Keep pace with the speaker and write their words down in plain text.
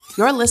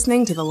You're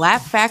listening to the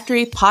Laugh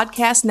Factory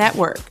Podcast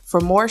Network.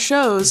 For more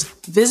shows,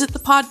 visit the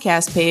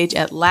podcast page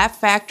at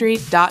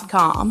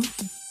laughfactory.com.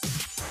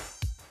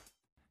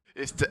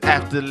 It's the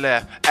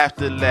Afterlaugh,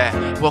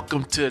 Afterlaugh.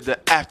 Welcome to the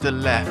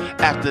Afterlaugh,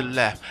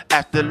 Afterlaugh,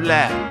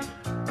 Afterlaugh.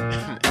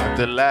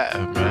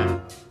 Afterlaugh,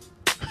 man.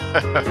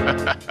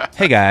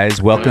 Hey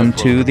guys, welcome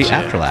to the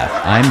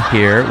Afterlaugh. I'm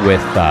here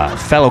with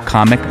fellow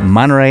comic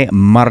Monarey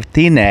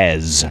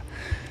Martinez.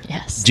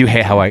 Yes. Do you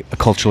hate how I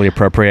culturally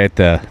appropriate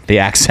the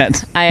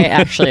accent? I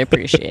actually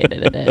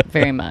appreciated it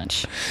very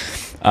much.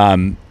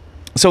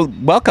 So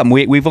welcome.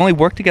 We've only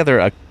worked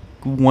together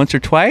once or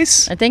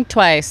twice? I think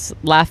twice.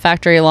 Laugh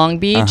Factory Long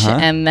Beach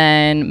and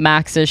then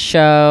Max's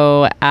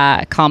show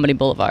at Comedy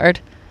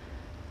Boulevard.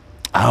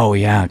 Oh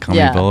yeah,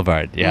 Comedy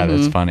Boulevard. Yeah,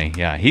 that's funny.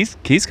 Yeah, he's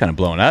kind of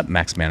blown up.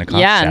 Max Manicom.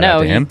 Yeah, Shout out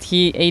to him.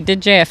 He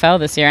did JFL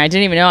this year. I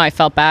didn't even know. I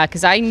felt bad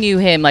because I knew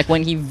him like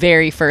when he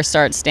very first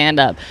started stand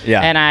up. Yeah,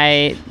 and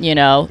I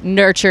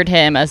nurtured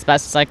him as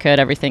best as I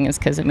could. Everything is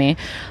because of me.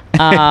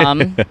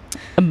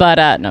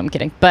 But no, I'm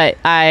kidding. But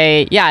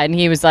and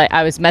he was like,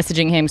 I was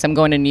messaging him because I'm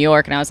going to New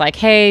York, and I was like,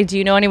 hey, do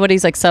you know anybody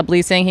who's like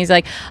subleasing? He's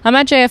like, I'm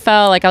at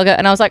JFL, like I'll go,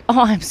 and I was like,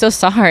 oh, I'm so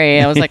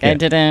sorry. I was like, I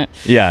didn't.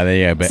 Yeah,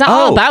 but it's not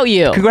all about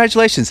you.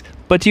 Congratulations.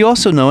 But do you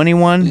also know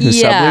anyone who's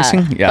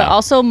subleasing? Yeah, but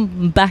also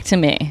back to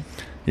me.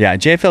 Yeah,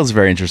 JFL is a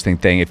very interesting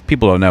thing. If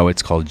people don't know,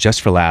 it's called Just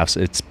for Laughs.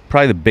 It's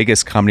probably the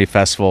biggest comedy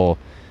festival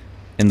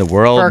in the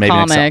world. For maybe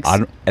comics.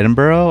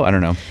 Edinburgh. I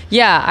don't know.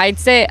 Yeah, I'd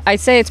say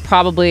it's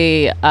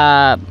probably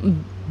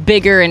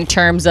bigger in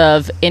terms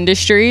of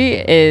industry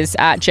is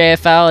at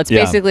JFL. It's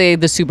basically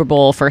the Super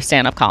Bowl for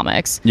stand-up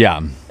comics.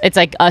 Yeah, it's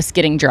like us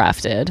getting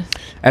drafted.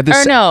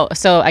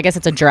 So I guess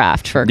it's a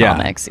draft for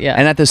comics. Yeah,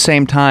 and at the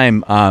same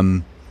time,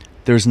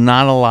 there's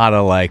not a lot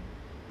of like.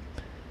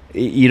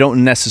 You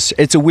don't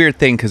necessarily. It's a weird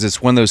thing because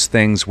it's one of those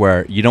things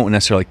where you don't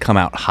necessarily come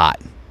out hot.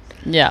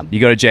 Yeah. You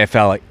go to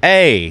JFL like,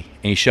 hey,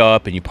 and you show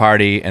up and you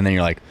party, and then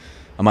you're like,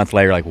 a month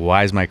later, like,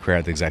 why is my career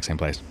at the exact same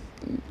place?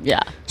 Yeah.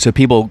 So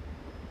people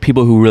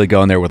who really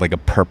go in there with like a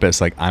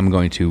purpose, like I'm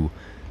going to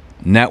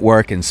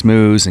network and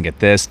smooze and get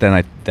this,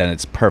 then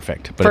it's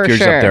perfect. But if you're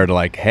just up there to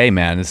like, hey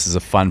man, this is a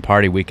fun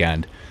party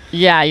weekend.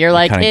 Yeah, you're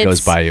like, kind of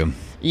goes by you.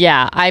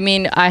 Yeah, I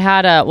mean, I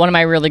had one of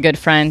my really good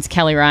friends,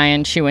 Kelly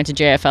Ryan. She went to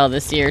JFL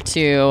this year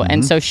too,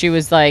 and so she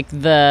was like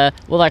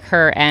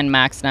her and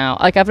Max now.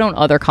 Like I've known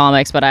other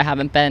comics, but I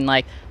haven't been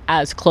like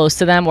as close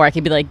to them where I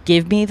could be like,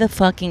 give me the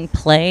fucking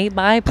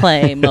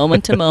play-by-play,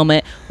 moment to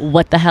moment,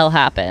 what the hell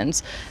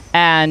happens,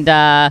 and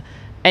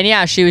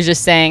yeah, she was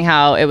just saying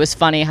how it was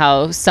funny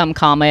how some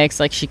comics,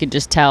 like she could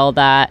just tell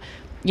that,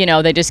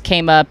 they just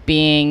came up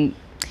being.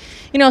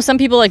 Some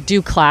people like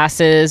do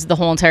classes the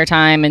whole entire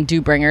time and do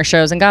bringer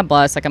shows, and God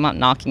bless, like I'm not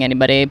knocking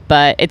anybody,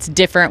 but it's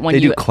different when they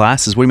do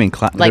classes. What do you mean?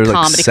 Like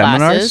comedy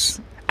seminars?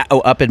 Classes.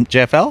 Oh, up in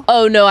JFL?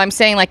 Oh no, I'm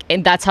saying like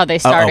that's how they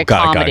started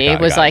comedy. It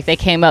was like they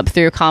came up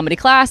through comedy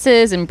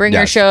classes and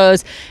bringer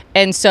shows,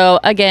 and so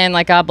again,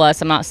 like God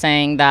bless, I'm not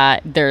saying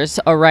that there's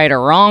a right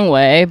or wrong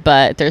way,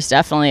 but there's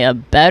definitely a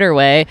better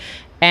way.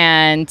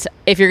 And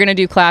if you're gonna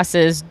do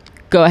classes,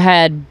 go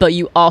ahead, but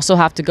you also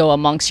have to go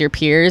amongst your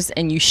peers,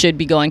 and you should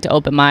be going to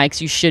open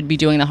mics, you should be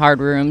doing the hard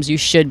rooms, you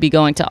should be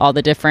going to all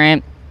the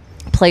different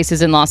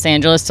places in Los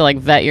Angeles to like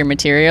vet your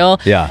material.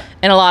 Yeah.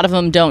 And a lot of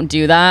them don't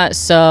do that.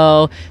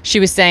 So she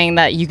was saying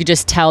that you could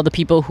just tell the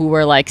people who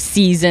were like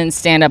seasoned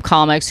stand-up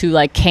comics who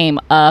like came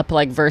up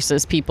like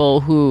versus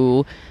people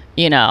who,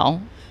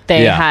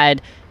 they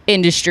had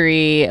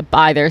industry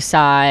by their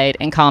side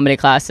and comedy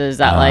classes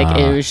that like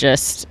it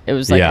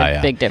was like a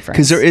big difference.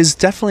 Because there is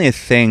definitely a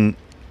thing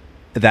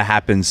that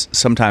happens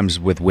sometimes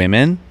with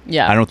women.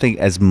 Yeah. I don't think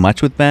as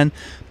much with men,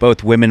 but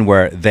with women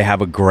where they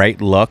have a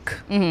great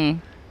look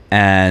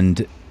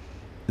and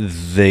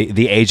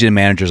the agent and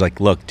manager's like,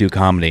 look, do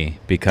comedy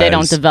because they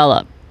don't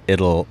develop.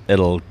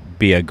 It'll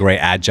be a great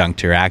adjunct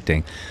to your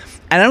acting.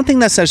 And I don't think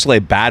that's necessarily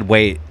a bad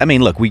way. I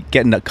mean, look, we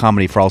get into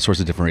comedy for all sorts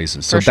of different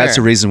reasons. So if that's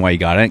the reason why you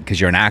got it, because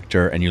you're an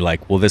actor and you're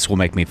like, well, this will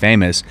make me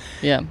famous.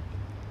 Yeah.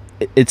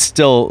 It's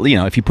still,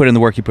 if you put in the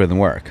work, you put in the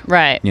work.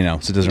 Right. So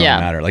it doesn't really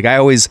matter. Like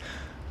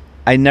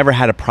I never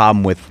had a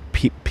problem with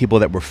people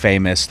that were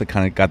famous that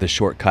kind of got the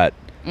shortcut,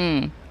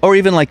 or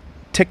even like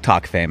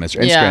TikTok famous or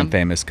Instagram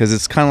famous, because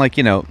it's kind of like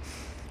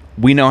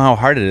we know how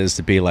hard it is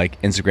to be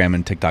like Instagram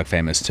and TikTok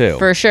famous too.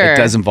 For sure, it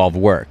does involve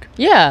work.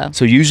 Yeah.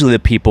 So usually the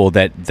people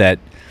that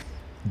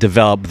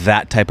develop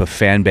that type of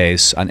fan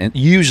base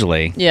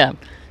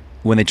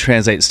when they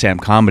translate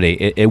stand-up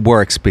comedy, it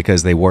works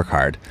because they work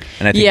hard.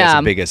 And I think that's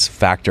the biggest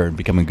factor in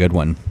becoming a good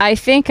one. I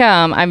think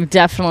I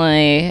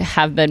definitely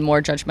have been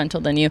more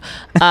judgmental than you.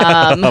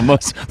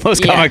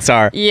 Most comics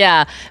are.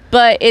 Yeah.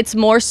 But it's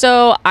more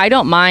so, I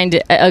don't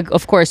mind.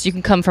 Of course, you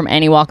can come from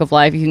any walk of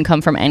life. You can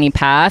come from any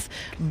path.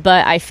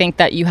 But I think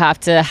that you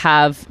have to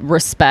have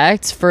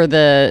respect for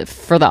the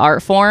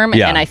art form.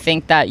 Yeah. And I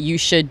think that you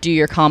should do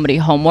your comedy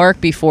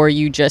homework before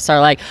you just are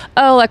like,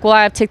 oh, like, well,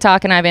 I have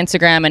TikTok and I have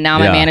Instagram, and now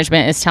my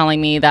management is telling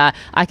me that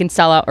I can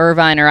sell out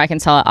Irvine or I can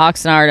sell out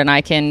Oxnard and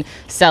I can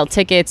sell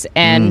tickets.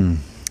 And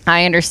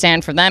I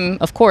understand for them,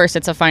 of course,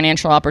 it's a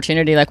financial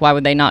opportunity. Like, why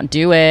would they not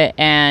do it?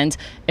 And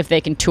if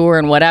they can tour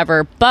and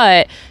whatever,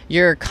 but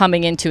you're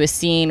coming into a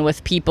scene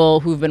with people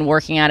who've been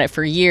working at it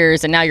for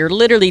years, and now you're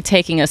literally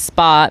taking a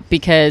spot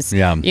because,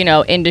 you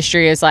know,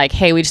 industry is like,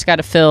 hey, we just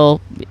got to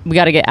we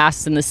got to get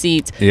asses in the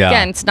seats. Yeah.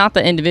 Again, it's not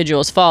the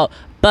individual's fault,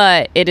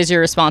 but it is your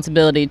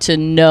responsibility to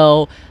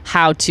know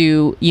how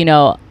to, you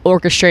know,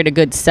 orchestrate a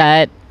good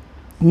set,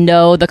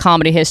 know the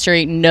comedy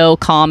history, know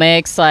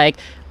comics, like,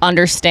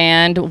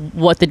 understand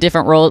what the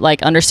different roles,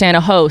 like understand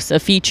a host, a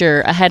feature,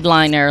 a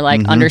headliner,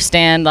 like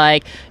understand,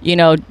 like, you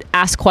know,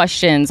 ask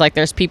questions. Like,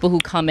 there's people who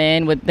come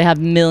in they have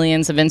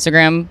millions of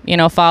Instagram, you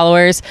know,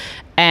 followers,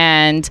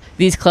 and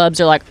these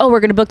clubs are like, oh, we're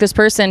going to book this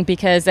person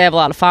because they have a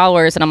lot of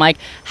followers. And I'm like,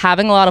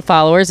 having a lot of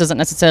followers doesn't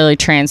necessarily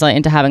translate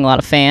into having a lot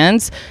of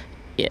fans.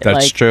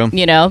 That's true.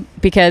 You know,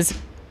 because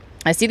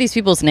I see these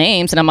people's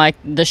names and I'm like,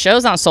 the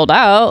show's not sold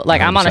out. Like,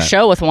 100%. I'm on a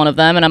show with one of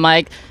them and I'm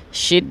like,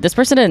 this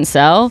person didn't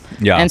sell.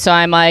 Yeah. And so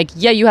I'm like,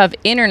 yeah, you have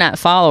internet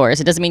followers.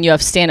 It doesn't mean you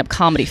have stand-up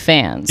comedy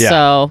fans. Yeah.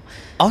 So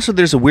also,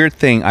 there's a weird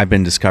thing I've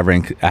been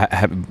discovering,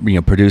 you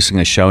know, producing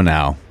a show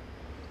now.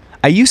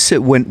 I used to,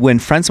 when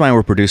friends of mine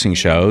were producing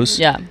shows,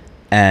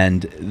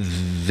 and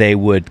they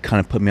would kind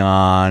of put me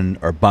on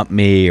or bump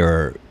me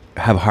or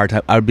have a hard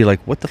time, I would be like,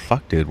 what the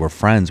fuck, dude? We're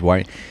friends.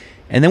 Why?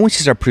 And then once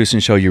you start producing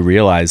a show, you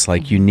realize,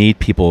 like, you need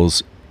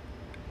people's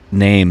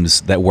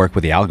names that work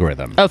with the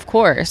algorithm. Of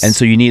course. And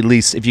so you need, at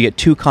least, if you get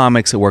 2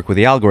 comics that work with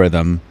the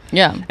algorithm.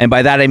 Yeah. And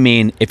by that I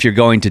mean, if you're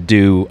going to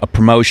do a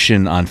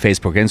promotion on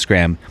Facebook,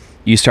 Instagram,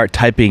 you start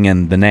typing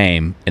in the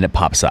name and it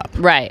pops up.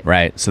 Right.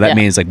 Right. So that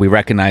means, like, we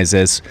recognize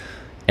this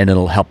and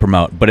it'll help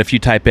promote. But if you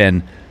type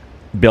in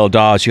Bill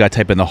Dawes, you got to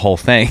type in the whole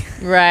thing.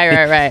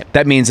 Right.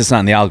 That means it's not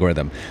in the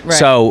algorithm. Right.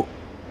 So,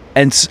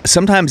 and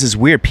sometimes it's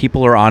weird.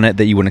 People are on it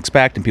that you wouldn't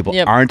expect, and people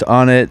aren't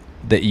on it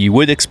that you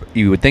would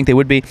think they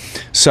would be.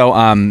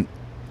 So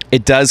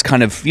it does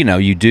kind of, you know,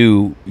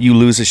 you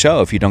lose a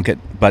show if you don't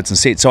get butts and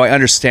seats. So I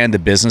understand the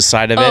business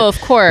side of it. Oh,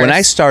 of course. When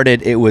I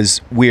started, it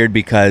was weird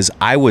because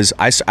I was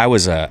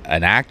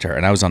an actor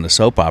and I was on the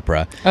soap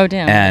opera. Oh,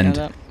 damn.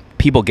 And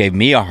people gave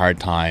me a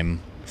hard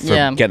time for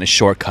getting a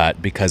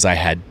shortcut because I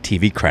had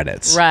TV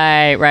credits.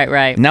 Right.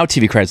 Now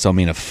TV credits don't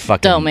mean a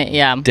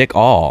fucking dick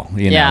all.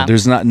 You know,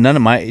 there's none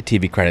of my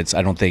TV credits,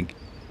 I don't think.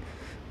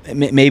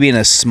 Maybe in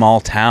a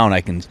small town I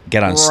can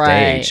get on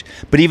stage,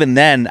 but even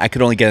then I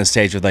could only get on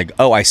stage with, like,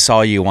 oh, I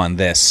saw you on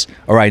this,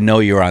 or I know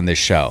you were on this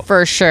show.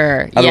 For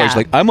sure. Otherwise,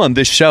 like, I'm on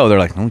this show. They're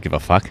like, I don't give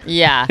a fuck.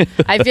 Yeah.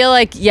 I feel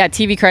like,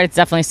 TV credits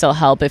definitely still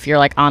help if you're,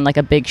 like, on, like,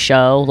 a big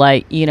show,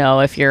 like, you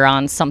know, if you're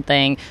on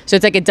something. So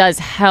it's like, it does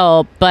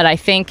help, but I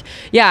think,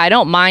 I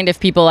don't mind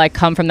if people, like,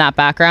 come from that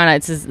background.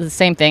 It's the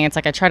same thing. It's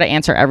like, I try to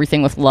answer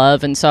everything with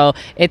love, and so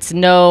it's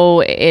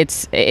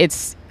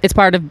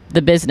part of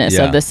the business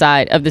of this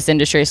side of this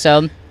industry.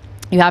 So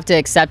you have to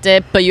accept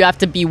it, but you have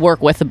to be work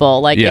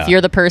withable. Like, if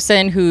you're the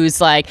person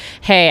who's like,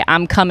 hey,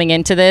 I'm coming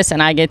into this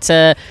and I get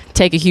to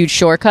take a huge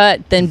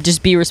shortcut, then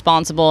just be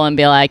responsible and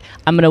be like,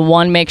 I'm going to,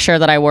 1, make sure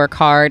that I work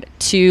hard.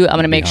 2, I'm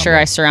going to make sure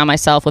I surround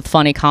myself with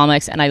funny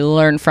comics and I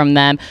learn from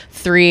them.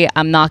 3,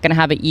 I'm not going to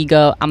have an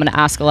ego. I'm going to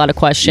ask a lot of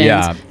questions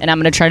and I'm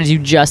going to try to do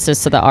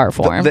justice to the art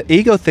form. The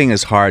ego thing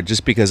is hard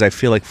just because I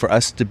feel like for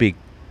us to be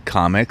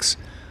comics,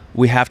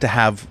 we have to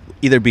have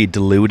either be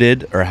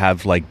deluded or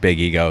have, like, big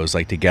egos,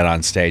 like, to get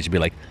on stage and be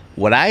like,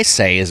 what I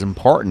say is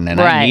important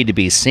and I need to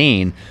be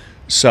seen.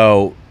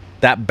 So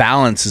that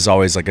balance is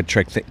always, like, a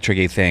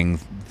tricky thing,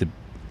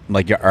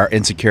 like our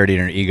insecurity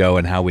and our ego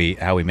and how we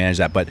manage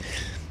that. But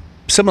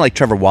someone like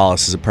Trevor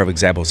Wallace is a perfect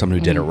example of someone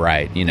who did it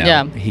right. You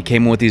know, he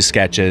came in with these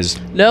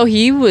sketches. No,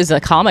 he was a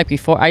comic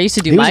before. I used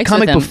to do mics with him. He was a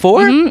comic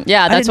before? Mm-hmm.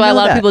 Yeah, that's why a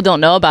lot of people don't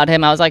know about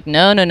him. I was like,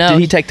 no. Did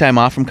he take time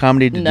off from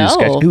comedy to do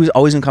sketches? He was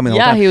always in comedy all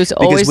the time. Yeah, he was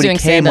always doing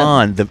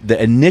stand-up. Because when he came on,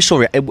 the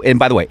initial... And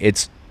by the way,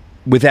 it's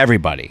with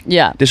everybody.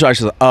 Yeah. This was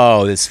actually like,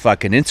 oh, this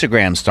fucking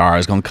Instagram star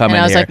is going to come in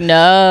here. And I was like,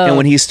 no. And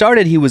when he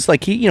started, he was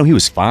like, he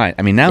was fine.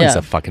 I mean, now he's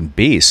a fucking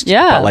beast.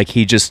 Yeah. But, like,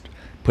 he just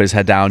put his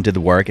head down, did the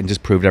work, and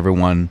just proved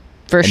everyone...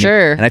 For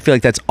sure. And I feel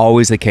like that's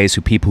always the case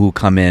with people who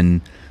come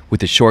in with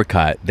the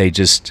shortcut.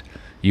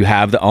 You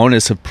have the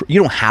onus of,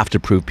 you don't have to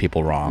prove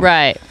people wrong.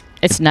 Right.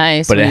 It's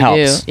nice. But it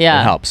helps.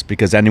 Yeah. It helps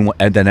because then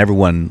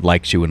everyone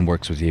likes you and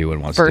works with you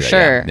and wants to do that. For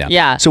sure.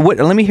 Yeah. So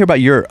let me hear about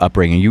your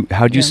upbringing.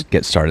 How'd you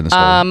get started in this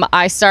whole?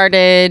 I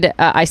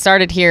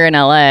started here in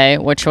LA,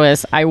 which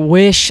was, I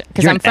wish,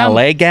 because I'm from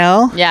LA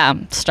gal? Yeah.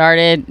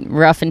 Started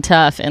rough and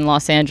tough in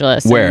Los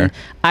Angeles. Where?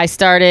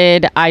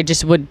 And I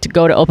just would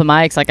go to open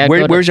mics. Like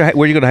where'd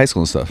you go to high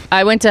school and stuff?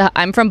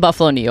 I'm from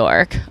Buffalo, New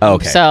York. Oh,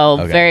 okay.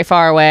 So very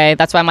far away.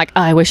 That's why I'm like,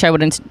 I wish I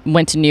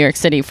went to New York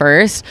City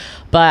first,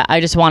 but I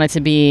just wanted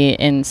to be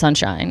in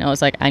sunshine. I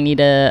was like, I need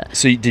to.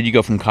 So did you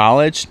go from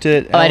college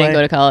to LA? Oh, I didn't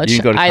go to college. You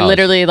didn't go to college. I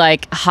literally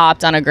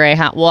hopped on a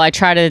Greyhound. Well, I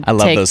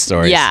love those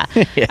stories. Yeah.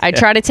 I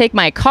tried to take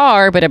my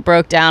car, but it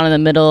broke down in the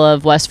middle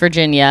of West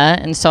Virginia.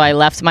 And so I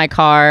left my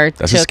car.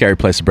 That's a scary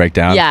place to break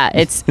down. Yeah.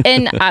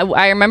 And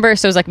I remember,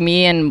 so it was like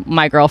me and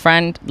my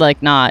girlfriend,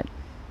 like not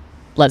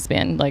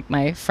lesbian, like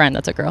my friend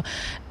that's a girl.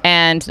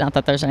 And not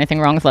that there's anything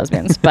wrong with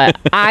lesbians, but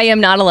I am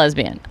not a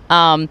lesbian.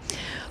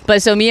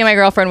 But so me and my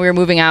girlfriend, we were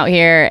moving out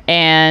here,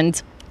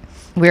 and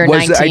we were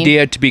 19. Was the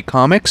idea to be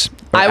comics?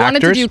 I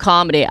wanted to do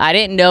comedy. I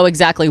didn't know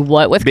exactly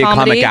what with be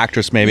comedy. Be a comic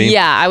actress, maybe?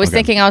 Yeah, I was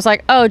thinking, I was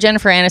like, oh,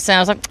 Jennifer Aniston. I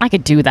was like, I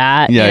could do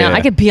that. Yeah, you know,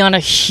 I could be on a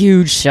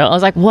huge show. I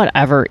was like,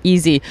 whatever,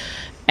 easy.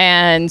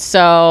 And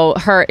so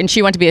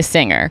she wanted to be a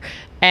singer.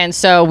 And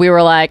so we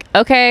were like,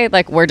 okay,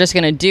 like, we're just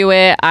going to do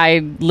it.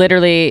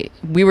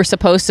 We were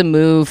supposed to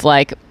move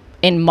like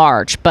in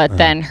March, but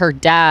then her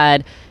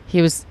dad,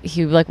 he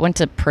like went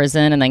to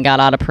prison and then got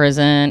out of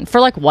prison for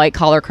like white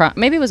collar crime.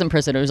 Maybe it was in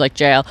prison. It was like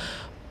jail.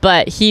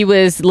 But he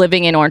was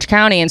living in Orange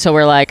County. And so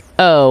we're like,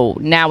 oh,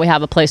 now we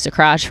have a place to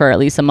crash for at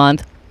least a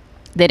month.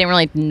 They didn't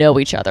really know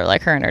each other,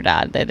 like her and her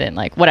dad. They didn't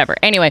like, whatever.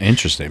 Anyway.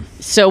 Interesting.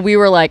 So we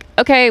were like,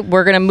 okay,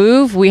 we're going to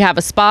move. We have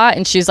a spot.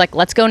 And she's like,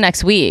 let's go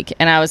next week.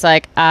 And I was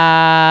like,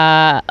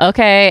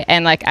 okay.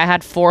 And like, I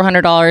had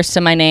 $400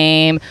 to my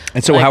name.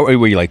 And so how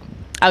were you like?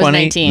 I was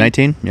 19.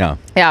 19? Yeah.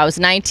 Yeah, I was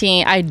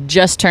 19. I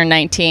just turned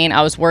 19.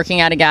 I was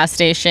working at a gas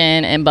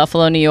station in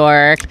Buffalo, New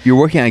York. You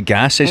were working at a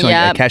gas station,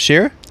 like a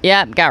cashier?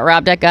 Yeah, got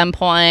robbed at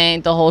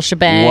gunpoint, the whole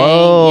shebang.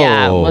 Whoa.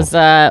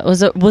 Yeah,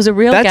 it was a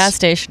real gas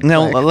station.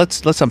 No,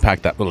 let's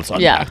unpack that. Let's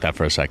unpack that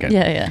for a second.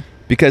 Yeah.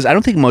 Because I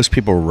don't think most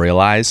people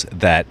realize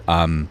that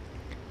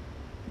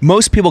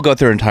most people go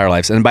through their entire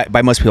lives, and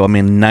by most people, I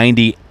mean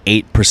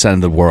 98%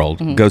 of the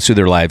world goes through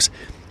their lives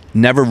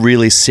never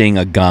really seeing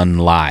a gun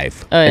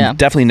live. Oh, yeah. And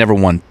definitely never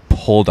one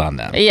pulled on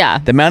them. Yeah.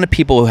 The amount of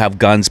people who have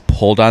guns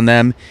pulled on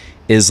them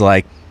is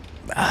like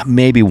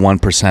maybe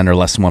 1% or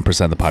less than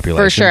 1% of the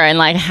population. For sure. And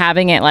like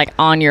having it like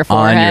on your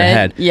forehead. On your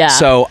head. Yeah.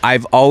 So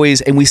I've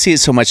always, and we see it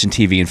so much in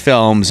TV and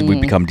films, we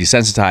become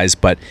desensitized,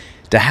 but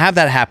to have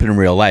that happen in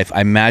real life,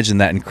 I imagine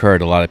that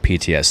incurred a lot of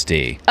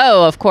PTSD.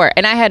 Oh, of course.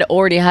 And I had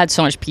already had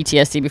so much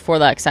PTSD before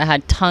that because I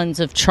had tons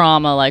of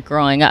trauma like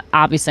growing up.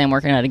 Obviously, I'm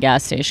working at a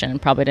gas station.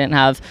 Probably didn't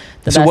have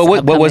the best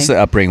what was the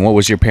upbringing? What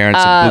was your parents?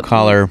 Blue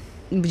collar?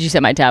 Did you say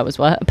my dad was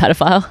what? A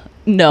pedophile?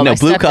 No, my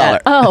blue stepdad.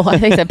 collar. Oh, I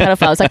think I said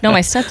pedophile. I was like, no, my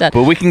stepdad.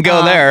 But we can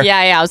go there.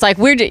 Yeah. I was like,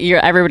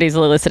 everybody's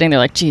listening. They're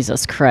like,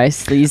 Jesus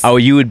Christ, please. Oh,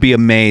 you would be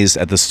amazed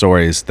at the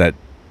stories that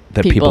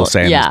people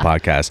say in this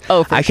podcast.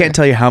 Oh, for I can't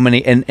tell you how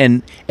many,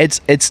 and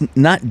it's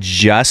not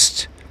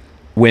just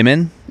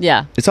women.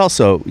 Yeah. It's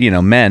also,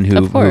 men who.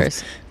 Of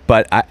course.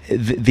 But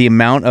the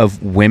amount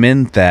of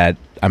women that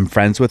I'm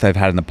friends with, I've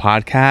had in the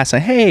podcast,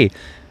 hey,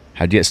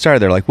 how'd you get started?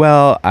 They're like,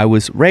 well, I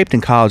was raped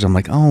in college. I'm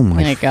like, oh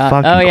my God.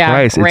 Fucking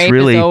Christ. Rape it's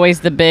really is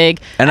always the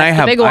big. And I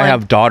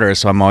have daughters,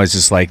 so I'm always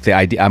just like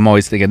I'm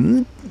always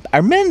thinking,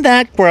 are men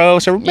that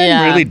gross? Are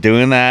men really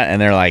doing that? And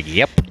they're like,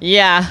 yep.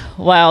 Yeah.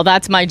 Well,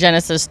 that's my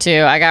genesis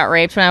too. I got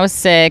raped when I was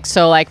 6.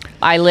 So like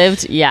I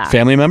lived. Yeah.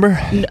 Family member?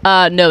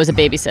 No, it was a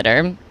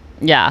babysitter.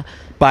 Yeah.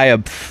 By a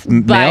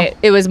male?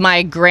 It was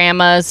my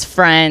grandma's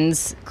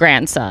friend's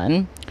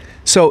grandson.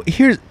 So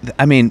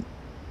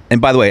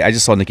and by the way, I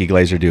just saw Nikki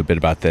Glaser do a bit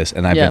about this,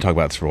 and I've been talking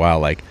about this for a while.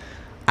 Like,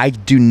 I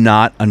do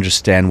not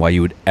understand why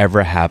you would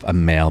ever have a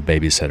male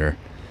babysitter.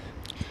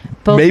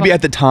 Maybe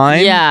at the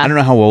time. Yeah. I don't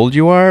know how old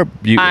you are.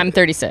 I'm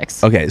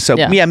 36. Okay, so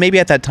maybe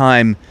at that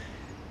time.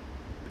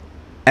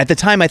 At the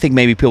time, I think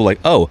maybe people were like,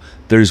 oh,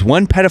 there's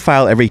one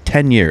pedophile every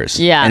 10 years.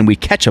 Yeah. And we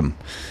catch them.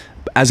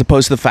 As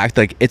opposed to the fact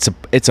like it's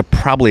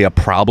probably a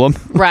problem.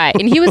 Right.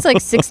 And he was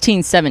like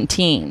 16,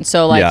 17.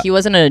 So like he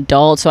wasn't an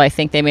adult. So I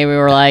think they maybe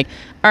were like,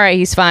 all right,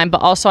 he's fine.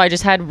 But also I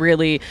just had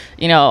really,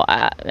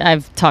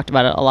 I've talked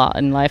about it a lot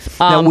in life.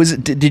 Now,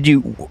 did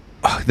you,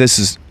 this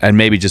is, and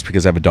maybe just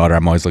because I have a daughter,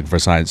 I'm always looking for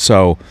signs.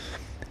 So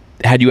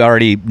had you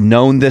already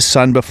known this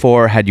son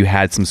before? Had you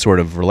had some sort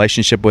of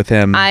relationship with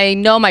him? I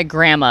know my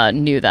grandma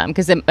knew them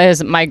because it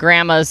was my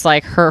grandma's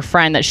like her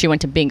friend that she went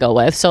to bingo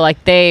with. So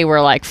like they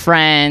were like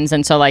friends,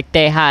 and so like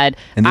they had.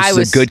 And this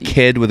is a good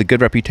kid with a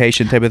good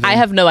reputation type of thing. I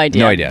have no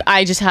idea. No idea.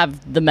 I just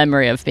have the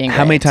memory of being.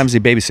 How many times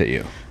did he babysit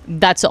you?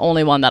 That's the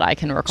only one that I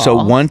can recall.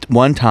 So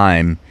one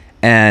time,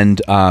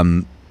 and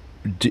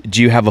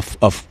do you have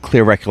a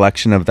clear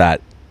recollection of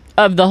that?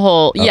 Of the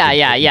whole, of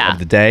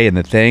the day and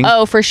the thing.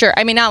 Oh, for sure.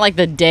 I mean, not like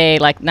the day,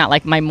 like not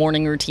like my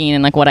morning routine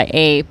and like what I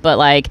ate, but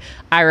like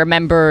I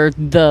remember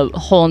the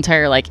whole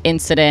entire like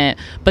incident.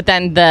 But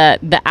then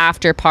the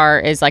after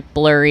part is like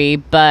blurry.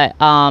 But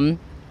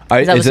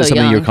is it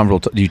something you're comfortable?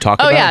 Do you talk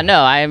about? Oh yeah,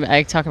 no,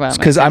 I talk about it.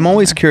 Because I'm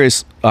always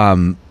curious.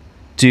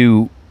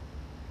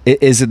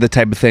 Is it the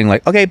type of thing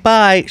like, okay,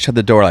 bye, shut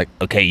the door, like,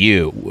 okay,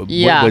 you?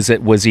 Yeah.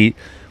 Was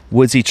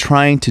he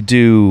trying to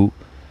do?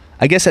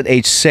 I guess at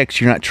age 6,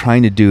 you're not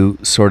trying to do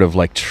sort of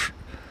like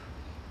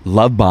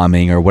love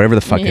bombing or whatever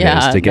the fuck it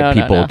is to get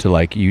people to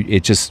like you.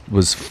 It just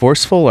was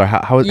forceful, or how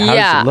does it look?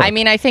 I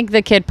mean, I think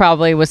the kid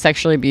probably was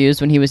sexually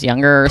abused when he was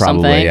younger or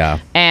something. Yeah.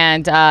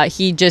 And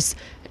he just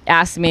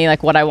asked me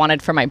like what I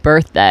wanted for my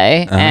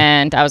birthday,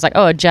 and I was like,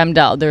 oh, a gem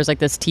doll. There was like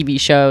this TV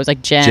show, it was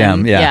like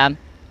Gem. Yeah.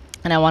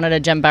 And I wanted a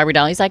gem Barbie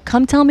doll. He's like,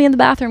 come tell me in the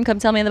bathroom.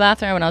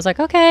 And I was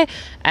like, okay.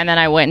 And then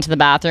I went into the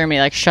bathroom. He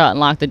like shut and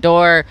locked the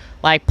door,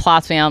 like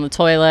plopped me on the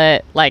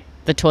toilet. Like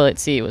the toilet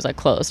seat was like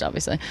closed,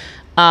 obviously.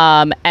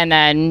 And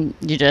then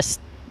you just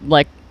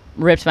like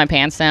ripped my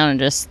pants down and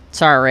just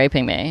started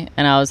raping me.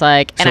 And I was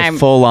like, so I'm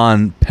full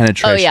on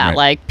penetration. Oh yeah, right?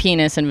 Like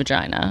penis and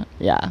vagina.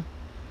 Yeah.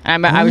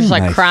 And I was just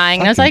like crying,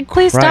 and I was like,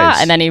 please stop.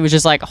 And then he was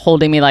just like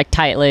holding me like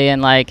tightly,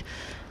 and like,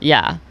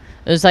 yeah,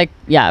 it was like,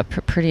 yeah,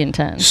 pretty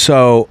intense.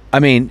 So I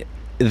mean,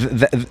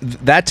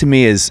 that to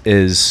me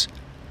is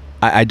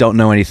I don't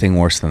know anything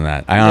worse than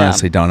that. I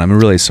honestly don't. I'm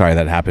really sorry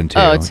that happened to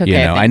you. Oh, it's okay. You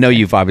know, I know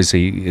you've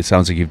obviously, it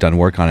sounds like you've done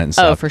work on it and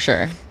stuff. Oh, for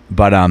sure.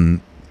 But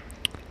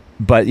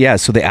yeah,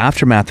 so the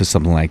aftermath of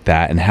something like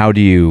that, and how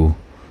do you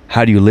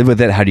live with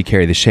it? How do you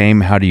carry the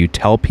shame? How do you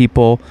tell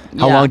people?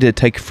 How long did it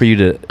take for you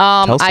to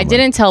tell someone? I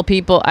didn't tell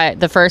people.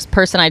 The first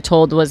person I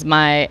told was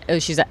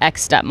she's an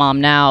ex-stepmom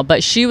now,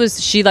 but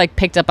she like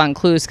picked up on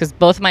clues because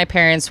both my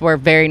parents were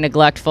very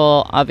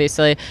neglectful,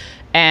 obviously.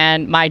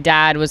 And my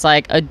dad was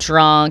like a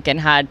drunk and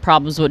had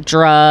problems with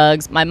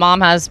drugs. My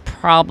mom has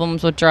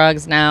problems with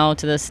drugs now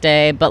to this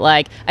day, but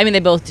like, I mean,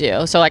 they both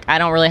do. So like, I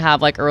don't really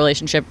have like a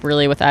relationship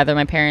really with either of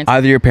my parents.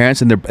 Either your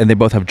parents and they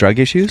both have drug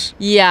issues?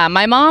 Yeah,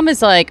 my mom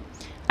is like,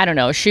 I don't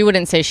know. She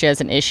wouldn't say she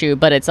has an issue,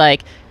 but it's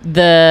like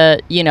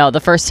the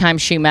first time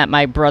she met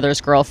my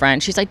brother's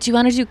girlfriend, she's like, do you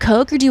want to do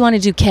coke or do you want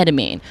to do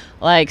ketamine?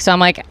 Like, so I'm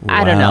like,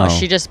 I don't know.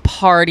 She just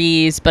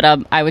parties, but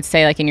I would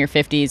say like in your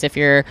 50s, if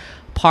you're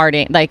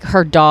partying, like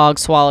her dog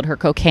swallowed her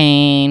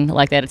cocaine,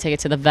 like they had to take it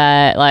to the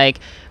vet, like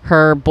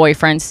her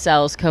boyfriend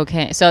sells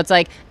cocaine. So it's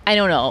like, I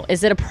don't know.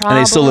 Is it a problem?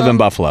 And they still live in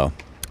Buffalo.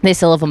 They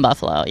still live in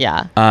Buffalo,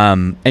 yeah.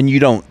 And you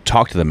don't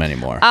talk to them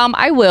anymore?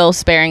 I will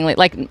sparingly.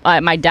 Like,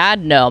 my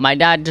dad, no. My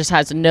dad just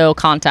has no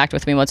contact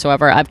with me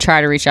whatsoever. I've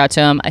tried to reach out to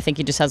him. I think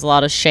he just has a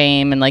lot of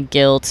shame and, like,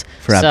 guilt.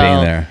 For not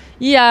being there.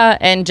 Yeah,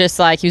 and just,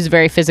 like, he was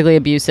very physically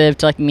abusive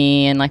to, like,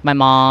 me and, like, my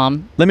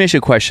mom. Let me ask you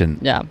a question.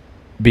 Yeah.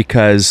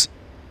 Because,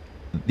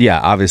 yeah,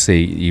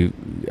 obviously,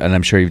 and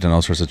I'm sure you've done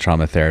all sorts of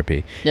trauma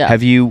therapy. Yeah.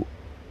 Have you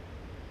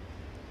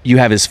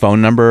have his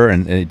phone number,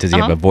 and does he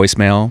have a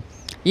voicemail?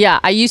 Yeah,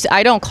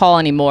 I don't call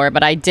anymore,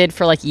 but I did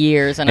for like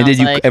years. And did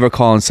you ever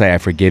call and say I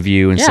forgive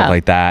you and stuff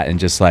like that, and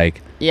just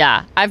like?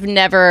 Yeah, I've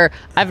never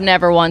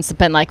once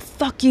been like,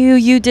 fuck you,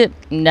 you did.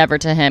 Never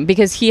to him,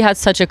 because he had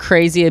such a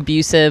crazy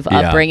abusive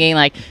upbringing.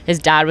 Like his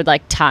dad would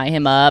like tie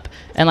him up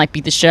and like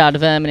beat the shit out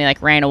of him, and he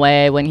like ran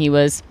away when he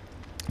was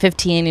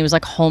 15. He was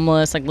like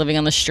homeless, like living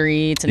on the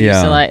streets, and he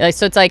used to like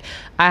so it's like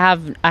I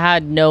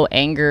had no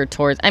anger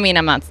towards. I mean,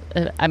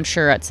 I'm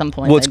sure at some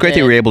point. Well, it's great that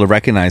you were able to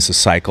recognize the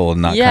cycle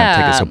and not kind of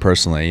take it so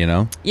personally, you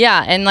know.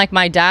 Yeah, and like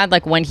my dad,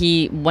 like when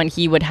he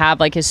would have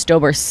like his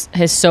sober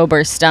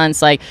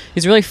stunts, like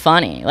he's really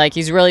funny. Like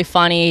he's really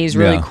funny. He's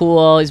really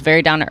cool. He's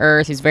very down to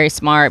earth. He's very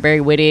smart,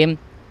 very witty.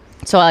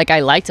 So like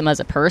I liked him as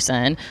a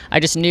person. I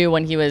just knew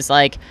when he was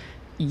like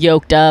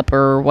yoked up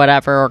or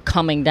whatever, or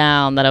coming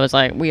down, that I was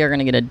like, we are going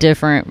to get a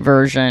different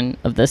version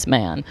of this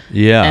man.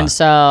 Yeah. And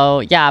so,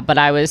 yeah, but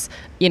I was,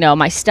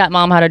 my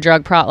stepmom had a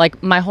drug problem.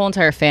 Like my whole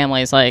entire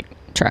family is like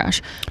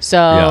trash.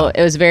 So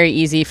it was very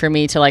easy for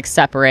me to like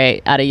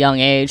separate at a young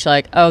age.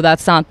 Like, oh,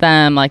 that's not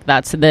them. Like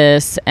that's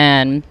this.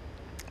 And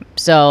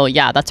so,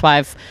 yeah, that's why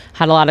I've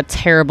had a lot of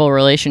terrible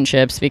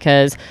relationships,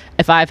 because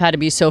if I've had to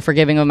be so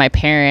forgiving of my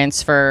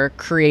parents for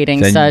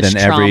creating such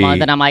trauma,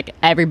 then I'm like,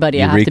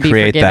 everybody I have to be forgiving for.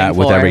 You recreate that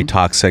with every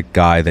toxic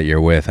guy that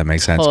you're with. That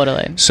makes sense.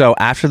 Totally. So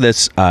after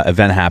this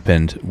event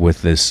happened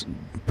with this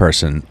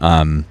person,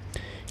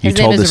 his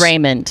name is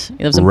Raymond.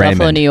 He lives in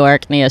Buffalo, New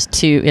York, and he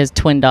has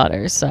twin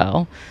daughters.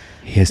 So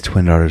he has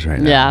twin daughters right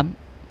now. Yeah.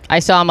 I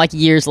saw him like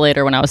years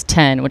later when I was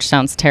 10, which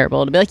sounds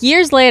terrible to be like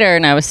years later,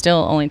 and I was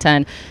still only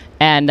 10.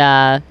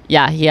 And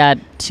he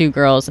had 2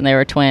 girls and they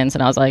were twins,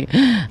 and I was like,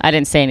 I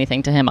didn't say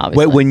anything to him,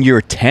 obviously. Wait, when you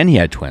were 10, he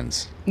had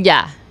twins?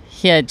 Yeah,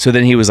 he had. So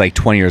then he was like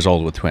 20 years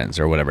old with twins,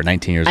 or whatever,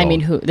 19 years old. I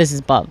mean, this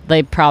is Bob.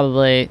 They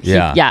probably.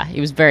 He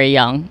was very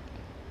young.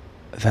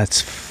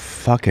 That's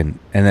fucking,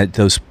 and that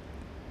those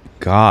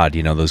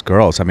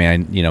girls. I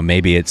mean,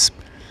 maybe it's,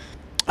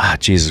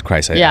 Jesus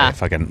Christ. I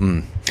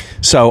fucking.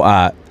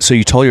 So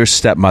you told your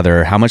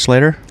stepmother how much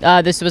later?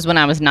 This was when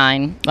I was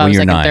 9. I was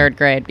like in 3rd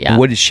grade. Yeah.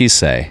 What did she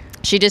say?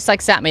 She just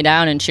like sat me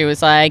down and she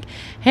was like,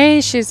 hey,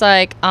 she's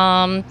like,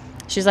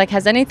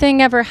 has anything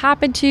ever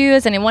happened to you?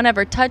 Has anyone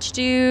ever touched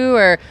you?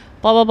 Or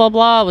blah, blah, blah,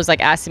 blah. Was like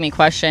asking me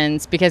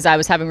questions because I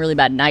was having really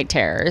bad night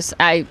terrors.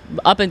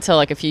 Up until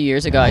like a few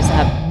years ago, I used to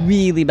have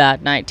really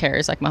bad night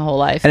terrors like my whole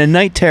life. And a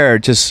night terror,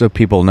 just so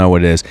people know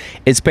what it is,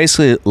 it's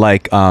basically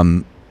like,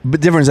 but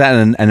different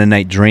than a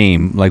night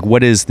dream. Like,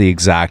 what is the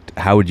exact,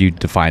 how would you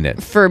define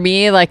it? For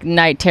me, like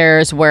night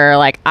terrors where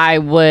like I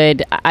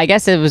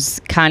guess it was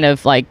kind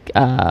of like,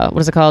 what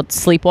is it called?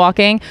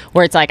 Sleepwalking,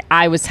 where it's like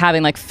I was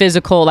having like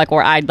physical, like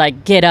where I'd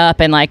like get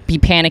up and like be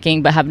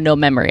panicking but have no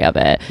memory of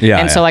it. Yeah.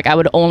 And so like I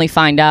would only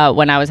find out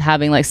when I was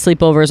having like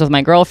sleepovers with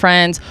my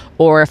girlfriends,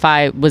 or if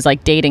I was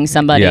like dating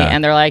somebody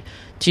and they're like,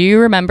 do you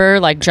remember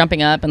like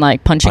jumping up and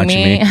like punching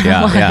me?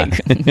 Yeah,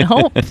 like,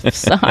 nope,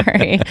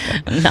 sorry,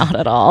 not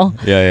at all.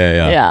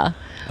 Yeah.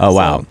 Oh,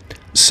 wow.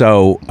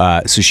 So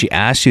she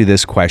asked you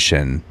this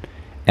question,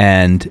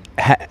 and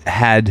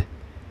had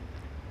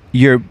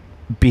your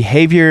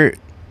behavior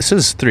So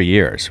this is 3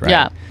 years, right?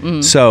 Yeah.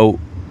 Mm-hmm. So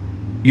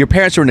your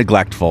parents were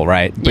neglectful,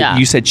 right? But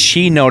you said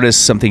she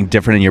noticed something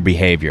different in your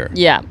behavior.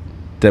 Yeah.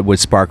 That would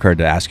spark her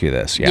to ask you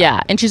this.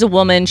 Yeah. And she's a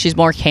woman. She's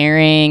more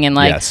caring. And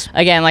like,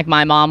 again, like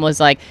my mom was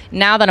like,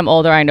 now that I'm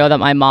older, I know that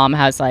my mom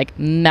has like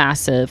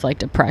massive like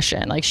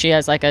depression. Like she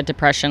has like a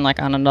depression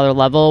like on another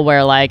level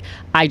where like,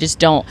 I just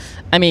don't,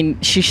 I mean,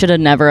 she should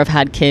have never have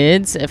had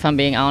kids. If I'm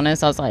being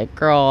honest, I was like,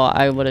 girl,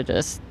 I would have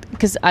just,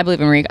 because I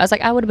believe in I was like,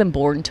 I would have been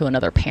born to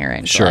another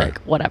parent. Sure. Like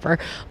whatever.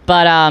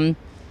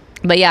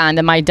 But yeah, and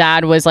then my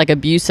dad was like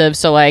abusive.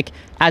 So like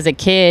as a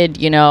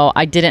kid, you know,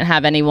 I didn't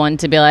have anyone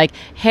to be like,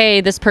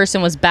 hey, this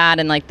person was bad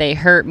and like they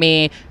hurt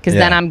me. Because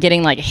then I'm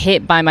getting like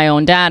hit by my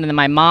own dad and then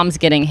my mom's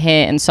getting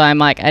hit. And so I'm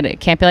like, I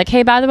can't be like,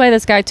 hey, by the way,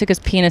 this guy took his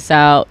penis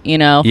out, you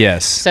know?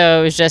 Yes. So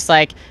it was just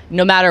like,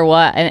 no matter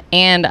what.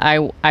 And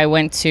I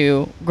went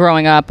to,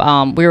 growing up,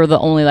 we were the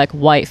only like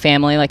white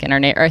family like in our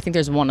neighborhood. I think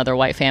there's one other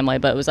white family,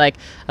 but it was like,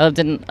 I lived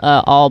in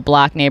all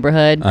black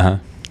neighborhood. Uh-huh.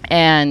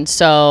 And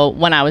so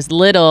when I was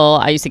little,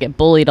 I used to get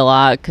bullied a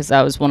lot because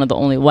I was one of the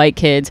only white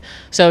kids.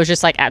 So it was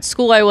just like at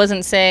school I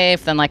wasn't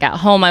safe, then like at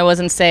home I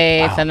wasn't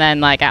safe, and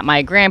then like at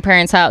my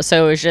grandparents' house.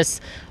 So it was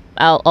just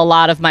a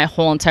lot of my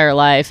whole entire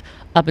life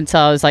up until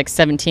I was like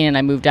 17 and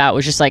I moved out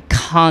was just like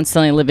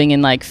constantly living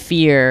in like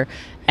fear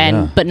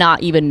and but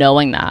not even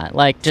knowing that,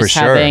 like just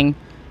having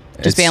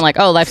just being like,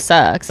 oh, life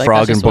sucks, like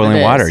frog in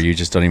boiling water. You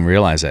just don't even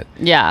realize it.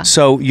 Yeah.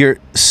 So your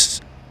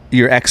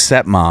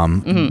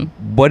ex-stepmom,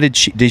 what did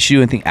she do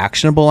anything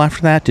actionable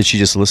after that? Did she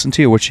just listen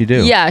to you? What'd she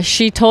do? Yeah,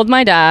 she told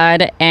my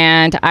dad,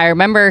 and I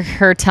remember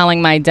her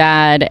telling my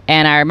dad,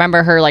 and I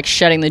remember her like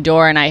shutting the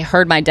door, and I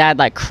heard my dad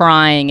like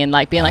crying and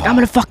like being like, I'm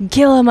gonna fucking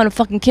kill him, I'm gonna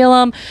fucking kill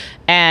him.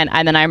 And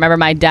then I remember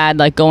my dad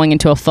like going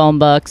into a phone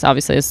book, so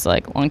obviously it's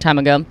like a long time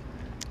ago.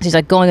 He's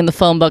like going in the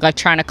phone book, like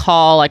trying to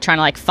call, like trying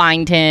to like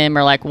find him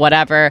or like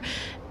whatever.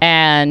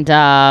 And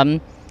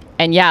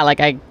yeah,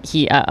 like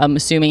I'm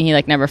assuming he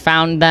like never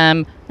found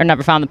them or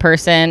never found the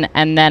person.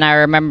 And then I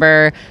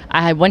remember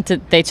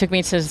they took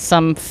me to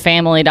some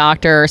family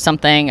doctor or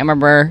something. I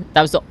remember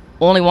that was the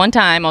only one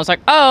time I was like,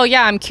 oh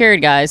yeah, I'm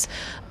cured, guys.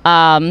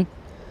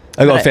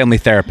 A family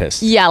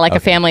therapist. Yeah, like a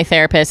family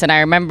therapist. And I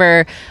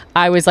remember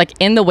I was like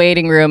in the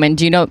waiting room, and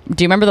do you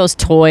remember those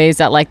toys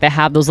that like they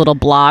have those little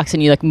blocks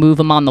and you like move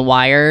them on the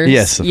wires?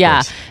 Yes, of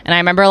course. And I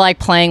remember like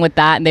playing with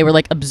that, and they were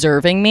like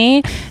observing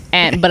me,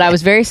 but I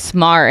was very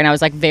smart, and I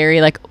was like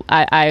very like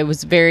I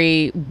was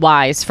very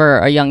wise for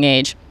a young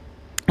age.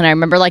 And I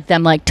remember like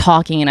them like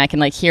talking, and I can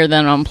like hear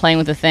them, and I'm playing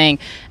with the thing,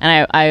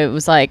 and I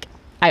was like,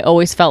 I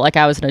always felt like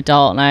I was an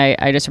adult, and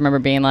I just remember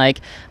being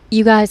like,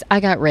 you guys, I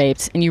got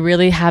raped, and you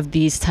really have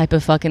these type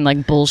of fucking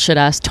like bullshit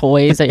ass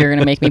toys that you're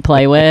gonna make me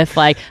play with?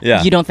 Like,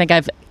 you don't think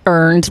I've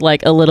earned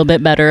like a little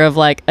bit better of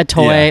like a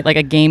toy, like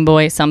a Game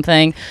Boy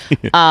something?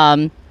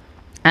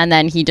 And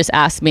then he just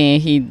asked me,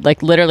 he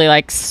like literally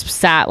like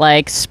sat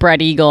like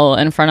spread eagle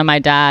in front of my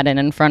dad and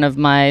in front of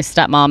my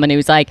stepmom, and he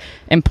was like,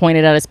 and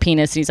pointed at his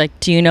penis, and he's like,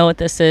 do you know what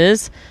this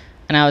is?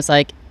 And I was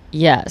like,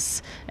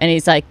 yes. And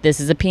he's like, this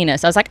is a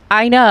penis. I was like,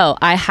 I know,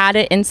 I had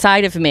it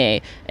inside of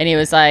me. And he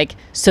was like,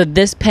 so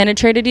this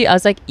penetrated you? I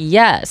was like,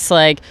 yes.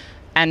 Like,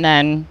 and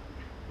then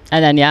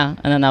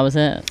that was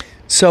it.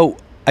 So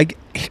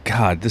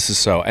God, this is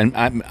so, and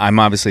I'm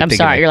obviously thinking,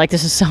 sorry, you're like,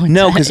 this is so intense.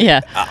 No,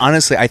 because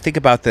honestly, I think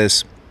about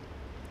this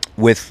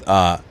with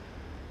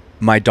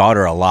my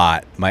daughter a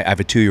lot. I have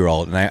a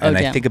 2-year-old, and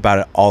I think about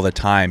it all the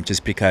time,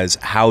 just because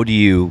how do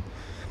you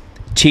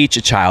teach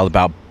a child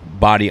about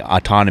body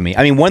autonomy?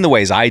 I mean, one of the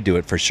ways I do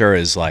it for sure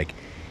is like,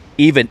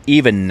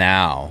 even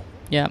now.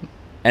 Yeah.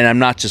 And I'm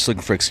not just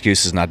looking for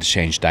excuses not to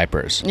change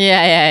diapers.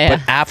 Yeah.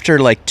 But after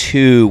like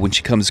 2, when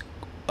she comes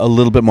a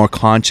little bit more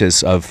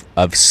conscious of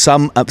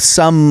some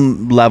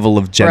level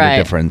of gender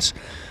difference,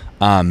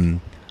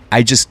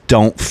 I just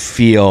don't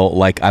feel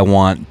like I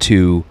want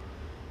to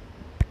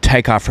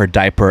take off her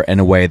diaper in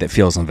a way that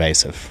feels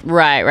invasive.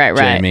 Right. Do you know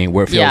what I mean?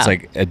 Where it feels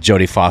like a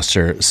Jodie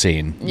Foster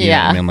scene. You know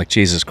what I mean? Like,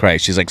 Jesus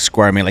Christ. She's like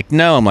squirming, like,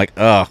 no. I'm like,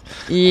 ugh.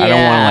 I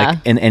don't want to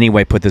like in any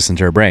way put this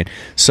into her brain.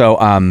 So,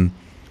 and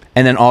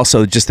then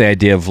also just the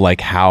idea of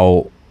like,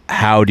 how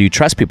do you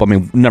trust people? I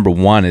mean, number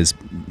one is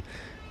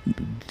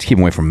keep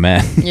away from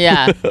men.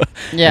 Yeah.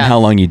 And how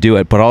long you do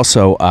it. But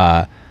also,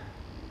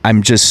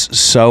 I'm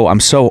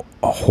so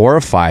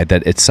horrified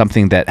that it's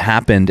something that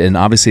happened, and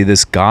obviously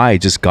this guy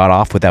just got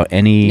off without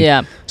any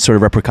sort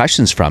of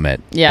repercussions from it.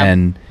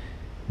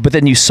 But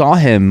then you saw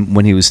him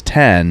when he was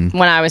 10.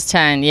 When I was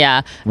 10,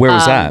 yeah. Where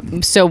was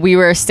that? So we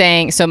were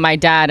staying, so my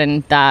dad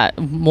and that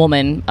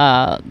woman,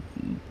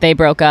 they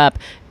broke up,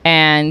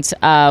 and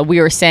we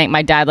were staying,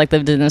 my dad like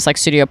lived in this like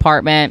studio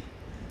apartment.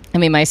 I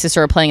mean, my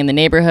sister were playing in the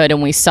neighborhood,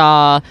 and we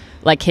saw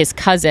like his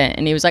cousin,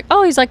 and he was like,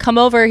 oh, he's like, come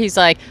over. He's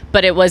like,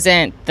 but it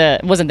wasn't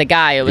the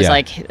guy. It was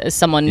like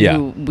someone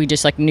who we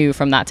just like knew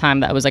from that time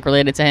that was like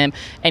related to him.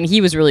 And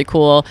he was really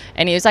cool.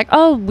 And he was like,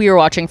 oh, we were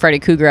watching Freddy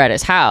Krueger at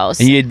his house.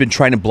 And you had been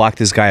trying to block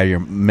this guy out of your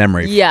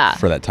memory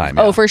for that time.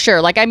 Oh, for sure.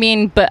 Like, I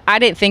mean, but I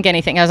didn't think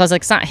anything. I was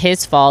like, it's not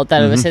his fault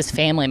that it was his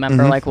family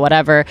member, like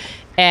whatever.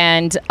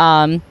 And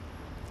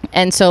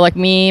And so like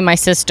me, my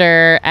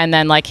sister, and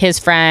then like his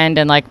friend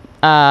and like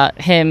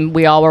him,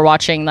 we all were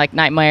watching like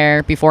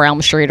Nightmare Before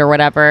Elm Street or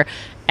whatever.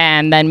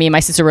 And then me and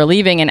my sister were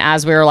leaving, and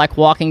as we were like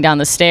walking down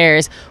the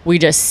stairs, we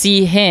just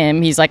see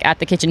him. He's like at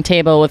the kitchen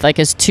table with like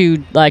his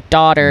 2 like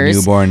daughters,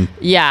 newborn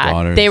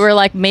daughters. They were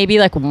like maybe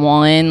like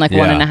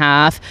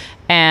 1.5,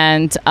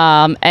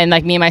 and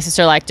like me and my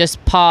sister like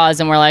just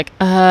pause, and we're like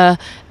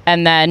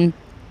and then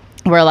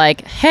we're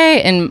like,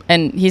 hey,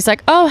 and he's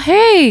like, oh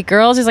hey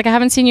girls, he's like, I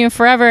haven't seen you in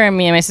forever, and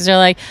me and my sister are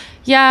like,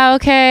 yeah,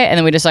 okay. And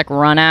then we just like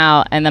run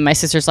out, and then my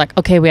sister's like,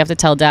 okay, we have to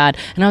tell dad.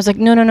 And I was like,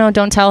 no,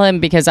 don't tell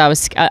him, because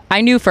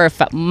I knew for a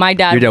fact my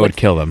dad, your dad would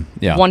kill them.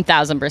 Yeah,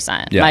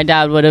 1000%. Yeah. My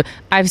dad would have.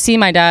 I've seen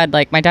my dad,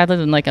 like my dad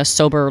lived in like a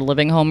sober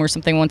living home or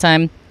something one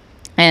time,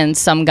 and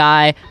some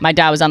guy, my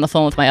dad was on the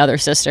phone with my other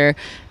sister,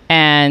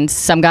 and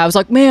some guy was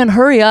like, man,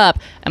 hurry up,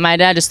 and my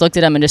dad just looked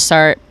at him and just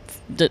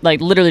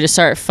literally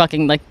started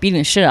fucking like beating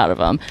the shit out of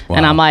him. Wow.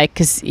 And I'm like,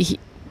 because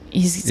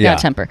he's got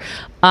a temper.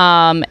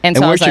 And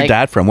so where's your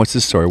dad from? What's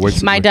his story?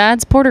 My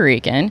dad's Puerto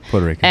Rican.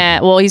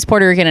 Well, he's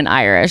Puerto Rican and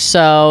Irish,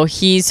 so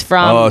he's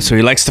from. Oh, so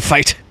he likes to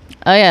fight.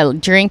 Oh yeah,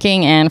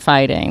 drinking and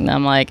fighting.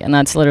 I'm like, and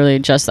that's literally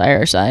just the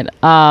Irish side.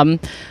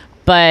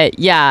 But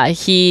yeah,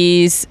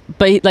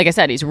 like I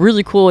said, he's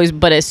really cool.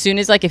 But as soon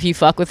as like if you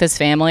fuck with his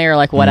family or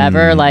like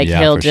whatever, like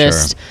he'll be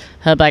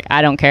like,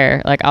 I don't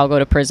care. Like I'll go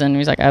to prison.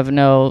 He's like, I have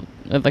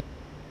like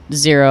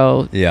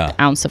 0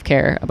 ounce of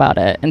care about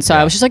it. And so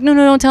I was just like, no,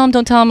 don't tell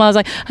him. I was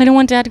like, I don't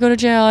want dad to go to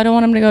jail. I don't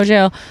want him to go to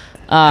jail.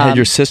 Had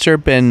your sister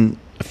been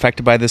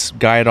affected by this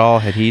guy at all?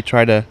 Had he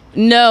tried to?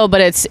 No,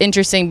 but it's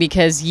interesting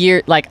because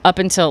up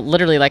until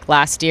literally like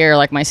last year,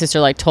 like my sister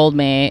like told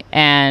me,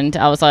 and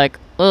I was like,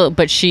 oh,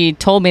 but she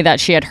told me that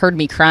she had heard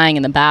me crying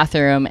in the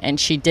bathroom, and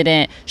she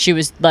didn't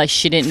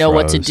know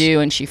what to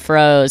do, and she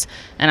froze.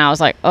 And I was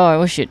like, oh, I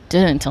wish you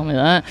didn't tell me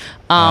that.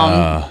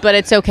 But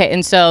it's okay.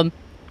 And so,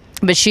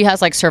 but she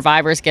has like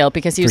survivor's guilt,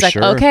 because he was like,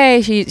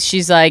 okay,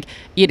 she's like,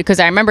 because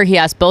I remember he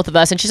asked both of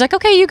us, and she's like,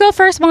 okay, you go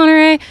first,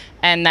 Monarey.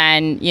 And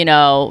then,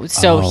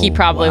 he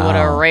probably would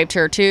have raped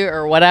her too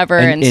or whatever.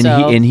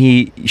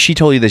 She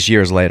told you this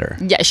years later.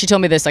 Yeah, she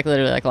told me this like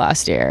literally like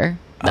last year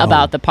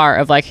about the part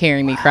of like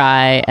hearing me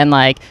cry and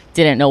like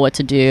didn't know what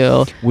to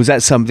do. Was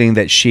that something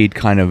that she'd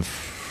kind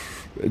of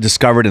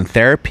discovered in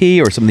therapy,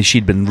 or something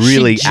she'd been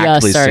really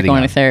actively started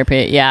going on? to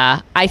therapy?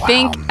 Yeah, I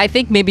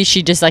think maybe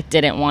she just like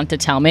didn't want to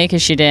tell me,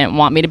 because she didn't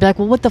want me to be like,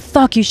 well, what the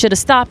fuck, you should have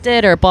stopped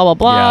it, or blah blah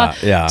blah.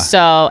 Yeah.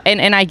 So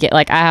and I get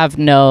like, I have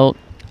no.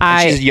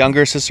 She's a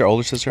younger sister,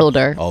 older sister?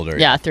 Older.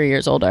 Yeah, 3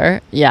 years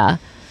older. Yeah.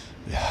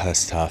 Yeah,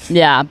 that's tough.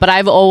 Yeah, but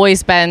I've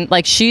always been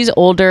like, she's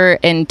older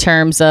in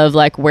terms of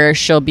like where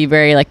she'll be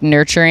very like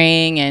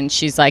nurturing, and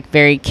she's like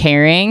very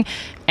caring.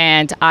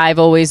 And I've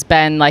always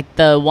been like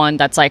the one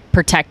that's like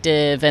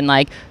protective and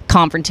like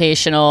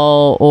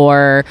confrontational,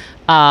 or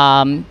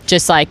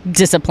just like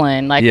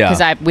disciplined, like,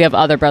 because we have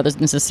other brothers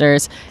and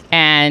sisters,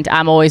 and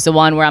I'm always the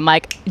one where I'm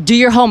like, do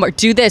your homework,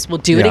 do this, we'll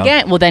do it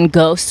again, well then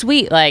go,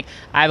 sweet. Like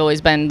I've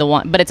always been the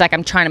one, but it's like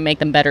I'm trying to make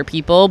them better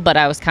people, but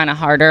I was kind of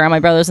harder on my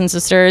brothers and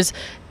sisters.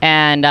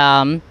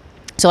 And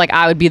so like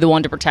I would be the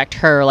one to protect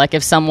her. Like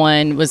if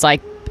someone was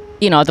like,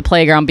 at the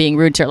playground being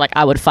rude to her, like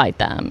I would fight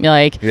them.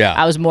 Like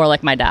I was more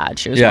like my dad.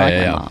 She was more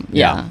like my mom.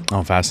 Yeah.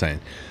 Oh,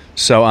 fascinating.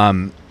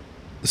 So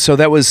so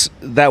that was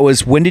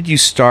when did you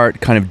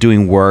start kind of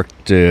doing work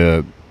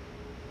to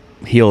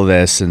heal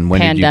this, and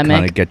when did you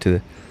kind of get to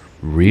the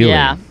really?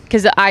 Yeah,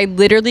 because I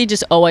literally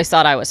just always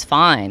thought I was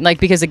fine. Like,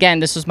 because again,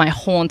 this was my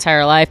whole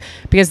entire life.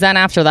 Because then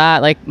after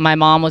that, like my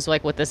mom was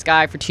like with this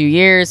guy for 2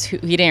 years.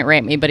 He didn't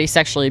rape me, but he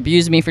sexually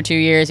abused me for 2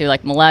 years. He would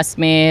like molest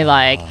me,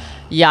 like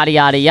yada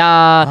yada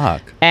yada.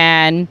 Fuck.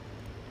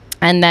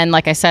 And then,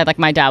 like I said, like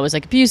my dad was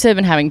like abusive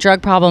and having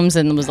drug problems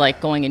and was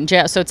like going in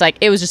jail. So it's like,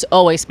 it was just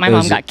always, my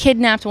mom got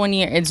kidnapped one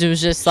year. It was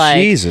just like,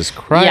 Jesus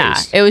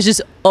Christ. Yeah, it was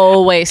just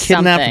always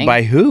kidnapped something.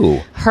 By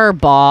who? Her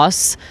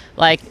boss.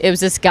 Like it was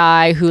this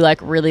guy who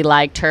like really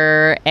liked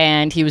her,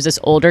 and he was this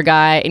older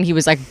guy, and he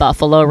was like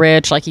Buffalo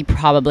rich. Like he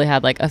probably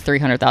had like a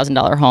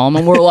 $300,000 home,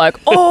 and we're like,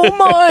 oh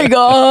my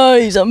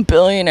God, he's a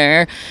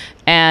billionaire.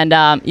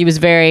 And he was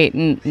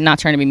very, not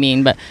trying to be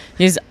mean, but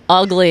he's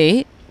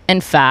ugly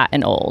and fat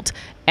and old.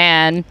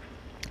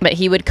 But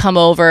he would come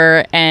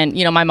over, and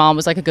my mom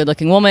was like a good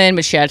looking woman,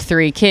 but she had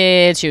 3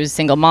 kids. She was a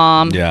single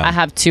mom. Yeah. I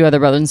have 2 other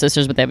brothers and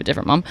sisters, but they have a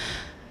different mom.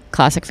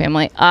 Classic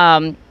family.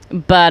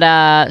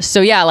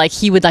 So yeah, like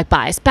he would like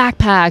buy us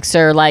backpacks,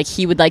 or like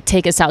he would like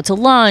take us out to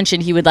lunch,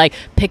 and he would like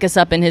pick us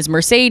up in his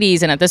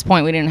Mercedes. And at this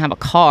point we didn't have a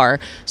car.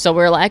 So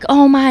we're like,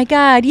 oh my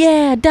God,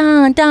 yeah,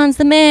 Don's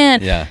the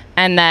man. Yeah.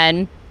 And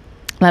then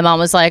my mom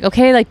was like,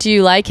 okay, like, do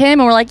you like him?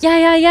 And we're like,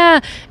 yeah.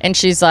 And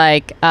she's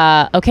like,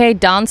 okay,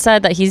 Don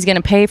said that he's going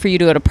to pay for you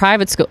to go to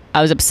private school.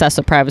 I was obsessed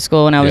with private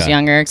school when I was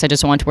younger, because I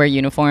just wanted to wear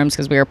uniforms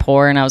because we were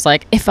poor. And I was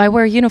like, if I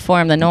wear a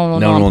uniform, then no one will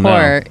know I'm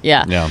poor.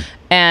 Yeah.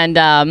 And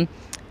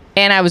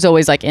I was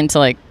always like into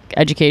like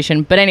like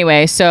education. But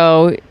anyway,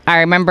 so I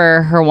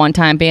remember her one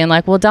time being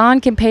like, well,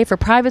 Don can pay for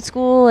private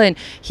school, and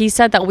he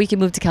said that we can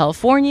move to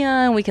California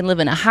and we can live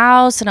in a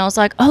house. And I was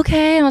like,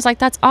 okay. I was like,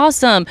 that's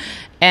awesome.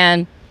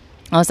 And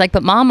I was like,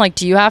 but Mom, like,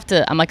 do you have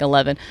to, I'm like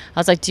 11. I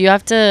was like, do you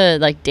have to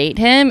like date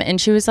him?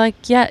 And she was like,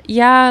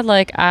 yeah,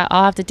 like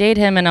I'll have to date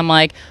him. And I'm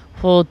like,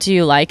 well, do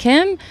you like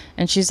him?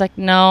 And she's like,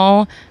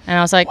 no. And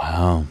I was like,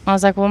 wow. I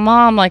was like, well,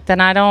 Mom, like, then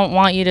I don't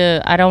want any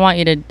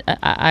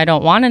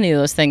of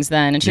those things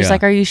then. And she's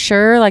like, are you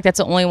sure? Like, that's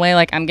the only way,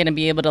 like, I'm going to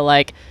be able to,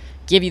 like,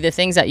 give you the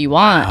things that you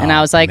want. Wow, and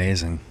I was like,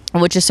 amazing.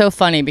 Which is so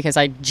funny because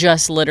I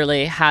just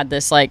literally had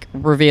this, like,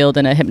 revealed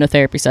in a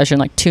hypnotherapy session,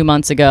 like, 2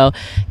 months ago.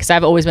 Because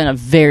I've always been a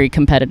very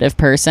competitive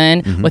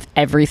person with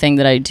everything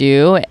that I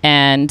do.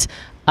 And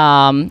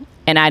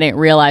I didn't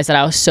realize that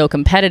I was so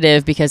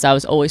competitive because I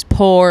was always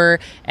poor,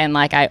 and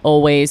like I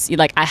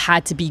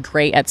had to be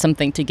great at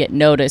something to get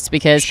noticed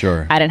because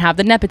I didn't have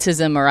the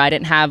nepotism, or I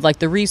didn't have like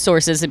the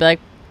resources to be like,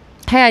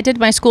 hey, I did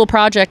my school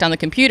project on the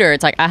computer.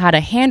 It's like I had to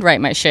handwrite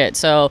my shit.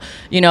 So,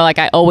 you know, like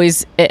I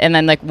always, and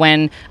then like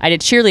when I did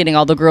cheerleading,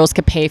 all the girls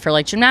could pay for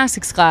like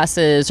gymnastics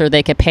classes, or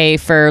they could pay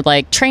for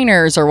like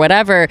trainers or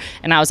whatever.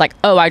 And I was like,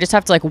 oh, I just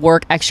have to like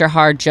work extra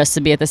hard just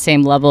to be at the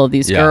same level of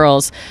these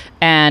girls.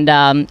 And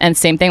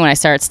same thing when I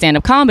started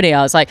stand-up comedy,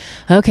 I was like,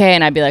 okay.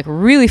 And I'd be like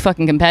really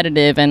fucking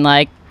competitive, and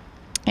like,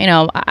 you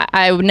know,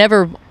 I would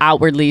never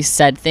outwardly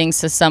said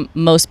things to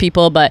most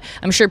people, but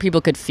I'm sure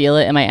people could feel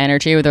it in my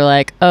energy where they're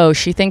like, oh,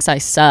 she thinks I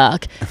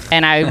suck.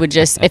 And I would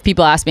just, if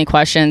people ask me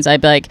questions,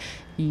 I'd be like,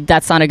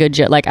 that's not a good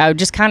joke. Like, I would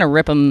just kind of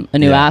rip them a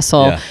new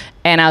asshole. Yeah.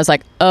 And I was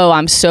like, oh,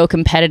 I'm so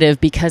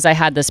competitive because I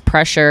had this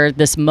pressure.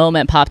 This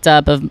moment popped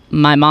up of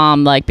my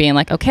mom, like being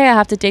like, okay, I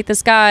have to date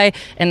this guy.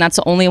 And that's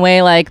the only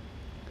way, like,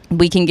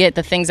 we can get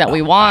the things that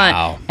we want.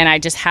 Wow. And I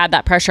just had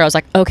that pressure. I was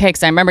like, okay,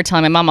 because I remember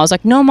telling my mom, I was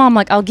like, no, Mom,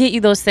 like, I'll get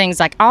you those things.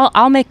 Like,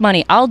 I'll make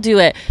money. I'll do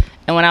it.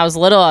 And when I was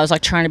little, I was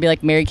like trying to be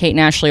like Mary-Kate and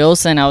Ashley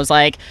Olsen. I was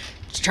like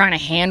trying to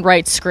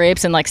handwrite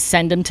scripts and like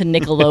send them to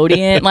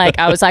Nickelodeon. Like,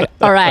 I was like,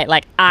 all right,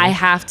 like I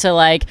have to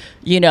like,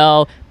 you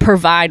know,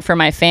 provide for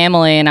my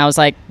family. And I was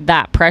like,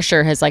 that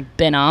pressure has like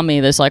been on me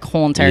this like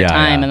whole entire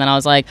time. Yeah. And then I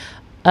was like,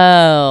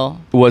 oh.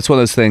 Well, it's one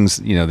of those things,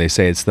 you know, they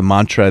say it's the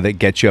mantra that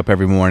gets you up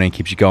every morning,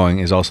 keeps you going,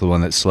 is also the one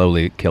that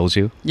slowly kills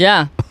you.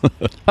 Yeah.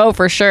 Oh,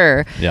 for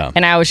sure. Yeah.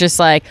 And I was just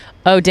like,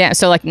 oh, damn.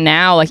 So like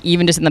now, like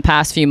even just in the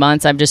past few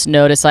months, I've just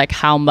noticed like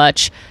how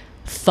much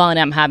fun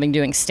I'm having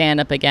doing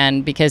stand-up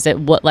again, because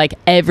like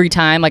every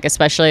time, like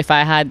especially if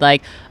I had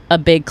like a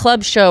big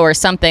club show or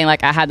something,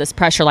 like I had this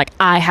pressure, like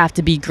I have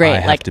to be great. I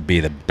have to be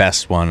the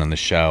best one on the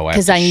show.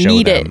 Because I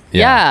need it.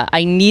 Yeah,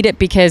 I need it,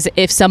 because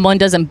if someone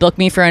doesn't book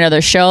me for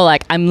another show,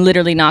 like I'm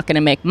literally not going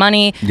to make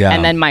money. Yeah.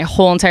 And then my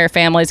whole entire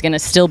family is going to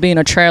still be in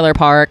a trailer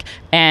park,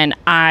 and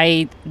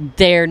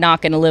they're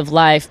not going to live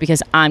life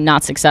because I'm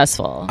not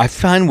successful. I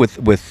find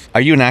with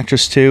are you an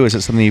actress too? Is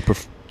it something you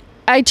prefer?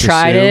 I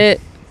tried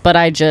it, but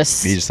you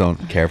just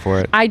don't care for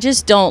it. I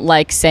just don't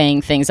like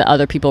saying things that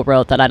other people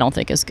wrote that I don't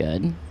think is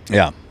good.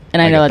 Yeah.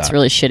 And I know that's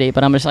really shitty,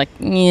 but I'm just like,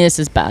 this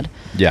is bad.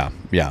 Yeah,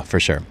 for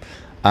sure.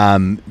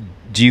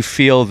 Do you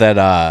feel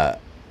that,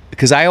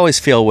 because I always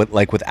feel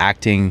with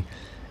acting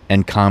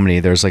and comedy,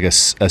 there's like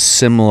a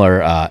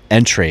similar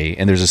entry,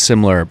 and there's a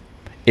similar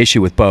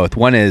issue with both.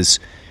 One is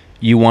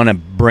you want to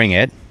bring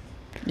it,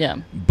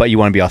 but you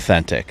want to be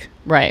authentic.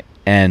 Right.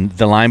 And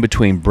the line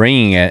between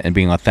bringing it and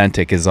being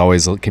authentic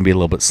can be a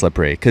little bit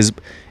slippery, because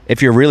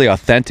if you're really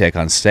authentic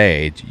on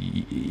stage,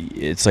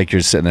 it's like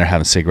you're sitting there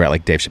having a cigarette,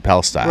 like Dave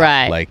Chappelle style.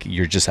 Right. Like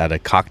you're just at a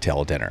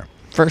cocktail dinner.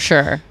 For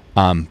sure.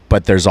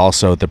 But there's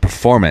also the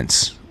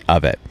performance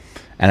of it.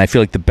 And I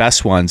feel like the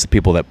best ones, the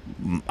people that,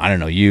 I don't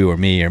know, you or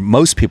me or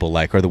most people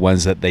like, are the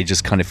ones that they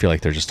just kind of feel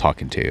like they're just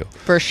talking to you.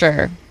 For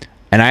sure.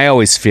 And I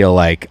always feel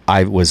like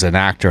I was an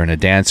actor and a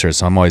dancer,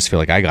 so I'm always feel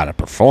like I got to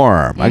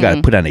perform. I got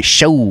to put on a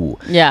show.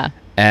 Yeah.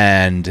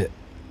 And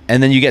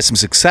then you get some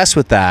success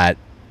with that,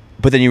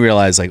 but then you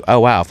realize like, oh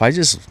wow,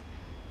 if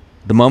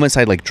the moments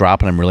I like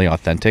drop and I'm really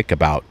authentic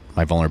about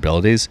my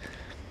vulnerabilities,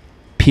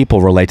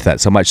 people relate to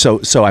that so much.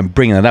 So I'm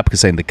bringing that up because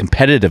saying the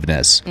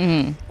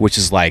competitiveness, which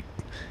is like,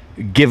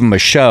 give them a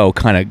show,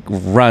 kind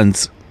of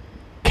runs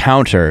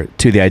counter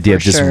to the idea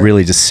of just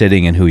really just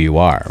sitting in who you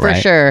are, right?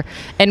 For sure.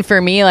 And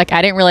for me, like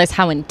I didn't realize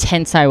how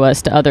intense I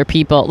was to other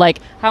people, like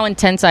how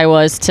intense I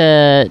was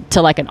to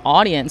like an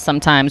audience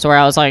sometimes, where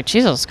I was like,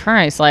 Jesus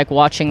Christ, like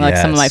watching like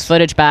some of my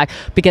footage back,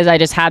 because I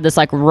just had this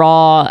like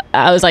raw,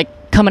 I was like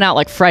coming out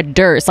like Fred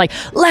Durst, like,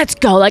 let's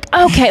go, like,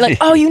 okay, like,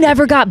 oh, you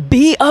never got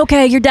beat,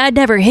 okay, your dad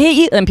never hit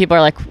you, and people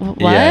are like,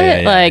 what?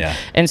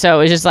 And so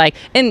it was just like,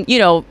 and you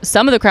know,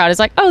 some of the crowd is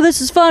like, oh,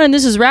 this is fun and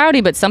this is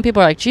rowdy, but some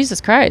people are like,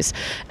 Jesus Christ.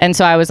 And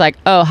so I was like,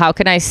 oh, how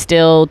can I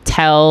still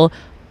tell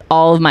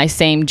all of my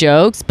same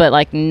jokes, but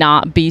like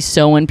not be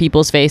so in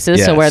people's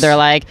faces, so where they're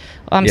like,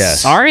 I'm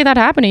sorry that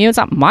happened to you, it's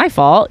not my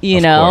fault, you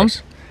know?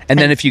 Course. And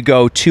then if you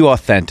go too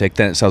authentic,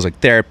 then it sounds like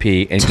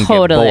therapy, and can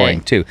get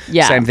boring too.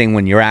 Yeah. Same thing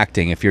when you're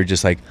acting. If you're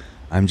just like,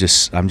 I'm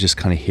just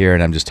kind of here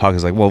and I'm just talking,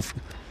 it's like, well,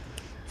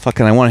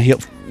 fucking, I want to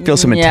feel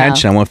some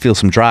intention. I want to feel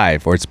some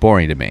drive, or it's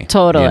boring to me.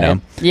 Totally. You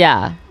know?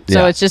 Yeah.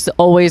 So it's just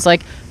always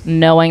like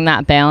knowing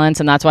that balance,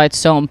 and that's why it's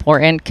so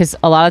important. Because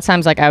a lot of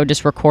times, like I would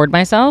just record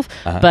myself,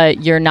 but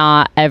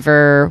I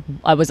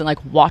wasn't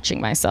like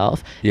watching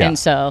myself, and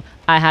so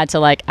I had to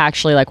like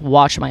actually like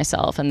watch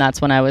myself, and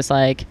that's when I was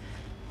like,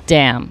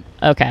 damn,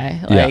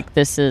 okay, like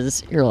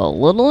you're a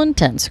little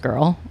intense,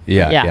 girl.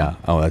 Yeah.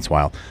 Oh, that's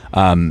wild.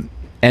 And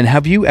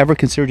have you ever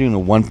considered doing a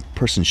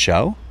one-person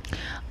show?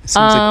 It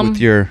seems like with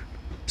your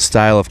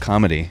style of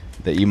comedy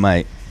that you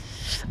might,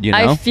 you know,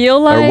 I feel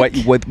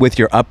like, or with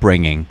your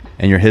upbringing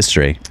and your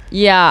history.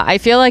 Yeah, I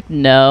feel like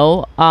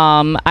no.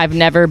 I've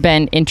never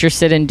been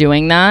interested in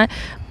doing that,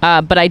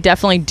 but I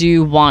definitely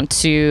do want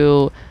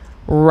to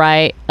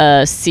write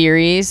a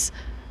series.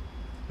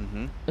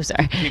 Oh,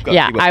 sorry. Keep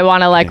going. I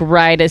want to like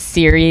write a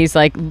series.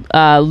 Like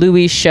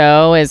Louis'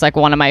 show is like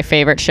one of my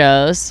favorite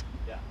shows.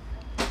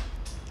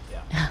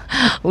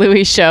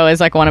 Louis' show is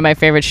like one of my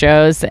favorite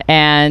shows,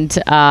 and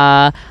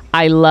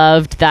I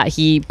loved that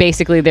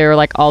there were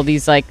like all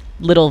these like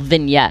little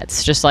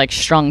vignettes just like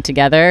strung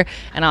together,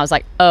 and I was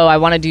like, oh, I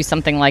want to do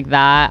something like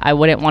that. I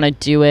wouldn't want to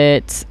do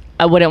it.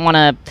 I wouldn't want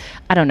to,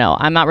 I don't know,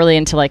 I'm not really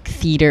into like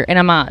theater, and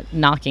I'm not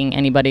knocking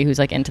anybody who's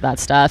like into that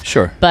stuff.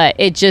 Sure. But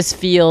it just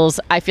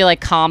I feel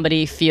like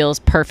comedy feels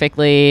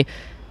perfectly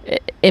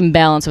in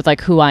balance with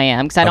like who I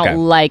am, because I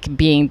don't like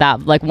being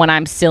that, like when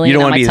I'm silly. You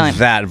don't want to be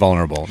that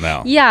vulnerable.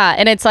 No. Yeah,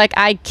 and it's like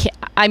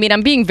I mean,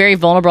 I'm being very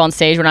vulnerable on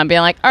stage when I'm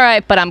being like, all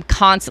right, but I'm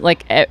constant,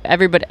 like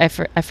everybody, I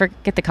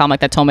forget the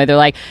comic that told me, they're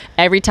like,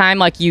 every time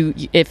like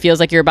it feels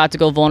like you're about to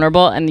go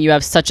vulnerable, and you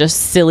have such a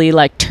silly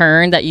like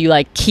turn that you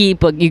like you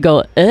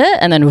go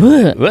and then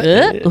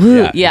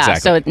exactly.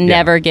 So it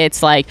never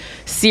gets like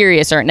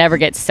serious, or it never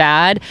gets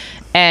sad.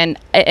 And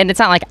it's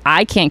not like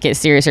I can't get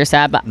serious or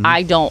sad, but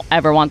I don't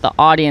ever want the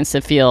audience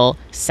to feel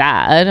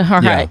sad,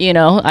 or you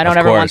know, I don't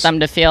ever want them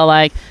to feel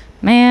like,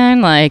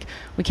 man, like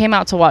we came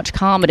out to watch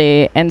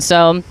comedy. And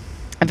so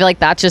I feel like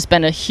that's just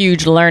been a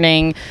huge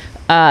learning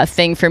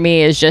thing for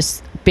me, is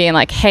just being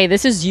like, hey,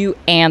 this is you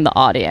and the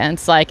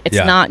audience. Like it's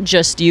not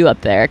just you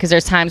up there, because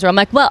there's times where I'm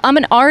like, well, I'm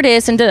an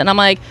artist, and I'm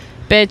like,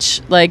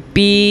 bitch, like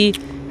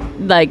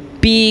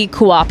be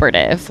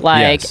cooperative.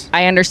 Like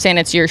I understand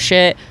it's your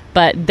shit,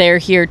 but they're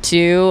here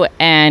too,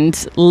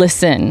 and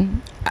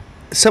listen.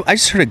 So I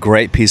just heard a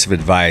great piece of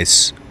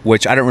advice,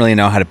 which I don't really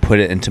know how to put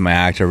it into my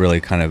act or really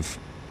kind of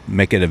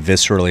make it a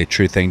viscerally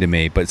true thing to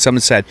me. But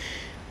someone said,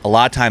 a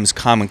lot of times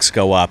comics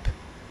go up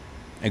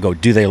and go,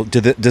 does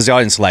the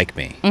audience like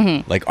me?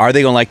 Mm-hmm. Like, are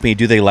they going to like me?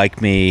 Do they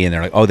like me? And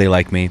they're like, oh, they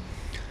like me.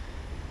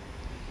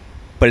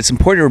 But it's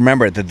important to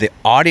remember that the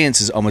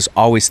audience is almost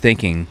always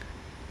thinking,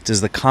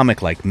 does the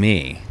comic like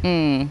me?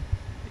 Mm.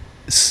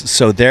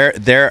 So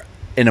they're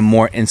in a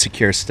more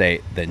insecure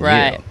state than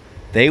you.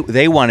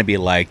 They want to be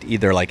liked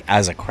either like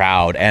as a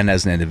crowd and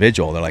as an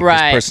individual. They're like,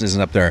 this person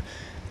isn't up there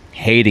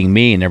hating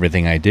me and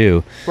everything I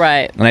do.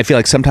 Right. And I feel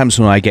like sometimes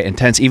when I get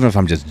intense, even if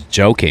I'm just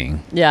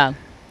joking,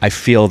 I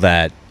feel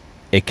that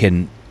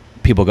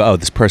people go, oh,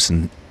 this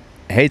person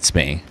hates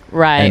me.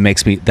 Right. And it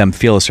makes them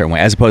feel a certain way,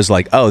 as opposed to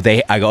like,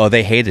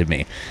 they hated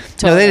me.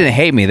 Totally. No, they didn't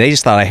hate me. They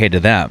just thought I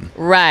hated them.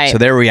 Right. So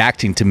they're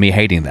reacting to me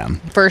hating them.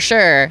 For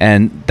sure.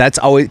 And that's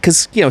always,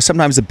 because, you know,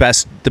 sometimes the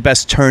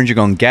best turns you're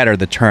going to get are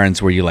the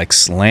turns where you like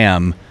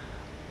slam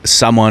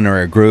someone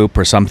or a group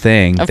or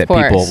something that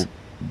people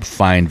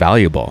find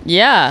valuable.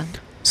 Yeah.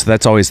 So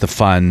that's always the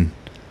fun.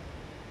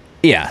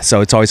 Yeah.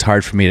 So it's always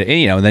hard for me to,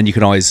 you know, and then you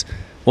can always,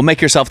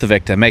 make yourself the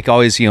victim.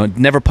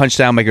 Never punch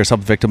down, make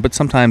yourself the victim. But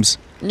sometimes.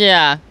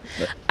 Yeah.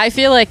 I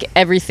feel like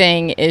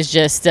everything is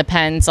just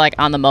depends like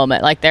on the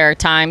moment. Like there are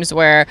times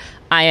where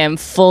I am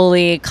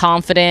fully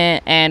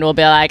confident and will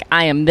be like,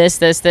 I am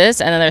this. And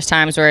then there's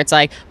times where it's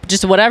like,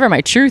 just whatever my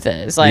truth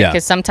is. Like,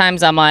 because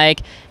sometimes I'm like,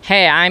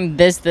 hey, I'm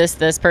this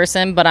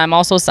person, but I'm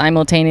also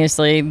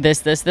simultaneously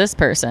this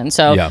person.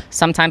 So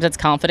sometimes it's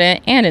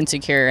confident and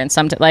insecure. And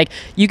sometimes like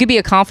you could be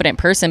a confident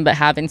person, but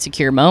have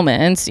insecure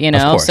moments, you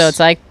know? So it's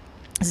like,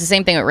 it's the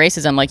same thing with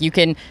racism. Like you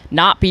can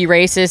not be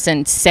racist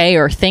and say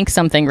or think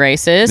something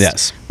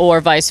racist, or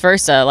vice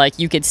versa. Like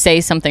you could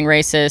say something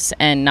racist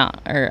and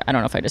not, or I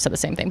don't know if I just said the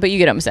same thing, but you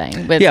get what I'm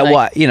saying. With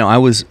I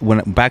was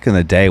back in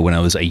the day when I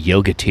was a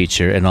yoga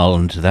teacher and all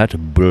into that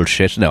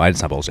bullshit. No,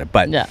 it's not bullshit,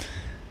 but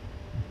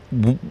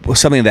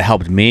something that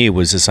helped me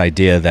was this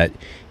idea that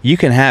you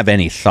can have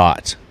any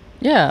thought.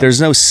 Yeah,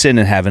 there's no sin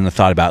in having a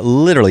thought about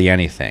literally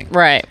anything.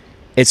 Right.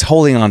 It's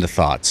holding on to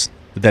thoughts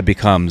that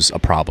becomes a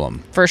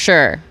problem. For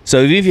sure.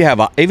 So even if you have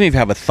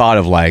a thought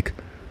of like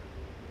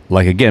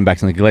again, back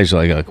to the Galatians,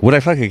 like would I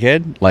fuck a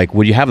kid? Like,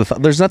 would you have the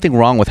thought? There's nothing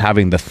wrong with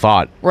having the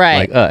thought.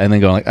 Right. Like, and then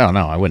going like, oh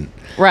no, I wouldn't.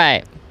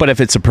 Right. But if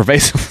it's a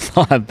pervasive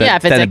thought,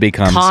 then it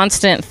becomes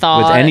constant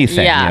thought with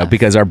anything. Yeah. You know,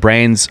 because our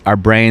brains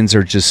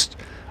are just,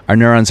 our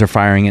neurons are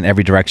firing in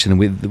every direction.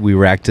 We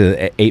react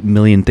to 8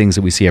 million things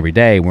that we see every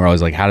day. And we're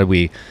always like, how do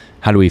we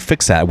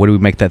fix that? What do we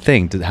make that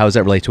thing? How does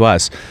that relate to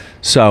us?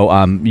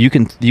 So you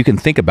can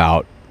think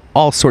about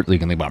all sorts. You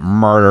can think about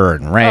murder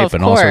and rape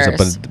and all sorts of.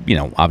 But you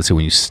know, obviously,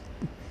 when you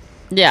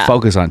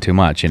focus on too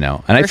much, And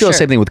I feel the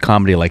same thing with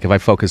comedy. Like if I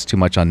focus too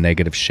much on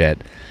negative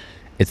shit,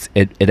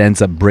 it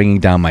ends up bringing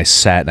down my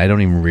set and I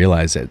don't even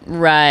realize it.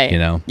 Right.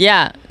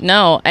 Yeah.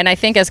 No. And I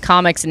think as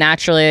comics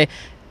naturally,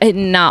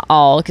 not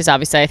all, because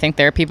obviously I think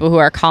there are people who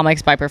are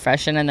comics by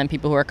profession and then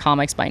people who are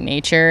comics by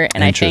nature.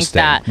 And I think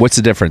that... What's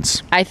the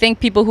difference? I think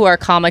people who are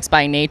comics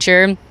by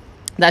nature,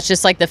 that's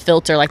just like the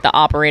filter, like the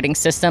operating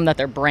system that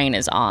their brain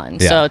is on.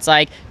 Yeah. So it's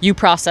like you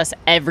process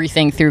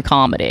everything through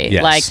comedy.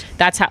 Yes. Like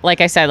that's how, like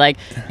I said, like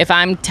if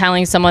I'm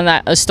telling someone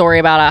that a story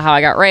about how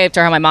I got raped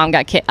or how my mom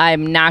got kidnapped,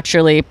 I'm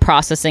naturally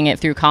processing it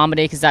through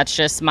comedy because that's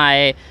just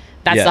the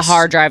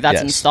hard drive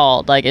that's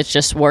installed. Like it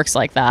just works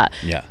like that.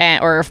 Yeah.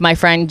 Or if my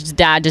friend's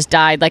dad just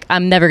died, like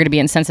I'm never going to be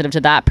insensitive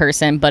to that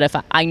person. But if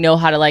I know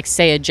how to like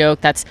say a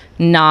joke that's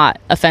not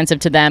offensive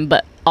to them,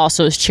 but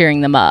also is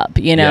cheering them up,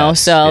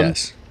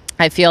 Yes.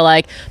 I feel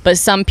like, but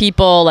some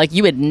people, like,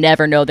 you would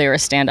never know they were a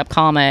stand-up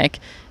comic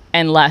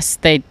unless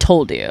they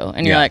told you.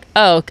 And you're like,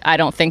 oh, I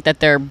don't think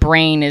that their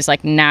brain is,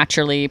 like,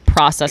 naturally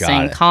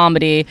processing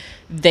comedy.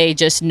 They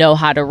just know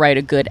how to write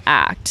a good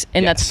act.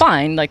 And that's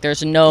fine. Like,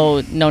 there's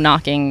no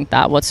knocking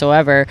that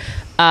whatsoever.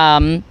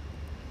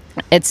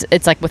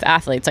 It's like with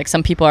athletes. Like,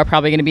 some people are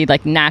probably going to be,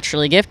 like,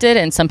 naturally gifted,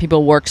 and some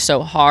people work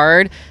so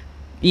hard,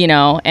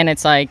 and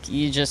it's like,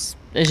 it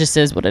just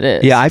is what it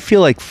is. Yeah, I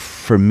feel like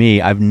for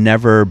me, I've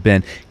never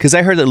been... Because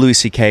I heard that Louis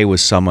C.K.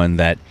 was someone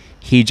that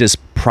he just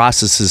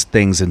processes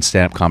things in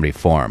stand-up comedy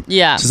form.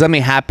 Yeah. So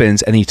something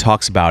happens and he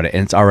talks about it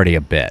and it's already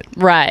a bit.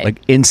 Right.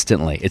 Like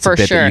instantly. It's a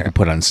bit that you can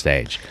put on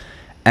stage.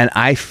 And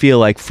I feel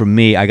like for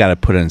me, I got to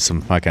put in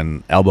some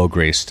fucking elbow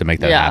grease to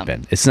make that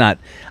happen. It's not...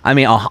 I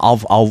mean,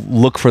 I'll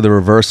look for the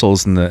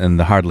reversals and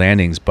the hard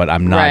landings, but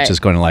I'm not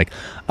just going to like,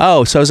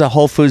 oh, so it's a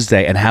Whole Foods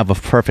day and have a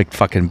perfect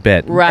fucking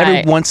bit. Right.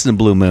 Every once in a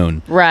blue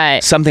moon,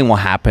 something will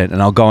happen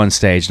and I'll go on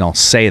stage and I'll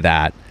say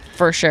that.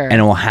 For sure.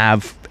 And it will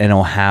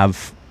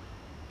have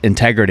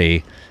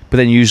integrity. But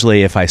then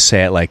usually if I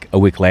say it like a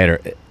week later...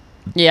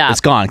 it's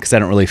gone because I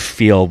don't really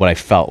feel what I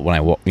felt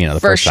when the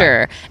first time. For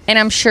sure. And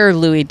I'm sure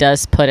Louis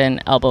does put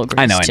in elbow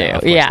grease too.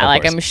 Of course, yeah, of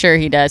like course. I'm sure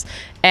he does.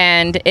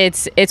 And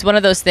it's one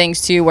of those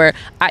things too where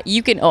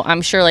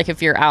I'm sure like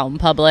if you're out in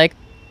public,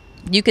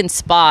 you can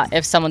spot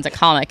if someone's a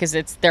comic because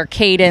it's their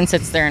cadence,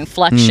 it's their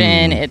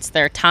inflection, it's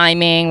their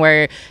timing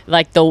where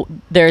like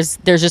there's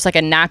just like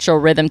a natural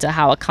rhythm to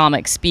how a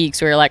comic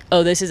speaks where you're like,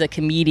 oh, this is a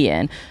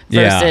comedian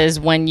versus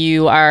when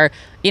you are,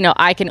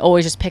 I can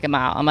always just pick them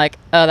out. I'm like,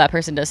 oh, that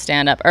person does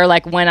stand up. Or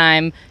like when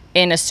I'm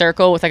in a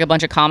circle with like a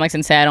bunch of comics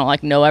and say I don't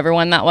like know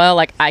everyone that well,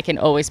 like I can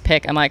always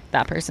pick, I'm like,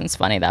 that person's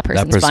funny, that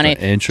person's funny.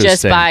 Interesting.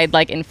 Just by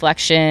like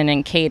inflection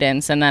and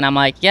cadence. And then I'm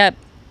like, yep.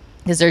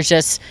 Because there's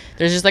just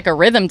like a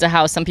rhythm to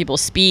how some people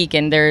speak,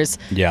 and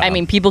I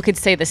mean, people could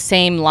say the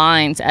same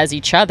lines as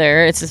each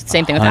other. It's the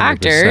same thing with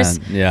actors.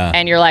 Yeah.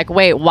 And you're like,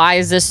 wait, why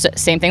is this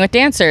same thing with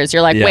dancers?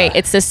 You're like, wait,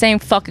 it's the same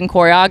fucking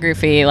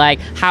choreography.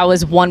 Like, how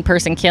is one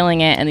person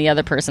killing it and the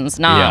other person's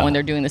not when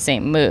they're doing the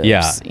same moves?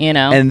 Yeah.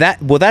 And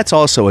that's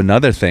also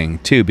another thing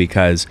too,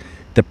 because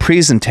the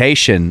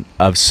presentation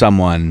of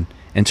someone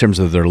in terms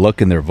of their look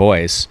and their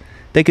voice,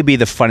 they could be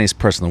the funniest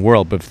person in the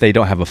world, but if they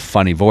don't have a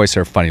funny voice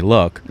or a funny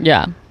look,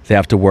 they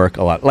have to work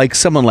a lot. Like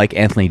someone like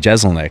Anthony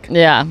Jeselnik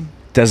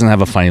doesn't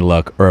have a funny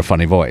look or a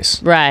funny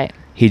voice. Right.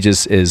 He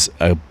just is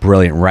a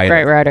brilliant writer.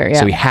 Great writer, yeah.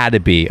 So he had to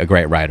be a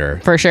great writer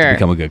for sure to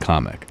become a good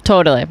comic.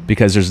 Totally.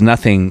 Because there's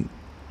nothing,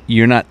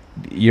 you're not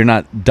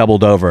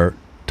doubled over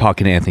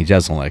talking to Anthony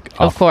Jeselnik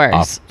off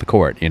the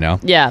court,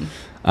 Yeah.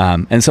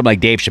 And something like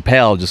Dave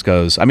Chappelle just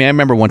goes, I mean, I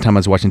remember one time I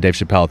was watching Dave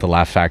Chappelle at the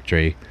Laugh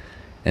Factory,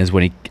 and it's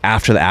when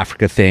after the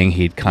Africa thing,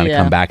 he'd kind of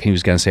come back and he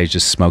was going to say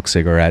just smoke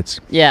cigarettes.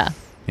 Yeah.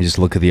 You just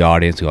look at the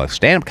audience and go,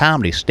 stand-up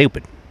comedy's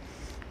stupid.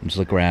 And just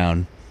look around.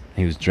 And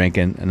he was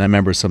drinking. And I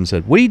remember someone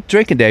said, what are you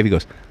drinking, Dave? He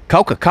goes,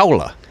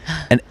 Coca-Cola.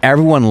 And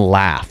everyone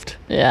laughed.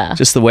 Yeah.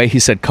 Just the way he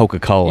said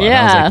Coca-Cola. Yeah. And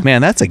I was like,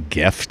 man, that's a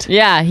gift.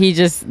 Yeah, he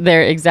just,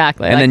 there,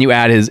 exactly. And then you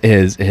add his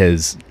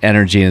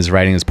energy and his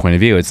writing, his point of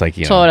view. It's like,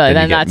 totally.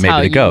 Then that's how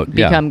you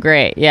become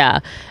great. Yeah.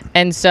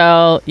 And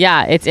so,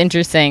 yeah, it's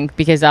interesting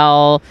because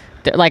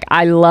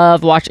I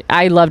loved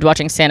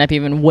watching stand-up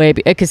even way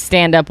because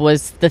stand-up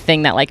was the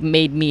thing that like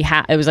made me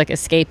it was like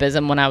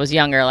escapism when I was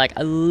younger. Like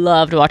I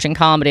loved watching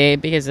comedy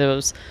because it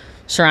was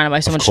surrounded by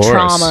so much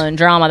trauma and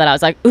drama that I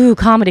was like, ooh,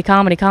 comedy,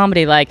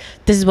 like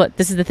this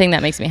is the thing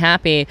that makes me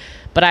happy.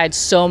 But I had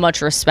so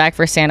much respect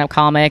for stand-up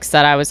comics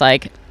that I was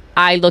like,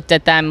 I looked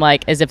at them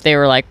like as if they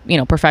were like,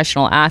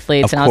 professional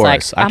athletes. I was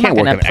like, I'm not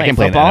gonna play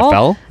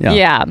football. In the NFL.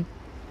 Yeah.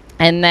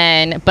 And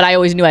then, but I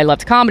always knew I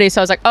loved comedy,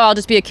 so I was like, oh, I'll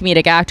just be a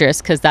comedic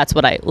actress because that's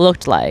what I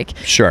looked like.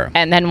 Sure.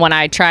 And then when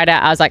I tried it,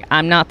 I was like,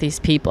 I'm not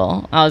these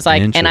people. I was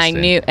like, and I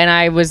knew, and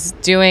I was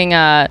doing,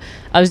 I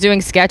I was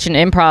doing sketch and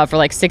improv for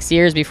like 6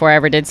 years before I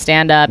ever did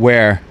stand up.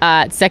 Where?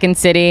 Second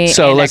City.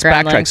 So let's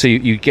backtrack. So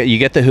you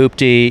get the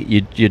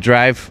hoopty, you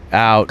drive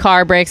out.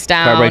 Car breaks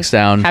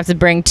down. Have to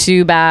bring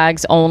 2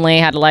 bags only.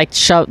 Had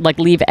to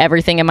leave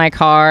everything in my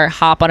car.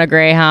 Hop on a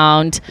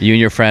Greyhound. You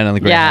and your friend on the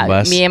Greyhound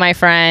bus. Me and my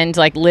friend.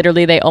 Like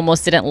literally, they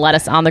almost didn't let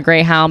us on the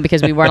Greyhound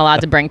because we weren't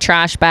allowed to bring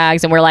trash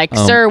bags. And we're like,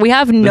 sir, we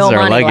have no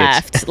money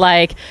left.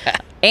 Like.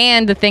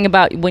 And the thing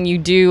about when you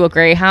do a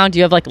Greyhound,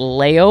 you have like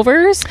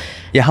layovers.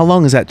 Yeah, how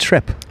long is that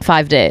trip?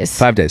 5 days.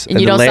 5 days.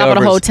 And you don't stop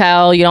at a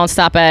hotel. You don't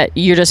stop at.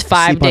 You're just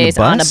 5 days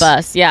on a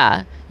bus.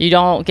 Yeah, you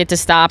don't get to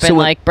stop and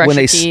like brush your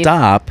teeth. When they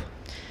stop,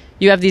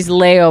 you have these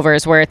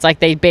layovers where it's like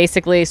they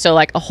basically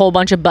like a whole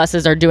bunch of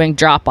buses are doing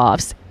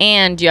drop-offs,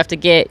 and you have to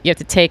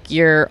take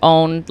your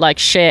own like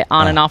shit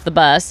on and off the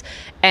bus.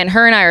 And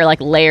her and I are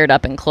like layered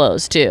up in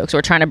clothes too, because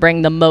we're trying to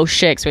bring the most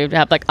shit. So we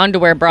have like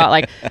underwear, bra,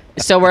 like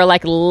so we're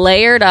like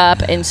layered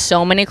up in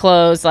so many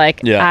clothes.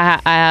 Like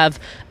I have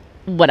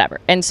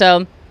whatever, and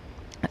so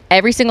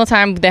every single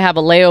time they have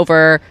a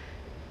layover,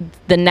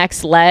 the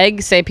next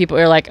leg, say people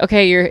are like,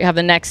 okay, you have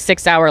the next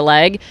 6-hour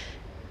leg.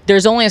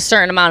 There's only a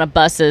certain amount of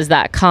buses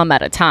that come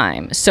at a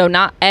time. So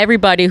not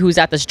everybody who's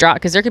at this drop,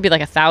 because there could be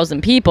like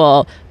 1,000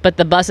 people, but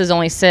the buses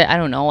only sit, I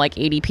don't know, like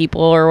 80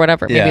 people or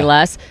whatever, maybe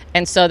less.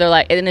 And so they're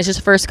like, and it's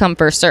just first come,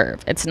 first serve.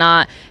 It's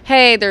not,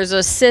 hey, there's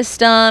a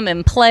system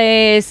in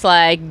place,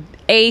 like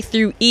A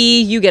through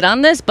E, you get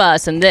on this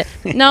bus. And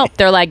no,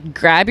 they're like,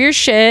 grab your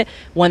shit.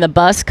 When the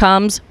bus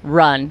comes,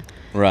 run.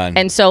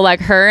 And so like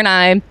her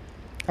and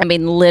I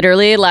mean,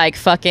 literally, like,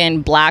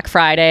 fucking Black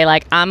Friday,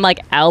 like, I'm, like,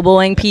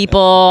 elbowing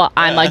people.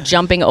 I'm, like,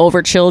 jumping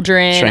over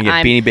children. Trying to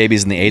get Beanie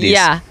Babies in the 80s.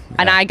 Yeah.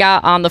 And I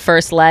got on the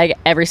first leg,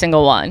 every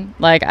single one.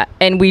 Like,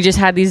 and we just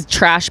had these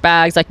trash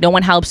bags. Like, no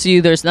one helps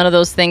you. There's none of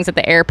those things at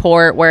the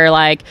airport where,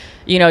 like,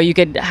 you know, you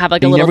could have,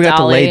 like, a little dolly. You never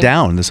got to lay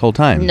down this whole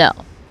time? No.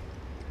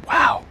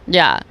 Wow.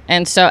 Yeah.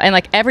 And so, and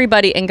like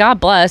everybody, and God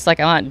bless,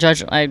 like I'm not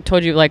judging, I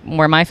told you like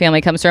where my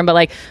family comes from, but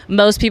like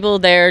most people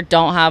there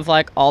don't have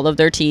like all of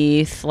their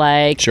teeth.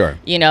 Like, sure.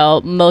 You know,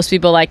 most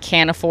people like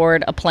can't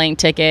afford a plane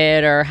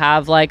ticket or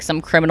have like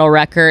some criminal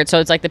record. So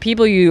it's like the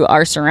people you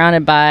are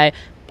surrounded by, a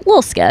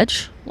little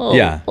sketch, a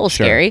little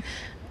scary.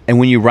 And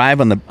when you arrive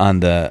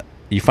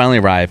you finally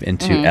arrive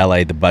into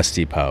LA, the bus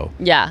depot.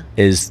 Yeah.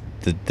 Is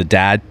the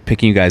dad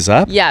picking you guys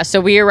up? Yeah,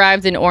 so we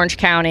arrived in Orange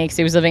County because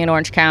he was living in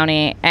Orange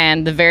County,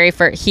 and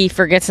he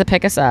forgets to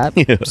pick us up.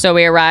 Yeah. So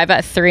we arrive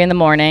at 3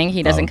 a.m.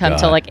 He doesn't come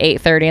till like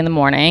 8:30 in the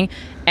morning.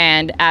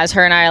 And as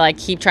her and I like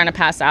keep trying to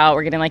pass out,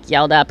 we're getting like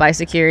yelled at by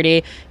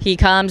security. He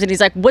comes and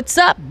he's like, "What's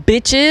up,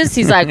 bitches?"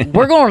 He's like,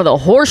 "We're going to the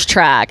horse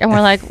track." And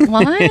we're like,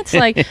 "What?"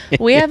 Like,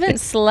 we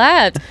haven't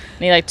slept.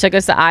 And he like took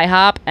us to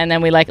IHOP, and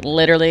then we like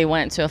literally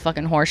went to a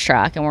fucking horse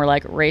track, and we're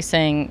like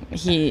racing.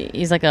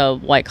 He's like a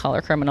white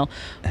collar criminal,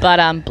 but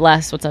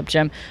bless. What's up,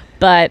 Jim?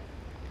 But.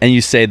 And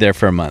you stayed there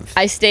for a month.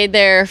 I stayed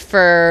there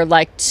for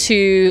like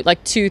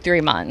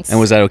 2-3 months. And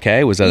was that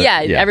okay? Yeah,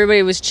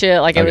 everybody was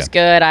chill. Like, it was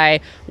good. I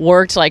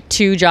worked like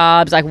 2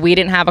 jobs. Like, we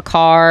didn't have a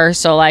car,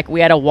 so like we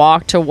had to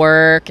walk to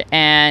work.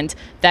 And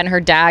then her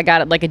dad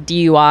got like a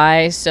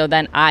DUI, so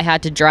then I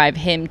had to drive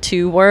him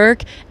to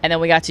work. And then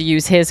we got to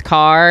use his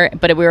car,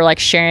 but we were like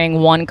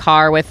sharing one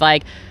car with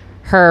like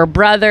her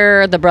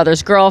brother, the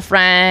brother's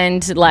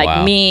girlfriend,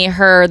 like me,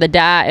 her, the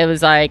dad. It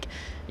was like.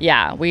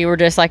 Yeah, we were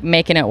just like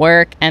making it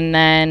work, and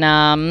then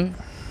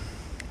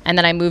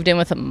I moved in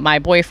with my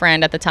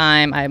boyfriend at the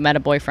time. I met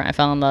a boyfriend. I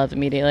fell in love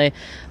immediately,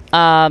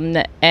 and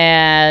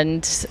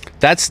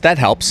that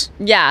helps.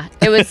 Yeah,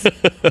 it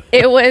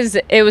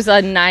was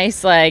a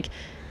nice like.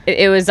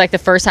 It was like the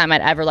first time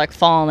I'd ever like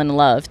fallen in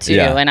love too,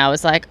 and I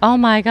was like, oh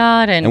my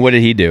god! And what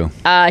did he do?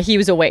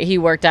 He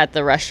worked at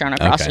the restaurant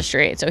across the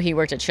street. So he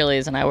worked at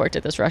Chili's, and I worked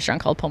at this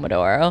restaurant called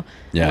Pomodoro.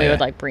 Yeah, and we would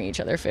like bring each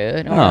other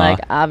food, and we're like,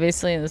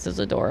 obviously this is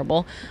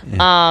adorable.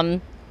 Yeah.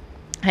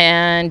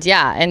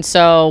 And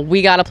so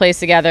we got a place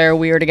together.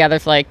 We were together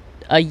for like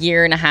a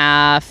year and a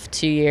half,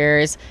 2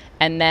 years.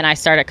 And then I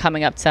started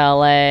coming up to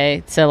LA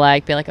to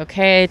like be like,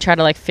 okay, try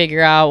to like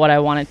figure out what I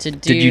wanted to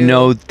do.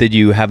 Did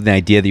you have the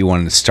idea that you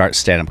wanted to start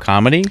stand-up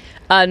comedy?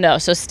 No.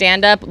 So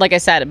stand-up, like I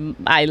said,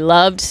 I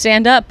loved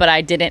stand-up, but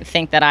I didn't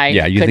think that I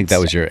you think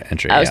that was your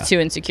entry. I was too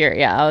insecure.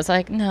 Yeah, I was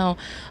like, no.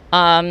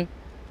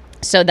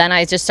 So then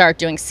I just started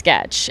doing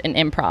sketch and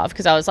improv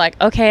because I was like,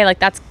 okay, like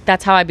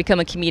that's how I become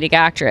a comedic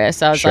actress.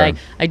 So I was like,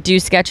 I do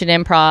sketch and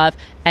improv,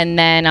 and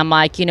then I'm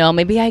like, you know,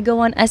 maybe I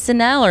go on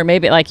SNL, or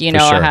maybe like, you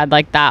know, I had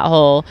like that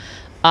whole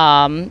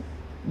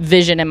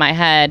vision in my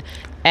head.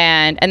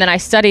 And then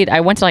I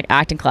went to like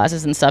acting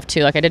classes and stuff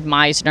too. Like I did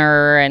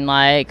Meisner and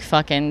like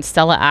fucking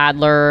Stella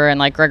Adler and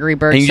like Gregory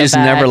Berg. And you just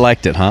never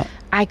liked it, huh?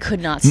 I could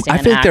not stand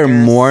I feel like there are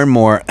more and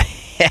more.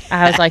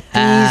 I was like,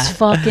 these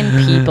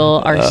fucking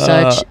people are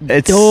such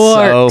it's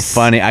dorks. So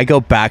funny. I go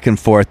back and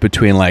forth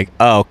between like,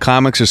 oh,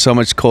 comics are so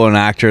much cooler than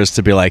actors,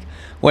 to be like,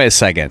 wait a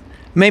second,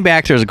 maybe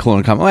actors are cooler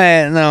than comics.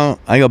 Wait, no.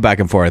 I go back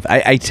and forth.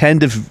 I tend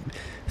to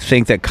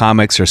think that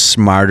comics are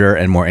smarter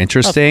and more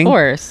interesting. Of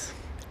course.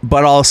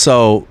 But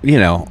also, you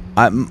know,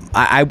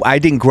 I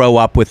didn't grow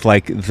up with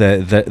like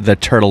the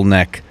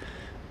turtleneck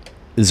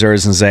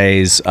zers and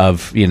zays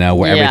of, you know,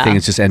 where everything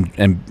is just and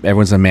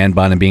everyone's in a man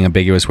bun and being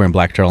ambiguous, wearing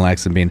black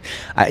turtlenecks and being,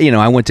 you know,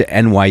 I went to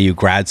NYU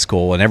grad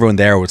school and everyone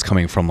there was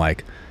coming from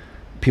like,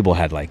 people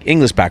had like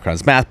English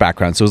backgrounds, math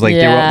backgrounds. So it was like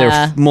they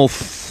were more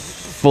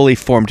fully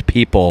formed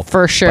people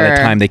for sure by the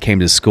time they came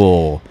to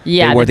school.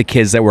 They were the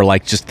kids that were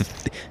like just the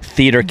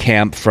theater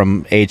camp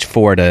from age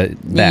 4 to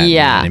then. You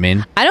know what I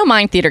mean? I don't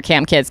mind theater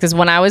camp kids because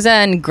when I was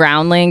in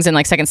Groundlings in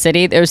like Second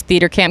City, there was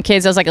theater camp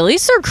kids. I was like, at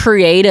least they're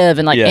creative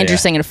and like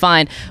interesting and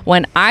fun.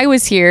 When I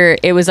was here,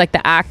 it was like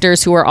the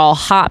actors who were all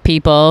hot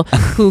people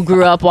who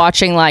grew up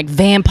watching like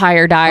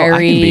Vampire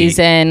Diaries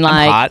and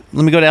like. I'm hot.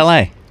 Let me go to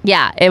LA.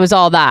 Yeah, it was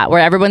all that where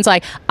everyone's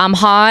like, I'm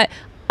hot.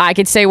 I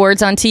could say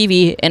words on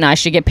TV and I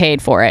should get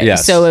paid for it.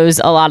 Yes. So it was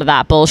a lot of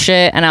that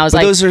bullshit. And I was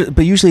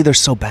but usually they're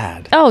so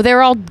bad. Oh,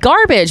 they're all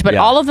garbage, but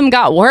all of them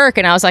got work.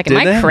 And I was like, am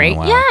I crazy?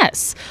 Wow.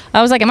 Yes.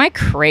 I was like, am I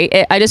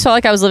crazy? I just felt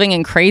like I was living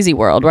in crazy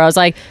world where I was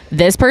like,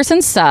 this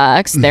person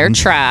sucks. They're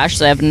trash.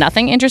 They have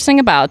nothing interesting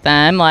about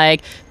them.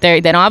 Like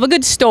they don't have a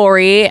good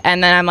story.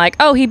 And then I'm like,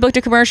 oh, he booked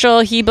a commercial.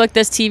 He booked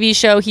this TV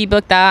show. He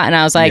booked that. And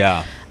I was like,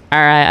 all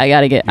right, I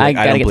gotta get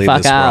the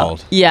fuck out.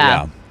 World.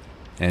 Yeah.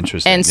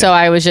 Interesting. And so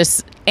I was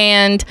just,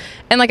 and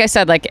like I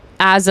said, like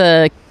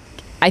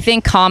I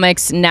think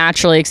comics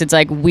naturally, because it's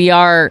like we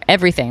are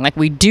everything. Like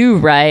we do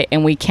write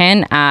and we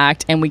can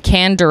act and we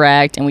can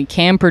direct and we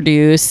can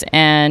produce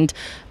and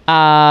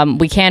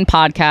we can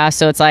podcast.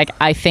 So it's like,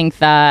 I think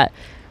that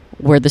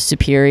we're the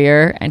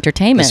superior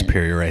entertainment. The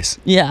superior race.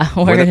 Yeah.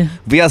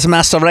 We are the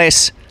master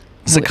race.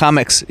 It's the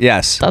comics.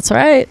 Yes. That's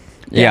right.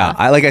 Yeah.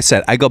 Like I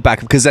said, I go back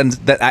because then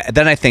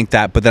I think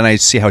that, but then I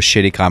see how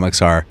shitty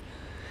comics are.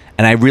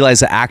 And I realize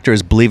that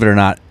actors, believe it or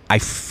not, I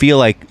feel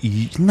like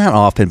not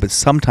often, but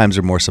sometimes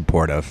are more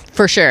supportive.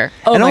 For sure.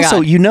 Oh and my also,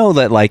 God. you know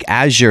that like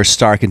as your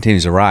star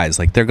continues to rise,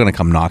 like they're going to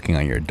come knocking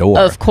on your door.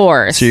 Of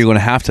course. So you're going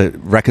to have to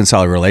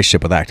reconcile a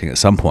relationship with acting at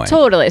some point.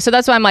 Totally. So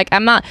that's why I'm like,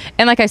 I'm not,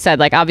 and like I said,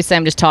 like obviously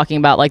I'm just talking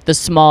about like the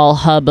small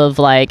hub of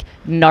like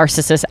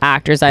narcissist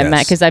actors I've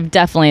met, because I've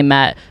definitely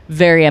met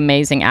very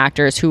amazing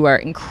actors who are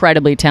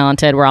incredibly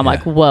talented where I'm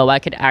like, whoa, I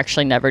could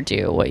actually never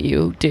do what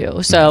you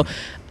do. So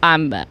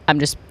I'm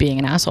just being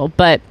an asshole.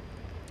 But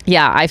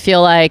yeah, I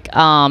feel like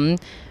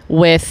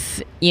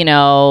with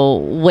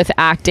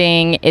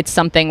acting, it's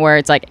something where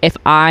it's like if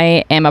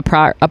I am a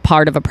part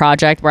of a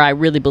project where I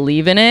really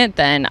believe in it,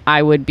 then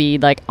I would be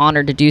like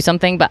honored to do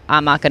something, but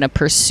I'm not going to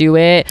pursue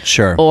it.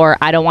 Sure. Or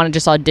I don't want to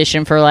just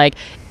audition for like,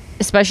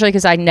 especially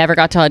because I never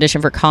got to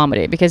audition for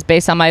comedy, because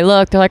based on my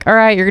look, they're like, all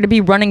right, you're going to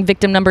be running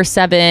victim number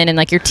 7 and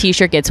like your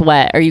t-shirt gets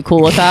wet. Are you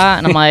cool with that?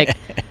 And I'm like,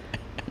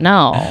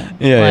 no.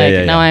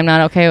 No, I'm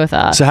not okay with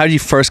that. So how did you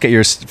first get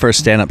your first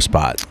stand-up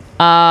spot?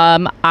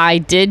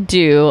 I did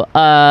do,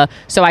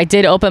 so I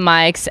did open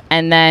mics,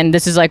 and then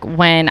this is like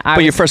when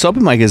But your first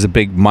open mic is a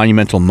big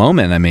monumental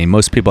moment. I mean,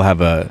 most people have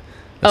a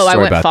story I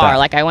went about far. that.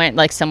 Like I went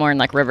like somewhere in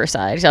like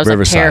Riverside. So I was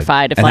like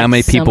terrified. And how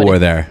many people were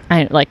there?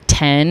 Like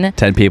 10.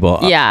 10 people.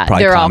 Yeah,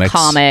 probably they're comics.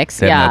 all comics.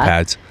 They have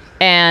notepads.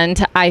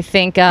 And I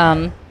think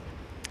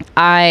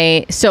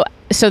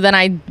so then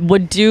I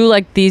would do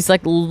like these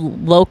like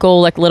local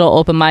like little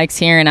open mics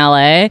here in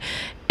LA.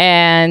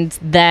 And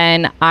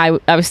then I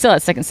was still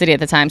at Second City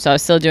at the time, so I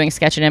was still doing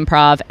sketch and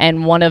improv.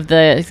 And one of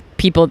the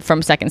people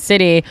from Second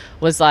City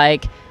was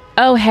like,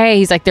 oh, hey,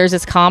 he's like, there's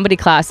this comedy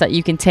class that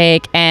you can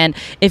take. And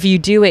if you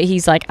do it,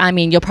 he's like, I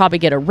mean, you'll probably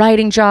get a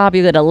writing job.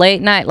 You get a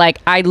late night. Like,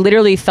 I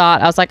literally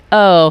thought, I was like,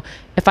 oh,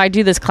 if I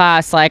do this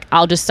class, like,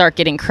 I'll just start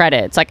getting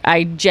credits. Like,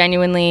 I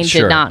genuinely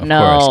did not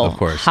know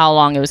how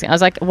long it was. I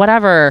was like,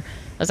 whatever.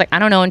 I was like, I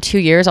don't know, in 2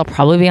 years, I'll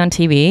probably be on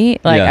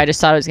TV. Like, I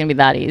just thought it was going to be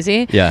that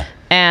easy. Yeah.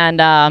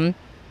 And,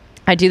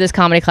 I do this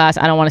comedy class.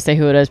 I don't want to say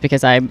who it is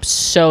because I'm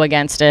so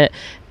against it.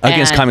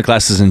 Against comedy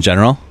classes in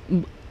general?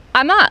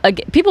 I'm not.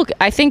 People,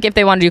 I think if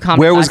they want to do comedy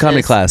Where classes, was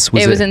comedy class?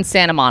 It was in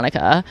Santa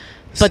Monica.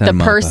 But the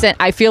person,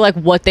 I feel like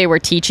what they were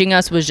teaching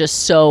us was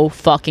just so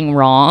fucking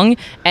wrong.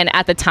 And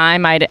at the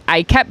time,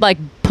 I kept like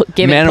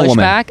giving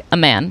pushback. A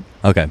man.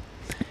 Okay.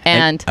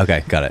 And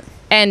okay, got it.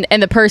 And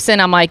the person,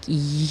 I'm like,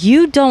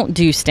 you don't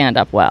do stand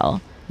up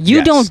well.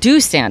 You don't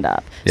do stand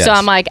up. Yes. So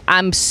I'm like,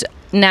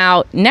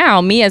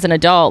 now me as an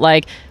adult,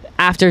 like,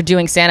 after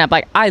doing stand-up,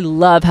 like I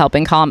love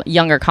helping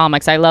younger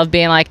comics. I love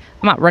being like,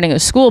 I'm not running a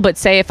school, but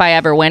say if I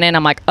ever went in,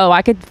 I'm like, oh,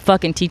 I could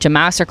fucking teach a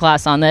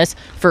masterclass on this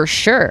for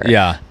sure.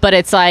 Yeah. But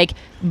it's like,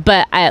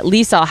 but at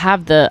least I'll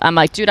have I'm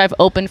like, dude, I've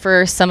opened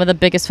for some of the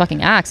biggest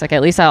fucking acts. Like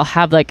at least I'll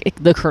have like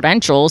the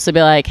credentials to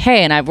be like,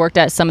 hey, and I've worked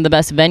at some of the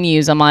best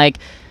venues. I'm like,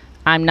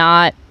 I'm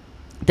not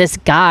this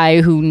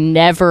guy who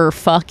never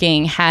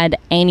fucking had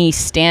any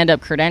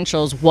stand-up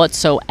credentials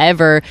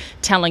whatsoever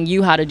telling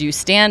you how to do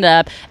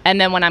stand-up. And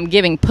then when I'm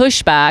giving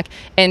pushback,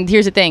 and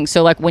here's the thing,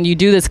 so like when you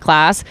do this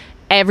class,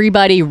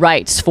 everybody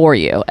writes for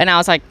you. And I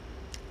was like,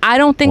 I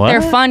don't think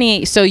they're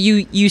funny. So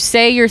you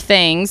say your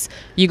things,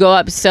 you go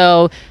up,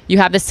 so you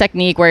have this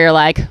technique where you're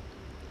like,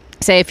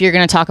 say if you're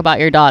going to talk about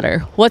your daughter,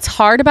 what's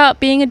hard about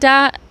being a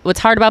dad?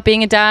 hard about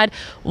being a dad,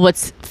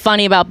 what's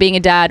funny about being a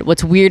dad,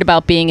 what's weird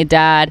about being a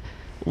dad,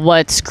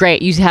 what's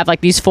great. You have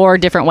like these 4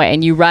 different ways,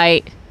 and you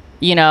write,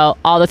 you know,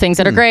 all the things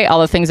that are great,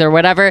 all the things that are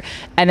whatever,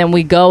 and then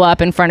we go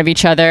up in front of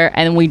each other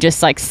and we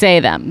just like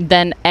say them.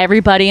 Then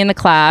everybody in the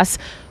class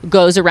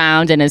goes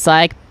around and is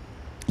like,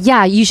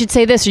 yeah, you should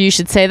say this or you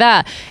should say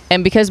that.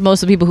 And because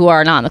most of the people who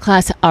are not in the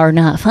class are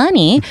not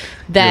funny,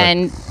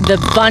 then the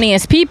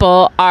funniest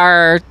people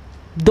are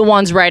the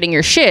ones writing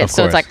your shit.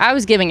 So it's like I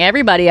was giving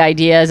everybody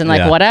ideas and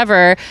like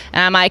whatever,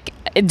 and I'm like,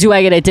 do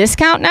I get a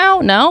discount now?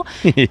 No.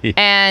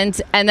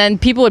 and then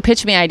people would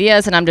pitch me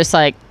ideas and I'm just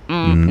like,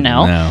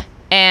 no.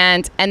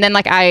 And then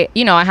like I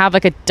have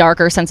like a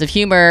darker sense of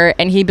humor,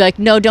 and he'd be like,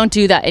 no, don't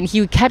do that. And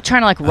he kept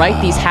trying to like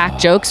write these hack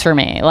jokes for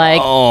me.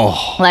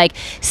 Like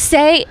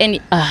say, and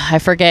I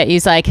forget.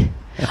 He's like,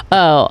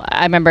 oh,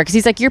 I remember, because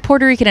he's like, you're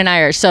Puerto Rican and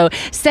Irish. So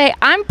say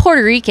I'm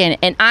Puerto Rican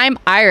and I'm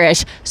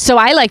Irish. So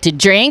I like to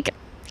drink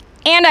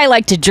and I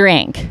like to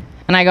drink.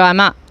 And I go, I'm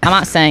not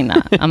saying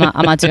that. I'm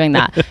not doing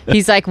that.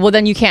 He's like, well,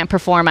 then you can't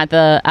perform at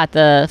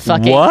the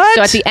fucking. What?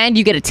 So at the end,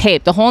 you get a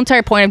tape. The whole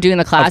entire point of doing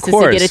the class is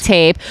to get a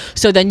tape.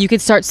 So then you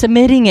could start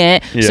submitting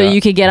it so you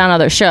could get on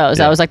other shows.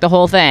 That was like the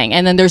whole thing.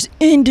 And then there's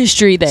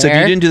industry there. So if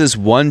you didn't do this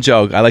one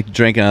joke, I like to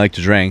drink and I like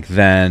to drink,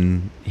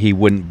 then he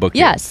wouldn't book you.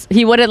 Yes,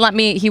 he wouldn't let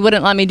me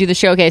do the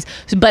showcase.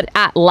 But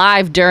at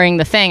live during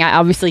the thing, I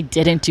obviously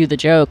didn't do the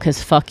joke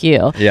because fuck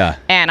you. Yeah.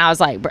 And I was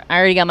like, I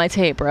already got my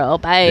tape, bro.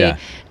 Bye. Yeah.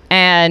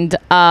 And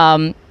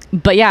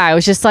but yeah, I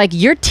was just like,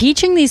 you're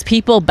teaching these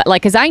people, but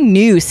like, because I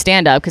knew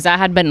stand up, because I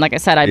had been, like I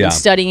said, I'd been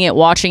studying it,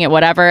 watching it,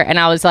 whatever, and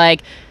I was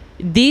like,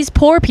 these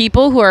poor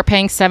people who are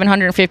paying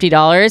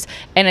 $750,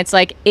 and it's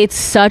like, it's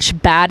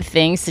such bad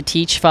things to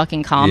teach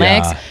fucking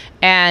comics.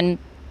 And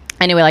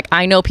anyway, like,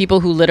 I know people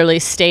who literally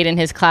stayed in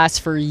his class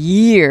for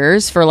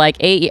years, for like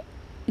 8 years.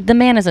 The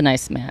man is a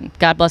nice man.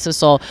 God bless his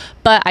soul.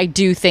 But I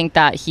do think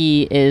that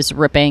he is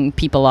ripping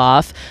people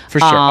off. For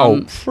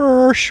sure.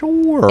 For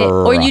sure.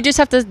 Or you just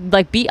have to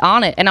like be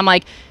on it. And I'm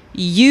like,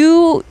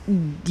 you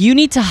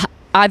need to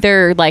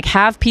either like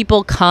have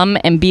people come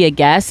and be a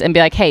guest and be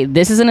like, hey,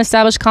 this is an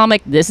established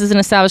comic. This is an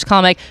established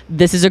comic.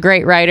 This is a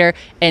great writer.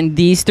 And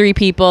these 3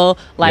 people,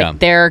 like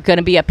they're going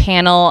to be a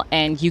panel,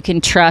 and you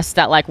can trust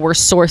that like we're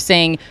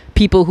sourcing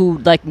people who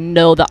like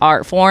know the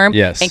art form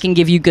and can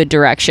give you good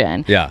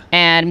direction. Yeah.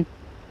 And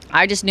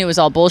I just knew it was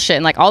all bullshit.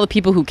 And like all the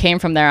people who came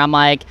from there, I'm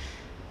like,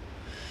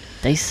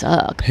 they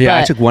suck. Yeah,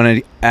 I took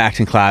one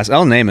acting class.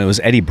 I'll name it. It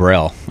was Eddie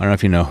Brill. I don't know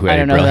if you know who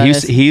Eddie Brill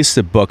is. He used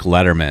to book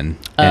Letterman,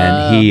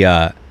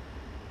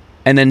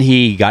 and then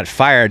he got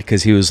fired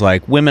because he was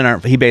like,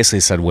 he basically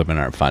said women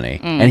aren't funny.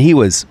 And he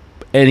was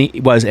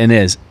and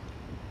is,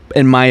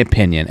 in my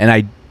opinion, and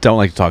I don't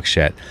like to talk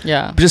shit.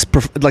 Yeah. Just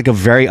like a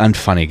very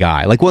unfunny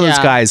guy. Like one of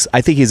those guys,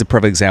 I think he's a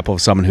perfect example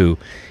of someone who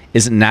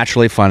isn't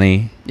naturally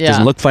funny,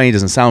 doesn't look funny,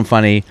 doesn't sound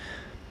funny,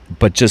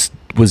 but just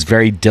was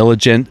very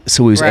diligent.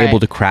 So he was able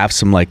to craft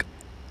some like,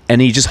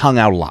 and he just hung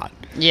out a lot.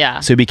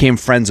 Yeah. So he became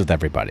friends with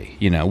everybody,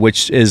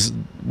 which is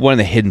one of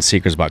the hidden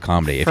secrets about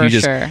comedy. If you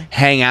just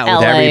hang out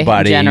with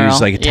everybody, and you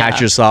just like attach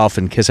yourself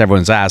and kiss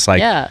everyone's ass,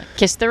 like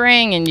kiss the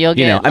ring and you'll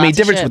get. I mean,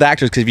 difference with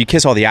actors, because if you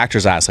kiss all the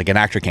actors' ass, like an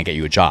actor can't get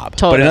you a job,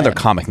 but another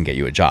comic can get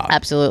you a job.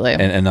 Absolutely.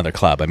 In another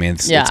club. I mean,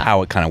 it's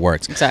how it kind of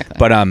works. Exactly.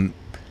 But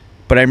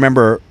I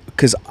remember,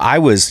 because I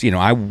was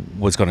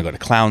going to go to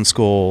clown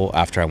school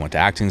after I went to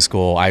acting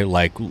school. I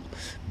like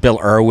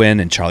Bill Irwin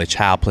and Charlie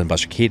Chaplin,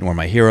 Buster Keaton were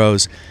my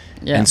heroes.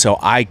 Yeah. And so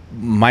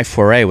my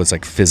foray was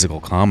like physical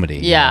comedy.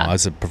 Yeah. I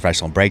was a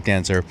professional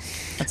breakdancer.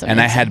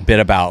 And I had a bit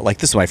about, like,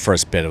 this was my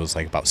first bit. It was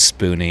like about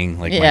spooning,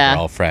 like my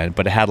girlfriend.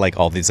 But it had like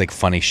all these like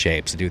funny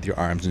shapes to do with your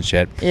arms and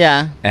shit.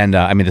 Yeah. And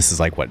I mean, this is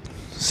like,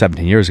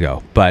 17 years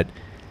ago. But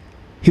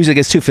he was like,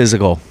 it's too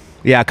physical.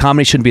 Yeah,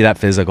 comedy shouldn't be that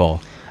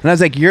physical. And I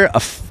was like, you're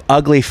a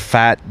ugly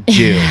fat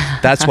Jew.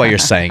 That's why you're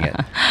saying it.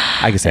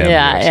 I can say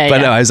that. But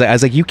no, I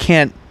was like, you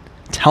can't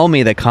tell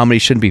me that comedy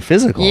shouldn't be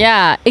physical.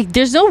 Yeah,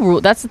 there's no rule.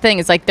 That's the thing.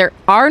 It's like there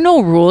are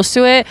no rules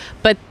to it,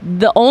 but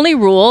the only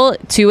rule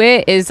to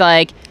it is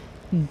like,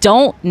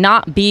 don't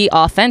not be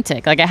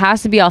authentic. Like, it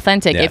has to be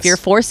authentic. If you're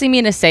forcing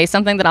me to say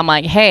something that I'm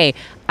like, hey,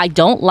 I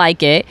don't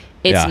like it,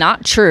 it's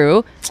not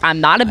true, I'm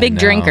not a big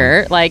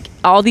drinker, like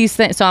all these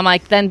things. So I'm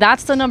like, then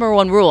that's the number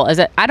one rule, is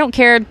that I don't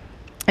care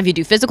if you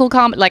do physical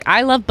comedy. Like,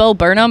 I love Bo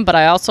Burnham, but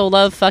I also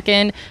love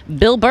fucking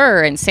Bill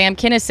Burr and Sam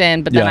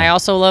Kinison, but then I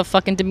also love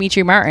fucking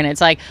Demetri Martin. It's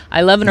like,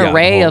 I love an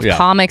array of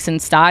comics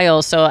and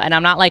styles. So, and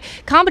I'm not like,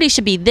 comedy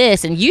should be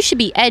this and you should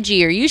be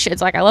edgy, or you should.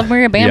 It's like, I love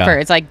Maria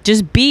Bamford. It's like,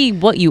 just be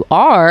what you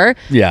are.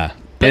 Yeah.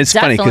 And it's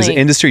funny because the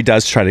industry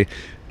does try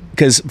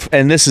to,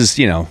 and this is,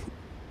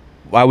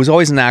 I was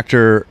always an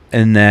actor,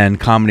 and then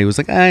comedy was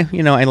like, I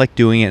like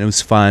doing it, and it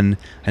was fun.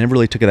 I never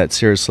really took it that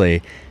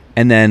seriously.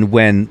 And then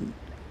when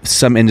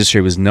some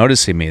industry was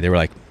noticing me, they were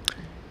like,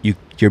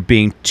 you're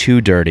being too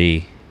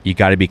dirty, you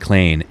got to be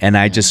clean. And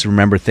I just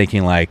remember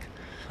thinking like,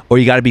 or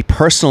you got to be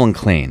personal and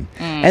clean.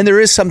 And there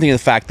is something to the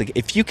fact that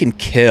if you can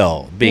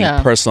kill being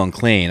personal and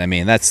clean, I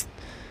mean, that's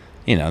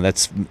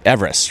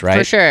Everest, right?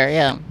 For sure.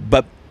 Yeah.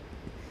 But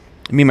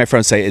me and my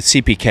friends say it's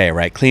CPK,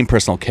 right? Clean,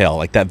 personal, kill,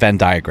 like that Venn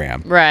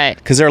diagram. Right.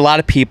 Because there are a lot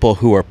of people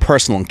who are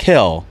personal and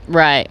kill.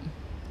 Right.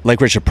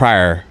 Like Richard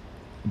Pryor,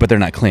 but they're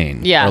not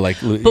clean. Yeah. Or like,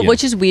 but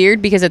which is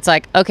weird because it's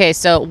like, okay,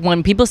 so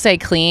when people say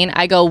clean,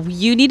 I go,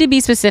 you need to be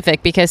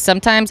specific because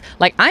sometimes,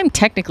 like, I'm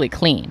technically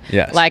clean.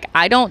 Yes. Like,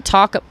 I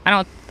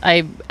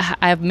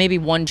have maybe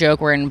one joke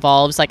where it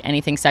involves like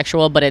anything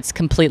sexual, but it's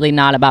completely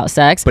not about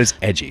sex. But it's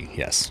edgy,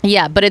 yes.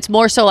 Yeah, but it's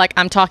more so like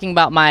I'm talking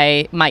about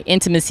my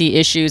intimacy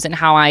issues and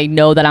how I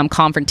know that I'm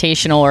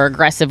confrontational or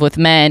aggressive with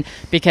men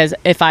because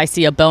if I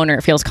see a boner,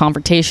 it feels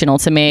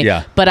confrontational to me.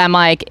 Yeah. But I'm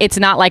like, it's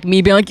not like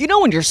me being like,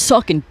 when you're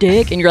sucking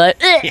dick and you're like,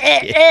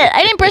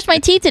 I didn't brush my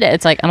teeth today.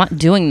 It's like, I'm not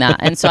doing that.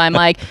 And so I'm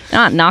like,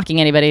 not knocking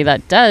anybody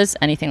that does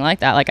anything like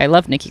that. Like I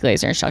love Nikki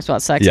Glaser and she talks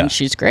about sex and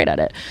she's great at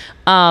it.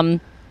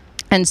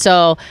 And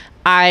so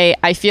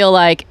I feel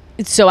like,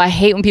 so I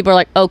hate when people are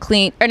like, oh,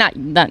 clean, or not,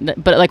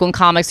 but like when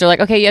comics are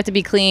like, okay, you have to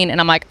be clean. And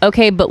I'm like,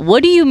 okay, but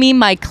what do you mean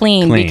by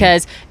clean?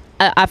 Because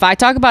if I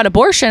talk about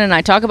abortion and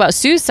I talk about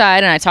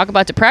suicide and I talk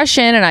about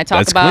depression and I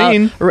talk about,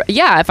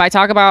 if I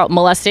talk about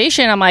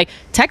molestation, I'm like,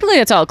 technically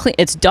it's all clean.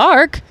 It's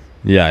dark.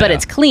 But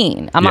it's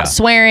clean. I'm not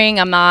swearing.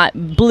 I'm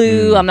not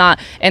blue. I'm not.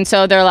 And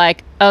so they're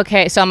like,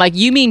 okay. So I'm like,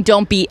 you mean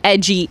don't be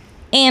edgy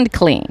and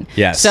clean.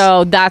 Yes.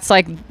 So that's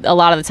like a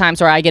lot of the times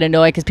where I get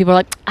annoyed because people are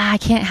like, I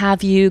can't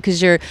have you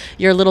because you're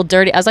a little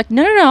dirty. I was like,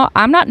 no,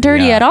 I'm not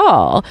dirty at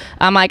all.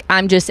 I'm like,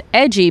 I'm just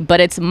edgy,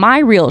 but it's my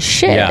real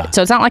shit. Yeah.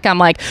 So it's not like I'm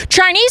like,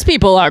 Chinese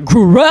people are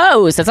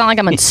gross. It's not like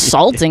I'm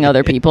insulting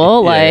other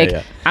people. Like,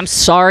 I'm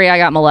sorry I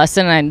got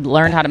molested and I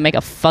learned how to make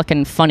a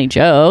fucking funny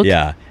joke.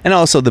 Yeah. And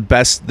also the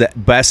best and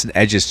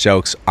edgiest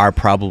jokes are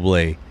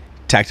probably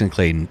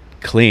technically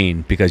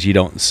clean because you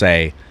don't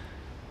say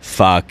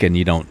fuck and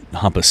you don't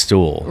hump a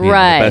stool. You know,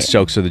 the best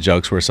jokes are the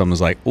jokes where someone's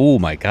like, oh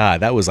my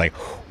God, that was like,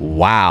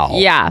 wow.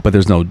 Yeah. But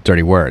there's no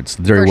dirty words.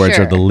 The dirty words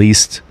are the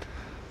least,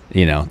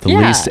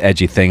 least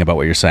edgy thing about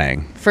what you're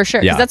saying. For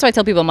sure. Because that's why I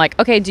tell people, I'm like,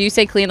 okay, do you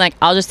say clean? Like,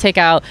 I'll just take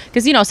out,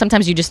 because,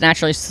 sometimes you just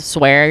naturally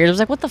swear. You're just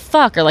like, what the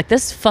fuck? Or like,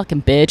 this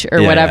fucking bitch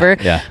or whatever.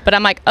 Yeah. But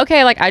I'm like,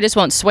 okay, like, I just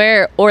won't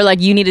swear. Or like,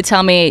 you need to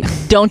tell me,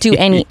 don't do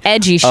any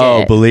edgy shit.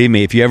 Oh, believe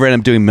me, if you ever end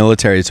up doing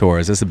military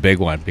tours, that's a big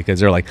one because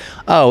they're like,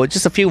 oh, it's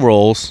just a few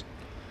rolls.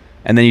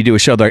 And then you do a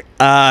show, they're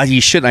like,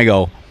 you shouldn't. I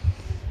go,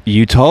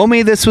 you told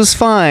me this was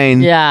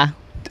fine. Yeah.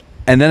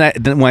 And then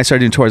when I started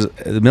doing tours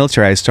the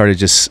military, I started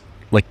just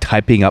like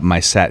typing up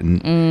my set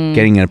and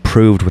getting it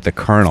approved with the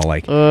colonel.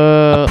 Like,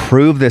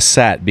 approve this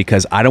set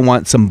because I don't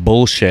want some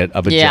bullshit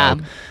of a joke.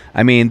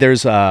 I mean,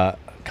 there's, God,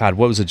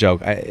 what was the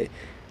joke?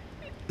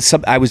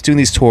 I was doing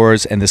these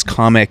tours and this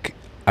comic,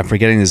 I'm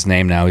forgetting his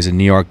name now. He's a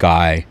New York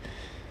guy.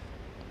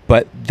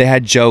 But they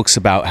had jokes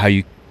about how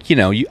you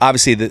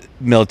obviously the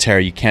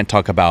military, you can't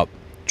talk about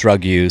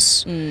drug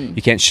use.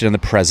 You can't shit on the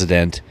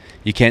president.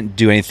 You can't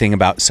do anything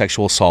about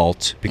sexual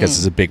assault because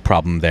there's a big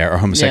problem there or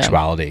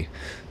homosexuality.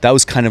 That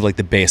was kind of like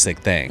the basic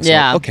thing. So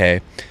like,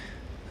 okay.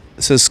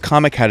 So this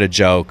comic had a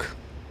joke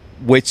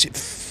which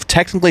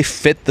technically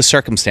fit the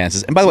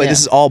circumstances. And by the way, this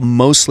is all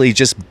mostly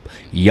just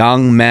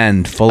young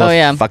men full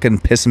of fucking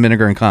piss and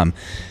vinegar and cum.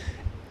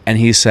 And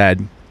he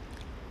said,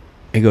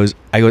 I go,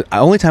 the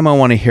only time I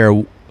want to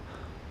hear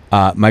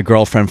my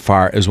girlfriend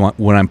fart is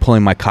when I'm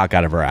pulling my cock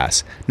out of her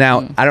ass.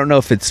 Now, I don't know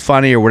if it's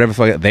funny or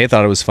whatever. They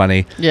thought it was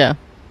funny. Yeah.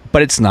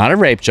 But it's not a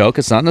rape joke.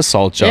 It's not an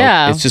assault joke.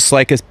 Yeah. It's just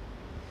like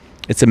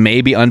it's a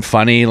maybe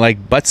unfunny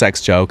like butt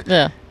sex joke.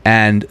 Yeah.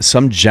 And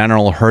some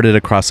general heard it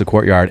across the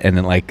courtyard and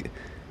then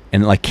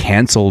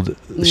canceled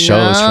the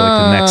shows for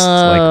like the next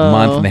like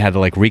month, and they had to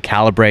like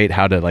recalibrate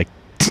how to like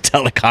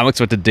tell the comics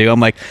what to do. I'm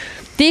like,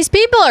 these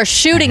people are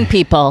shooting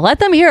people. Let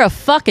them hear a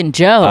fucking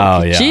joke.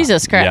 Oh, yeah.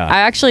 Jesus Christ. Yeah. I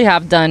actually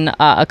have done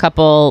a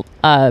couple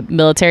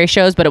military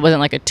shows, but it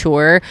wasn't like a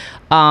tour.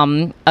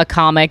 A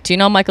comic. Do you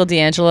know Michael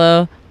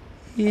D'Angelo?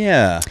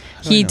 Yeah.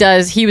 He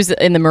was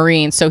in the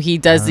Marines, so he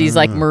does these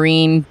like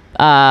Marine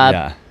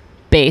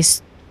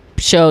based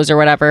shows or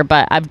whatever,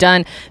 but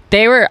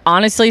they were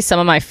honestly some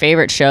of my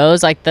favorite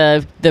shows, like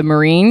the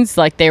Marines.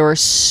 Like, they were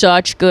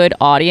such good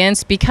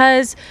audience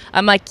because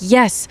I'm like,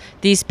 yes,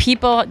 these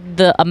people,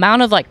 the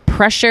amount of like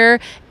pressure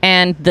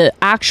and the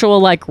actual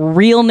like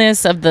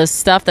realness of the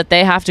stuff that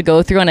they have to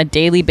go through on a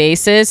daily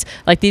basis,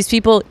 like these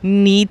people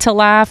need to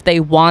laugh,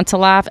 they want to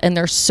laugh, and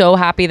they're so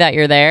happy that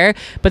you're there.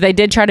 But they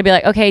did try to be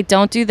like, okay,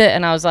 don't do that.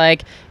 And I was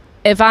like,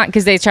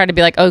 because they tried to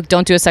be like, oh,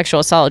 don't do a sexual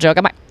assault joke.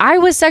 I'm like, I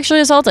was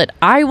sexually assaulted.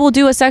 I will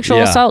do a sexual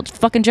assault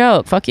fucking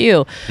joke. Fuck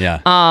you.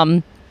 Yeah.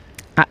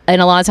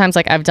 And a lot of times,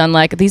 like, I've done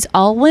like these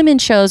all women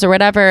shows or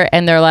whatever,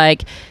 and they're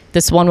like,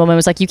 this one woman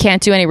was like, you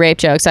can't do any rape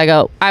jokes. I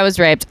go, I was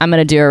raped. I'm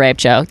going to do a rape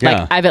joke. Yeah.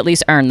 Like, I've at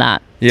least earned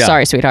that. Yeah.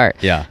 Sorry, sweetheart.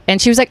 Yeah.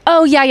 And she was like,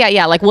 oh,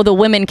 yeah. Like, well, the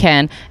women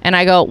can. And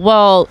I go,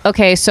 well,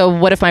 okay, so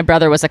what if my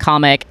brother was a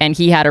comic and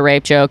he had a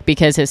rape joke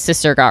because his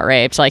sister got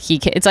raped? Like,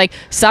 it's like,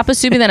 stop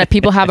assuming that if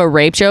people have a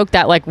rape joke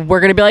that, like, we're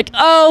going to be like,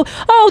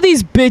 oh,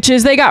 these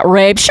bitches, they got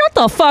raped. Shut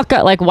the fuck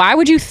up. Like, why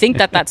would you think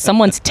that that's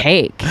someone's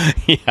take?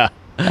 Yeah.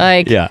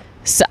 Like,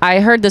 so I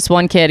heard this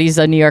one kid, he's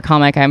a New York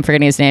comic. I'm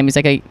forgetting his name. He's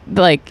like a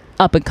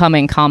up and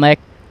coming comic.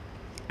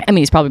 I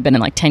mean, he's probably been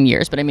in like 10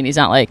 years, but I mean, he's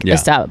not like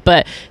out.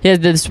 But he has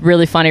this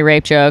really funny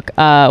rape joke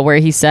where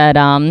he said,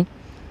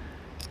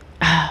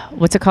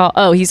 what's it called?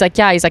 Oh, he's like,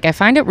 I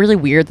find it really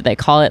weird that they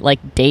call it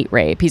like date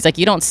rape. He's like,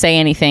 you don't say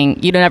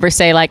anything. You don't ever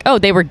say like, oh,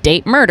 they were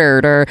date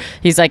murdered, or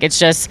he's like, it's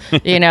just,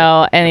 you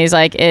know, and he's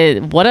like,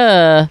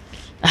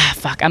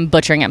 fuck, I'm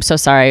butchering it. I'm so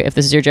sorry if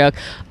this is your joke.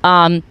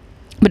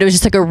 But it was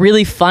just like a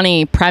really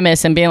funny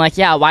premise and being like,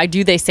 yeah, why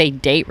do they say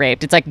date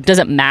raped? It's like, does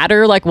it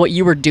matter like what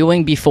you were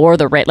doing before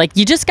the rape? Like,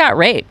 you just got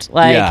raped.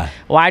 Like,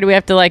 why do we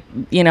have to like,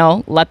 you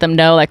know, let them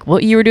know like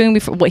what you were doing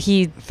before? What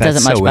he does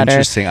it much better.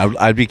 That's so interesting.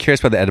 I'd be curious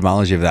about the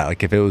etymology of that.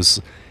 Like if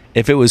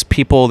it was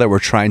people that were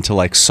trying to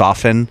like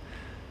soften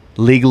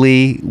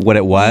legally what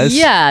it was.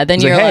 Yeah, then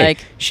you're like,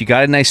 hey, she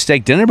got a nice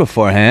steak dinner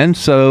beforehand,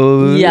 so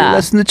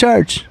lessen the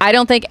charge. I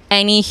don't think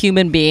any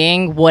human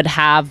being would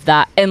have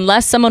that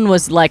unless someone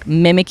was like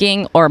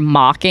mimicking or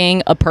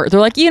mocking a person. They're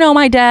like, you know,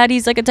 my dad,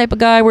 he's like a type of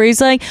guy where he's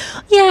like,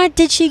 yeah,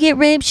 did she get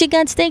raped? She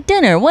got steak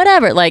dinner,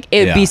 whatever. Like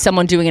it would be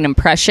someone doing an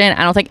impression.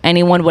 I don't think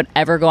anyone would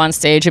ever go on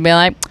stage and be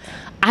like,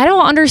 I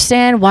don't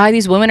understand why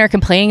these women are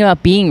complaining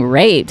about being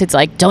raped. It's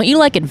like, don't you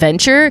like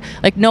adventure?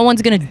 Like, no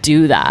one's going to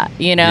do that,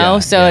 you know?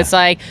 It's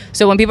like,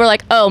 so when people are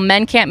like, oh,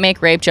 men can't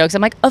make rape jokes,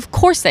 I'm like, of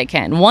course they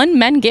can. One,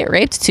 men get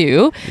raped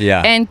too.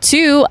 Yeah. And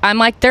two, I'm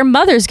like, their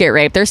mothers get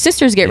raped, their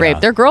sisters get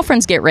raped, their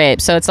girlfriends get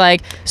raped. So it's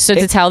like,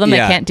 to tell them they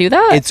can't do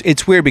that?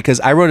 It's weird because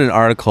I wrote an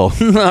article,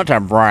 not to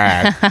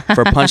brag,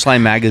 for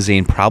Punchline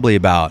Magazine probably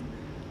about,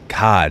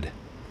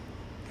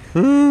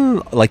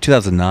 like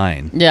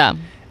 2009. Yeah.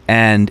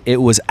 And it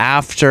was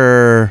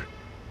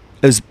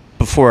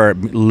before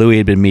Louis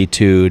had been Me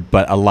Too'd,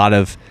 but it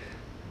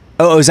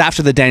was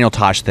after the Daniel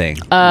Tosh thing,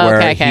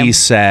 where he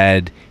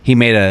said he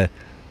made an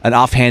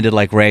offhanded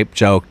like rape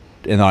joke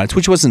in the audience,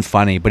 which wasn't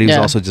funny, but he was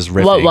also just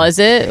riffing. What was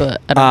it?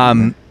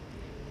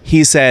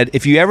 He said,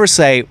 if you ever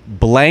say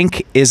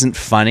blank isn't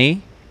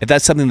funny, if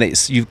that's something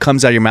that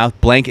comes out of your mouth,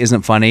 blank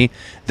isn't funny,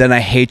 then I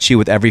hate you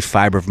with every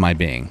fiber of my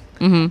being.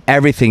 Mm-hmm.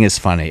 Everything is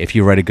funny if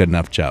you write a good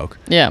enough joke.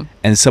 Yeah.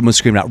 And someone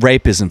screamed out,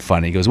 rape isn't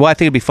funny. He goes, well, I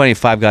think it'd be funny if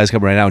 5 guys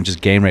come right now and just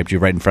game raped you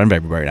right in front of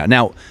everybody right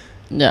now.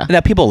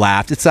 Now people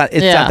laughed. It's not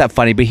that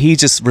funny, but he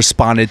just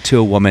responded to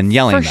a woman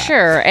yelling that. For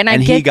sure. And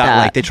he got that.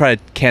 Like, they tried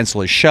to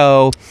cancel his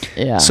show.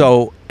 Yeah.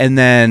 So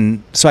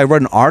I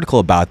wrote an article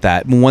about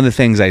that. And one of the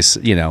things because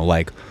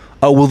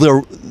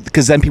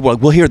then people are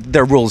like, well, here,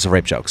 there are rules of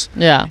rape jokes.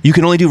 Yeah. You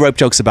can only do rape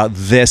jokes about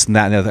this and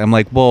that and the other. I'm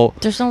like, well.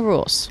 There's no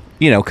rules.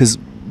 You know, because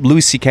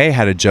Louis C.K.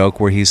 had a joke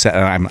where he said,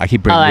 I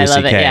keep bringing Louis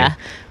C.K. It, yeah.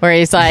 Where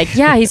he's like,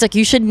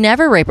 you should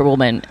never rape a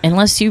woman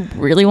unless you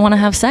really want to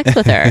have sex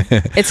with her.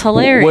 It's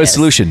hilarious. What a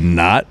solution,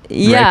 not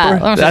rape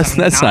her? That's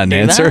not an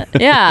answer.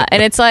 Yeah,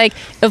 and it's like,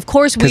 of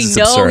course we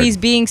know absurd. He's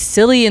being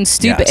silly and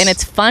stupid, and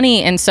it's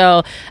funny, and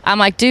so I'm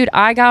like, dude,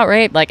 I got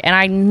raped, like, and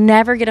I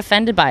never get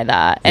offended by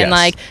that. And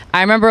like,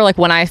 I remember like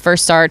when I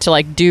first started to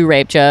like do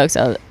rape jokes,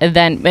 and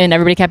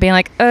everybody kept being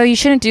like, oh, you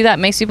shouldn't do that,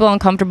 it makes people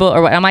uncomfortable,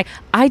 or what. I'm like,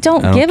 I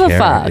don't give a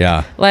fuck.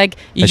 Yeah. Like,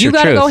 you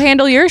gotta go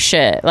handle your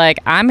shit. Like,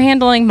 I'm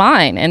handling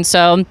mine. And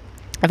so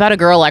I've had a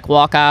girl like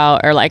walk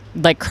out or like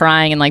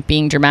crying and like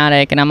being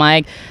dramatic, and I'm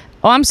like,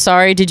 oh, I'm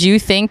sorry, did you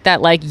think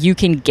that like you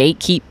can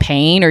gatekeep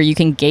pain or you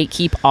can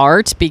gatekeep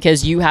art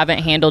because you haven't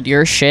handled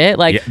your shit?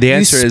 Like, the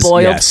answer you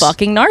spoiled is yes.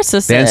 Fucking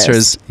narcissist. The answer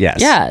is yes.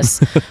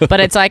 Yes. But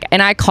it's like,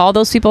 and I call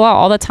those people out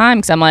all the time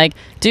because I'm like,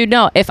 dude,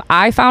 no, if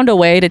I found a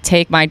way to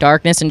take my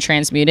darkness and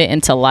transmute it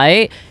into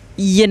light,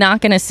 you're not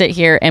going to sit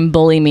here and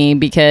bully me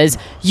because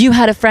you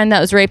had a friend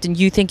that was raped and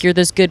you think you're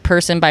this good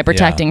person by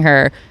protecting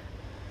her.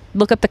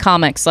 Look up the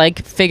comics,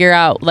 like figure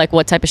out like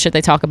what type of shit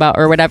they talk about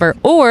or whatever,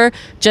 or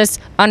just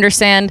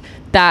understand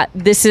that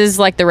this is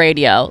like the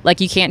radio.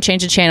 Like, you can't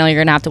change the channel. You're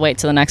going to have to wait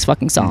till the next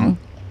fucking song.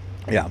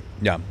 Yeah.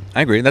 Yeah.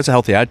 I agree. That's a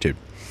healthy attitude.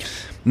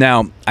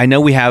 Now, I know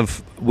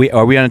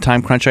are we on a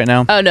time crunch right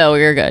now? Oh, no,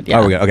 we're good. Yeah.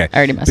 Oh, we're good. Okay. I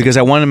already messed because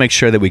I wanted to make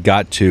sure that we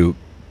got to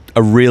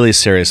a really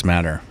serious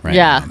matter right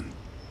now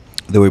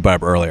that we brought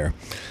up earlier.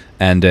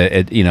 And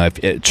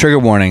trigger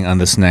warning on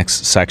this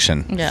next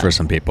section for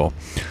some people.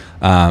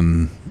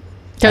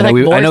 I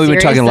know we've been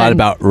talking a lot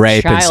about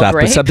rape and stuff,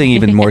 but something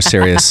even more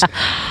serious,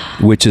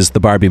 which is the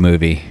Barbie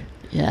movie.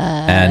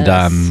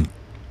 Yes.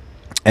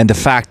 And the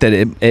fact that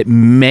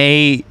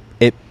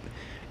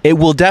it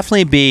will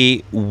definitely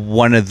be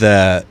one of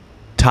the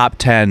top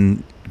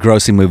 10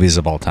 grossing movies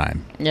of all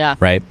time. Yeah.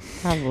 Right?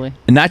 Probably.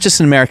 And not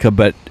just in America,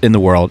 but in the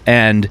world.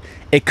 And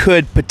it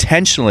could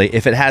potentially,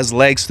 if it has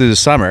legs through the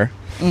summer,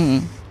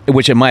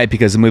 which it might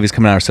because the movies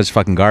coming out are such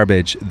fucking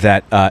garbage,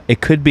 that it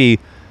could be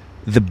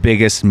the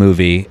biggest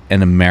movie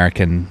in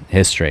American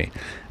history.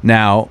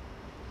 Now,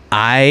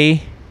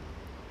 I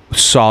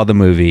saw the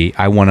movie.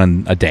 I went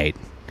on a date.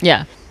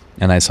 Yeah.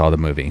 And I saw the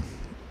movie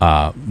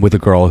with a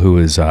girl who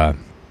was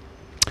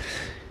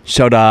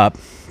showed up,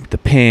 the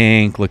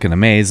pink, looking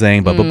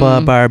amazing, blah, blah, blah,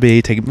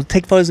 Barbie.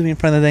 Take photos of me in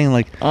front of the thing, and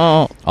like,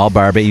 all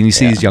Barbie. And you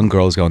see these young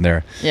girls going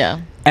there.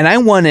 Yeah. And I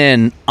went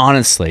in,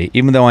 honestly,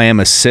 even though I am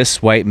a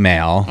cis white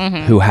male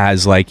who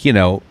has, like,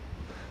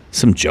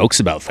 some jokes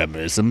about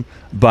feminism,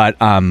 but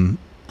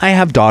I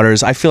have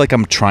daughters. I feel like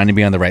I'm trying to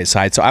be on the right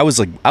side. So I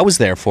was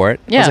there for it.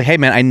 Yeah. I was like, hey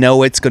man, I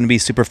know it's going to be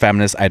super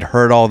feminist. I'd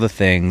heard all the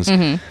things,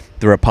 the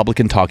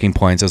Republican talking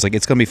points. I was like,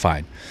 it's going to be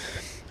fine.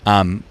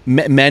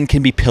 Men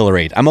can be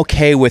pilloried. I'm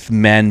okay with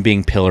men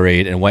being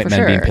pilloried and white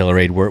men being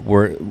pilloried.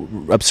 We're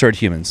absurd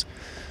humans.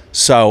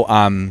 So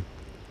and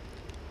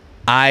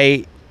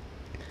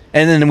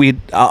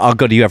then I'll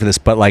go to you after this,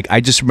 but like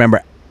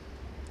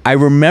I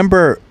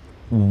remember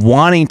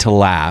wanting to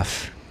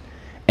laugh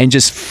and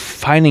just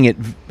finding it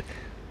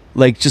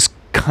like just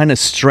kind of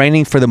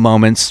straining for the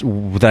moments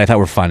that I thought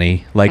were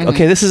funny. Like,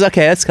 okay, this is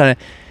okay. That's kind of,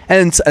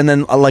 and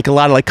then like a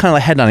lot of like kind of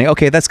like head nodding.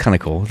 Okay, that's kind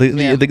of cool.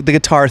 The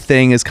guitar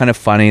thing is kind of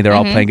funny. They're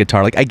all playing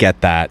guitar. Like I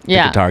get that. The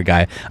guitar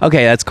guy.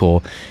 Okay, that's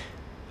cool.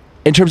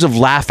 In terms of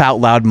laugh out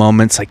loud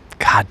moments, like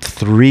God,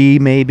 3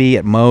 maybe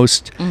at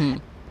most.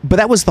 But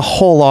that was the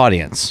whole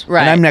audience.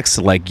 Right. And I'm next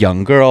to like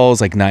young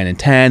girls, like 9 and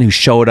 10, who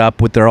showed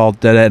up with their all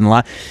dead and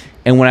lot.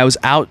 And when I was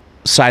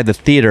outside the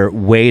theater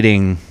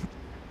waiting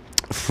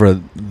for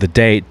the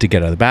date to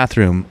get out of the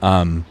bathroom,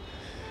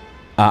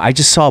 I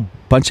just saw a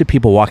bunch of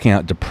people walking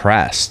out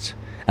depressed.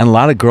 And a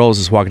lot of girls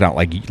just walking out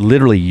like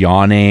literally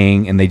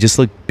yawning, and they just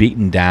looked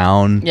beaten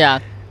down. Yeah.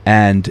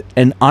 And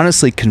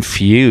honestly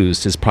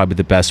confused is probably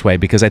the best way,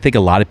 because I think a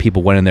lot of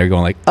people went in there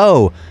going like,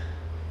 oh,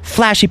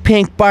 flashy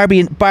pink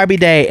Barbie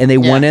day, and they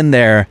went in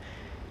there.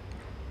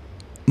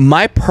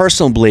 My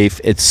personal belief,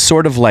 it's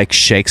sort of like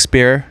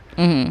Shakespeare.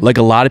 Like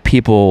a lot of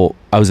people,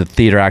 I was a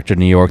theater actor in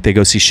New York, they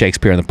go see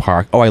Shakespeare in the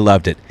park. Oh, I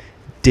loved it.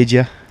 Did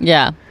you?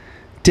 Yeah.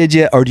 Did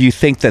you? Or do you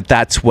think that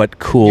that's what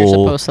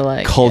cool,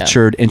 like,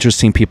 cultured,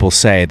 interesting people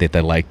say, that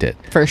they liked it?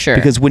 For sure.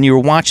 Because when you were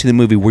watching the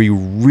movie, were you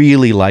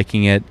really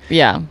liking it?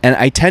 Yeah. And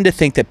I tend to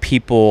think that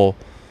people,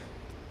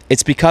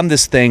 it's become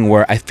this thing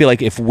where I feel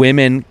like if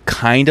women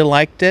kind of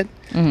liked it,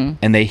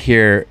 and they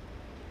hear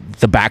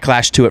the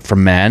backlash to it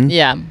from men,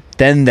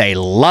 then they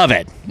love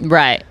it.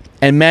 Right.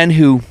 And men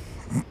who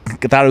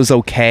thought it was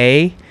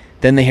okay,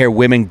 then they hear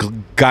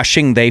women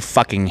gushing, they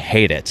fucking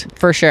hate it.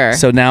 For sure.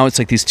 So now it's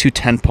like these 2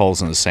 tent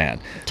poles in the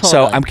sand. Totally.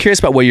 So I'm curious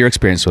about what your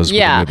experience was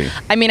with the movie.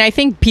 I mean, I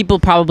think people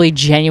probably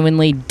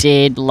genuinely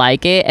did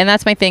like it. And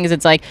that's my thing, is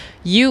it's like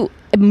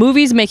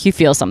movies make you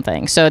feel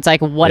something. So it's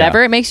like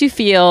whatever it makes you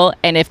feel,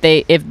 and if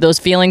those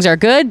feelings are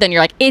good, then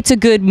you're like, it's a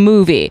good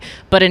movie.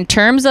 But in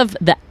terms of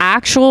the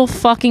actual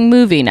fucking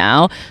movie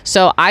now,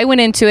 so I went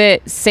into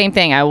it, same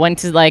thing. I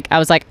was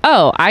like,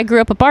 oh, I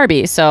grew up with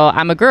Barbie, so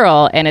I'm a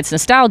girl and it's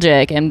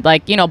nostalgic, and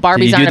like, Barbies aren't a big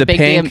deal. Did you do the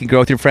pink and go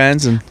with your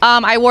friends? And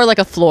I wore like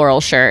a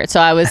floral shirt, so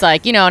I was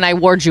like, and I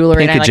wore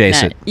jewelry. Pink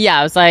adjacent.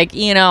 I was like,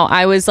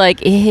 I was like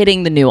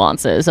hitting the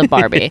nuances of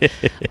Barbie.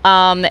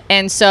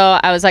 And so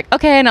I was like,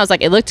 okay, and I was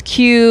like, it looked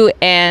cute.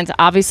 And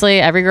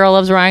obviously every girl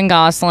loves Ryan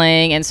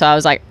Gosling, and so I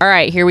was like, all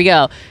right, here we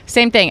go.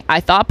 Same thing,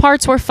 I thought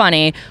parts were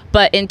funny,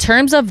 but in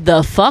terms of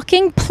the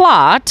fucking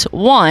plot,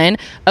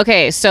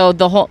 okay, so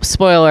the whole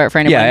spoiler for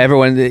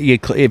anyone,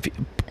 if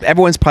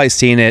everyone's probably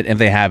seen it. If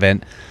they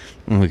haven't,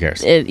 who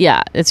cares?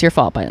 It's your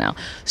fault by now.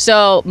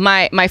 So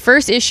my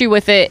first issue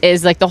with it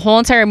is like the whole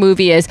entire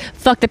movie is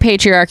fuck the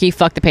patriarchy,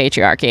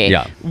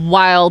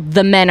 while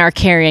the men are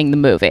carrying the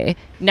movie.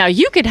 Now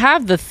you could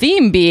have the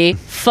theme be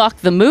fuck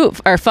the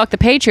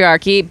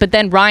patriarchy, but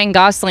then Ryan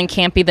Gosling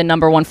can't be the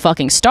 #1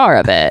 fucking star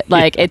of it.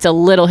 Like it's a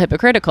little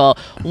hypocritical.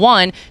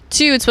 1,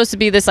 2, it's supposed to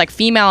be this like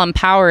female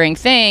empowering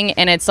thing,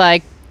 and it's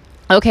like,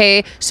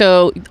 okay,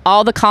 so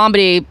all the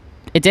comedy,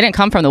 it didn't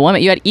come from the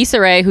woman. You had Issa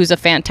Rae, who's a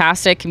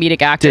fantastic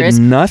comedic actress.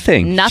 Did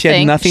nothing.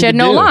 She had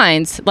no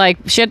lines. Like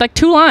she had like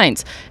 2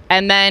 lines.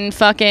 And then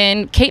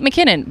fucking Kate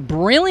McKinnon,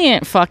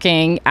 brilliant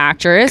fucking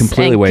actress,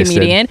 completely and wasted.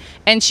 Comedian,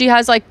 and she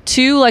has like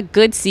 2 like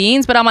good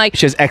scenes. But I'm like,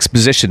 she has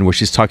exposition where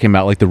she's talking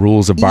about like the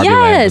rules of Barbie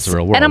Land as the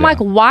real world. And I'm like,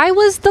 why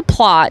was the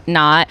plot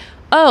not?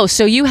 Oh,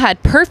 so you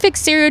had perfect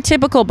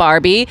stereotypical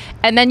Barbie,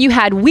 and then you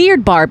had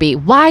weird Barbie.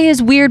 Why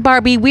is weird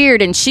Barbie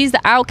weird? And she's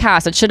the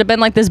outcast. It should have been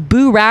like this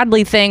Boo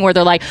Radley thing where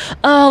they're like,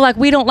 oh, like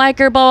we don't like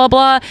her, blah,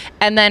 blah, blah.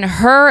 And then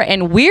her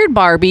and weird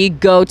Barbie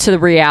go to the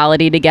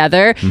reality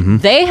together.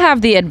 They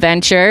have the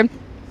adventure.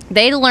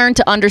 They learn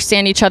to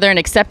understand each other and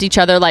accept each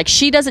other. Like,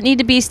 she doesn't need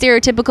to be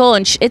stereotypical,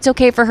 and it's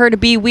okay for her to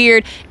be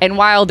weird. And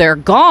while they're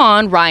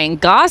gone, Ryan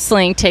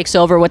Gosling takes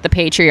over with the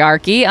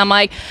patriarchy. I'm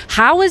like,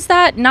 how is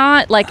that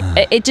not, like,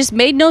 it just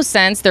made no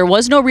sense. There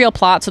was no real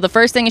plot. So the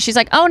first thing is she's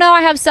like, oh no,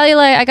 I have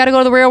cellulite, I gotta go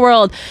to the real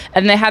world.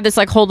 And they had this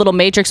like whole little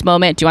Matrix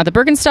moment. Do you want the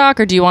Birkenstock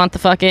or do you want the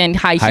fucking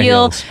high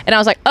heel? Heels. And I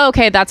was like,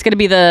 okay, that's gonna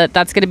be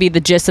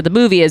the gist of the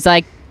movie, is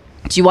like,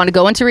 do you want to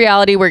go into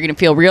reality where you're going to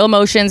feel real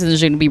emotions and there's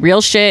going to be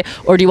real shit?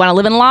 Or do you want to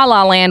live in La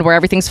La Land where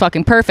everything's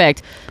fucking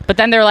perfect? But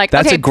then they're like,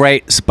 that's okay, a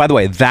great, by the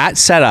way, that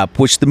setup,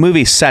 which the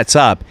movie sets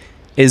up,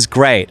 is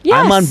great.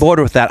 Yes. I'm on board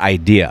with that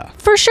idea.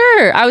 For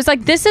sure. I was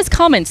like, this is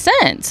common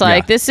sense.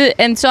 Like, this is,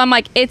 and so I'm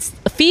like, it's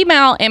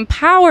female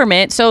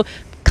empowerment. So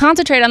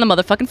concentrate on the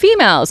motherfucking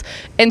females.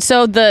 And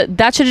so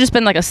that should have just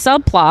been like a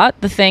subplot,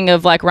 the thing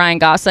of like Ryan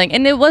Gosling.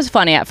 And it was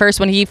funny at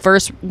first when he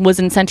first was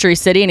in Century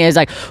City and he was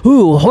like,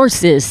 ooh,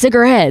 horses,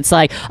 cigarettes.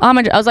 Like, I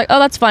was like, oh,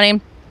 that's funny.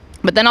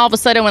 But then all of a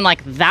sudden, when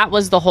like that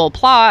was the whole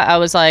plot, I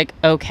was like,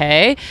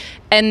 okay.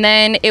 And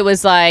then it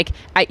was like,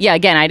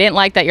 again, I didn't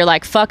like that you're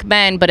like, fuck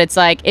men. But it's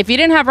like, if you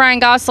didn't have Ryan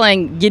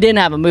Gosling, you didn't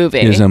have a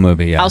movie. There's no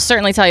movie, yeah. I'll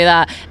certainly tell you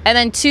that. And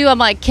then 2, I'm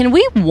like, can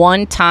we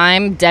one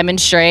time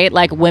demonstrate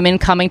like women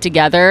coming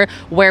together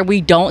where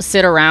we don't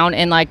sit around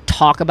and like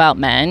talk about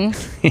men?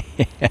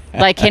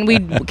 Like, can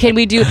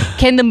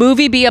the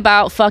movie be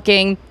about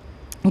fucking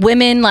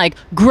women like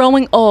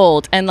growing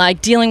old and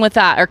like dealing with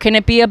that, or can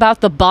it be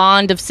about the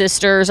bond of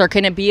sisters, or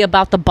can it be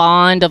about the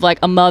bond of like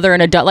a mother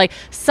and adult, like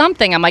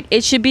something? I'm like,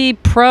 it should be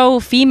pro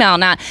female,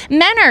 not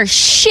men are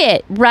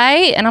shit,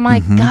 right? And I'm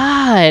like,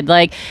 God,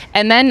 like,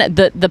 and then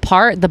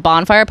the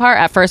bonfire part,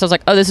 at first I was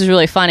like, oh, this is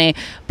really funny,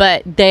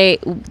 but the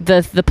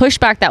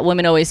pushback that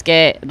women always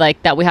get,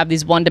 like that we have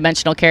these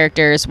one-dimensional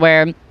characters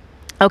where,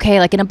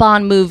 okay, like in a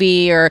Bond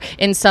movie or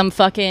in some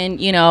fucking,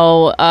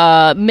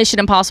 Mission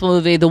Impossible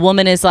movie, the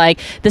woman is like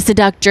the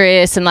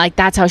seductress, and like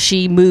that's how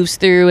she moves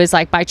through, is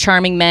like by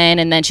charming men,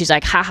 and then she's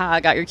like, haha,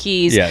 I got your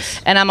keys. Yes.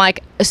 And I'm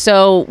like,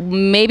 so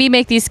maybe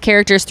make these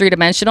characters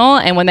 3-dimensional,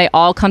 and when they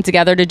all come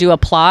together to do a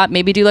plot,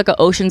 maybe do like a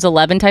Ocean's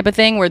 11 type of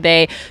thing where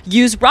they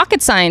use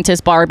rocket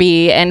scientist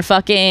Barbie and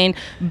fucking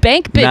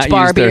bank bitch Not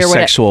Barbie, use their or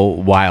whatever.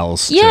 sexual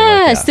wiles.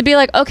 Yes, to be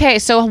like, okay,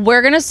 so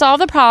we're gonna solve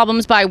the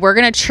problems by, we're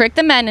gonna trick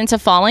the men into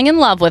falling in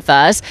love with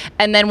us,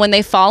 and then when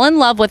they fall in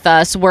love with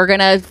us, we're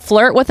gonna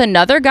flirt with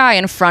another guy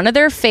in front of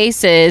their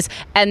faces,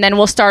 and then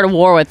we'll start a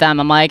war with them.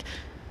 I'm like,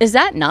 is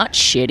that not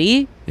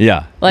shitty?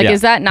 Yeah. Like,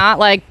 is that not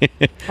like,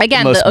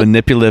 again, the most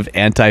manipulative,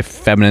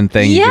 anti-feminine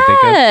thing you could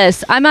think of?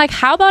 Yes. I'm like,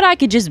 how about I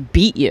could just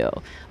beat you?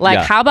 Like,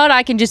 how about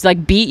I can just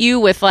like beat you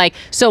with like,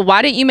 so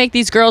why didn't you make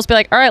these girls be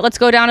like, all right, let's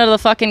go down to the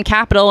fucking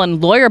Capitol,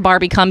 and lawyer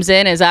Barbie comes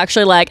in, is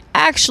actually like,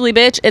 actually,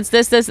 bitch, it's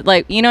this,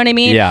 like, you know what I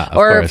mean? Yeah, of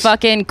or course.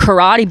 Fucking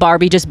karate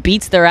Barbie just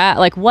beats their ass,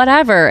 like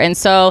whatever. And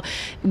so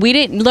we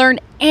didn't learn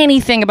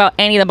anything about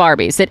any of the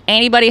Barbies. Did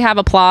anybody have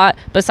a plot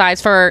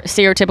besides for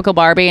stereotypical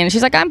Barbie? And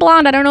she's like, I'm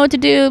blonde, I don't know what to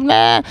do.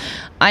 Meh.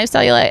 I'm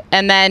cellulite.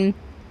 And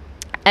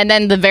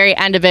then the very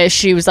end of it,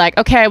 she was like,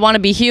 okay, I want to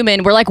be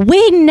human. We're like,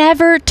 we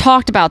never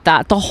talked about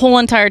that the whole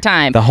entire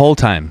time.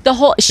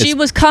 She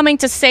was coming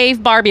to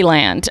save Barbie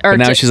Land. But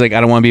now she's like,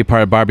 I don't want to be a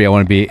part of Barbie. I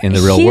want to be in the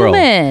real world.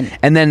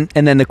 And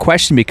then the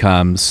question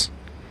becomes,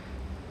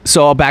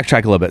 so I'll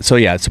backtrack a little bit. So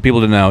yeah, so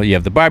people don't know, you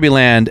have the Barbie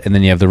Land, and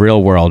then you have the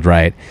real world,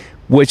 right?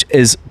 Which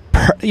is,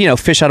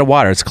 fish out of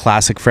water. It's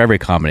classic for every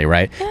comedy,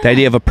 right? Yeah. The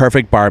idea of a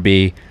perfect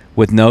Barbie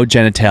with no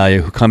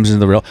genitalia who comes into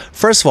the real.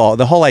 First of all,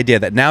 the whole idea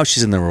that now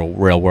she's in the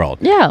real world.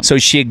 Yeah. So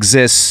she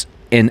exists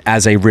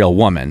as a real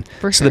woman.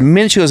 For so sure. the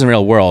minute she goes in the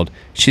real world,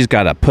 she's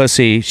got a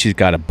pussy, she's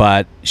got a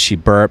butt, she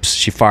burps,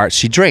 she farts,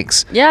 she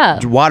drinks.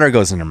 Yeah. Water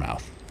goes in her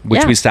mouth,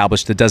 which we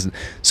established it doesn't.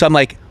 So I'm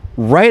like,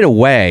 right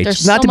away,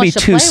 There's not so to be much to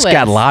too play with.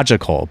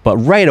 scatological, but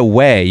right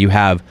away you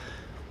have,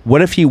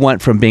 what if you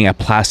went from being a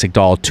plastic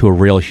doll to a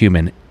real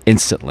human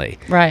instantly?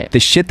 Right. The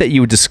shit that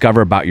you would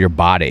discover about your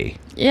body.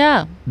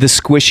 Yeah. The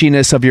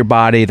squishiness of your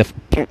body,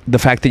 the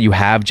fact that you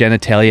have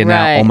genitalia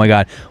now. Right. Oh my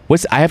God.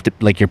 I have to,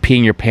 like, you're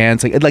peeing your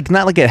pants. Like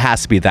not like it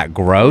has to be that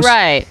gross.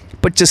 Right.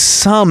 But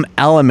just some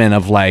element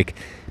of like,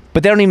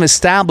 but they don't even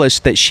establish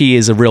that she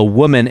is a real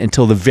woman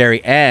until the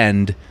very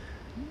end.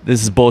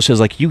 This is bullshit.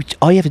 It's like,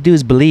 all you have to do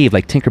is believe,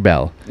 like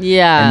Tinkerbell.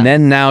 Yeah. And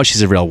then now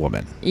she's a real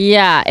woman.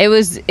 Yeah, and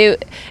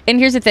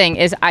here's the thing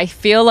is, I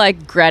feel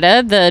like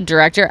Greta, the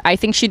director, I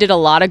think she did a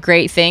lot of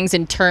great things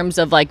in terms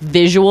of like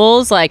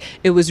visuals. Like,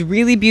 it was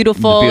really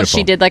beautiful.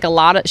 She did like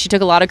she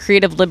took a lot of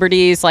creative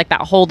liberties, like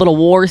that whole little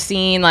war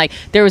scene. Like,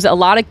 there was a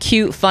lot of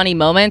cute, funny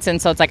moments.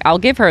 And so it's like, I'll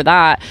give her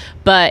that.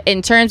 But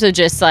in terms of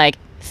just like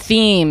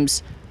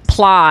themes,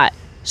 plot,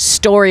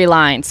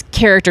 storylines,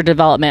 character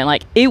development,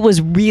 like, it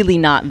was really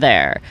not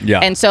there.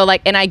 Yeah. And so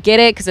like, and I get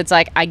it, because it's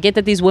like, I get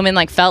that these women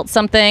like felt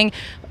something.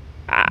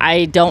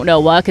 I don't know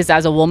what, because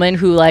as a woman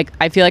who like,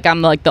 I feel like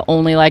I'm like the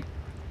only like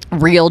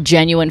real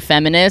genuine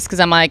feminist,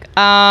 because I'm like,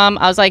 I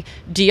was like,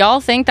 do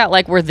y'all think that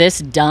like we're this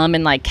dumb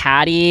and like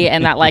catty,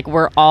 and that like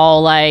we're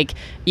all like,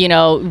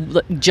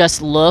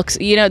 just looks,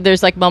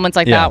 there's like moments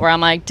like that where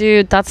I'm like,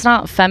 dude, that's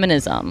not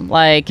feminism.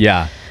 Like,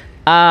 yeah.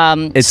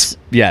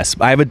 Yes.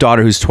 I have a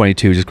daughter who's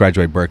 22, just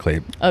graduated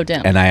Berkeley. Oh,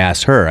 damn. And I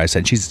asked her, I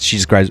said,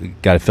 she's got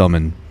a film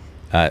and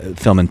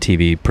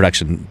TV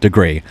production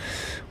degree,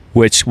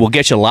 which will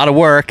get you a lot of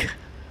work.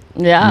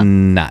 Yeah.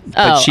 Not.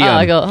 But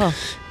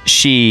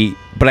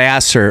but I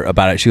asked her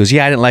about it. She goes,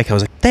 yeah, I didn't like it. I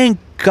was like, thank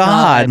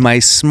God. My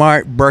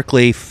smart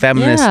Berkeley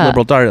feminist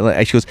liberal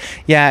daughter. She goes,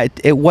 yeah,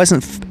 it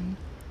wasn't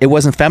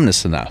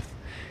feminist enough.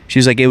 She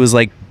was like, it was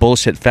like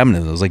bullshit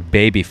feminism. It was like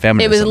baby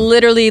feminism. It was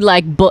literally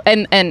like,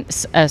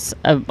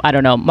 I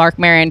don't know, Mark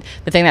Maron,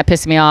 the thing that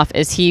pissed me off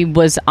is he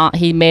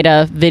made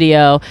a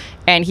video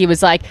and he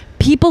was like,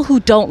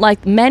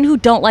 men who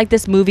don't like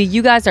this movie,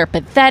 you guys are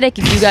pathetic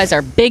and you guys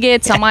are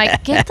bigots. I'm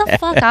like, get the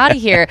fuck out of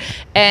here.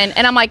 And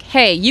I'm like,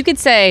 hey, you could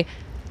say,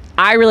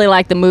 I really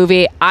like the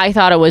movie. I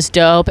thought it was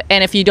dope.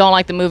 And if you don't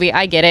like the movie,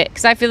 I get it.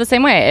 Because I feel the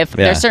same way. If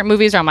there's certain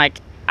movies where I'm like,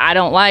 I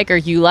don't like or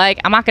you like,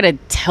 I'm not going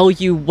to tell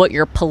you what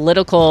your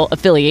political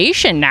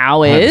affiliation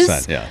now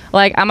is. Yeah.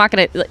 Like, I'm not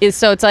going to.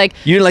 So it's like.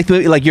 You're like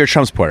you're a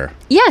Trump supporter.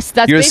 Yes,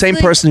 you're the same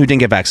person who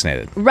didn't get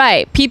vaccinated.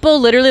 Right. People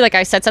literally, like,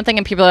 I said something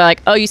and people are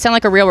like, oh, you sound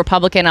like a real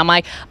Republican. I'm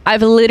like,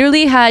 I've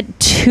literally had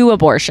 2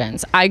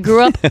 abortions. I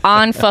grew up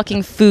on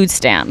fucking food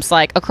stamps,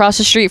 like across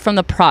the street from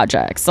the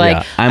projects.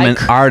 Like, I'm an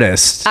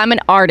artist. I'm an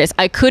artist.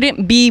 I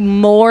couldn't be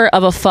more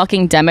of a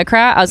fucking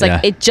Democrat. I was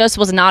like, it just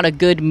was not a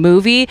good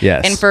movie.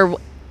 Yes. And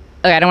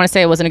I don't want to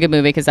say it wasn't a good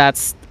movie because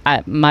that's,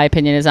 my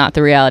opinion is not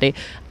the reality.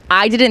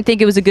 I didn't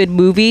think it was a good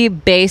movie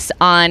based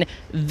on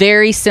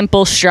very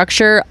simple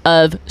structure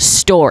of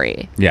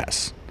story.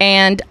 Yes.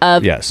 And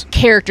of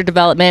character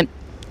development.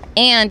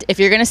 And if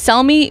you're going to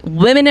sell me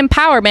women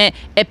empowerment,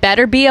 it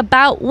better be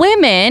about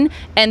women,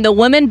 and the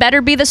women better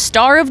be the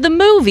star of the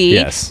movie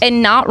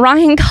and not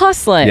Ryan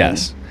Gosling.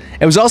 Yes.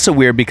 It was also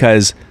weird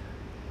because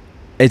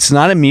it's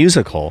not a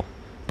musical,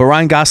 but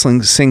Ryan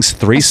Gosling sings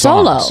 3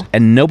 songs solo.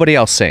 And nobody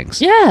else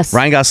sings. Yes.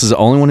 Ryan Gosling's the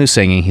only one who's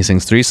singing. He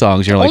sings 3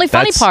 songs. You're only like,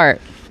 funny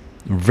part.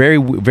 Very,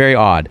 very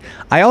odd.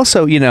 I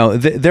also,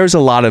 there's a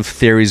lot of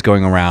theories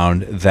going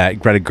around that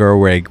Greta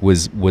Gerwig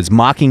was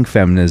mocking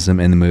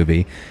feminism in the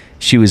movie.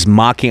 She was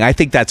mocking. I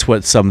think that's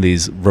what some of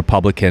these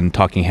Republican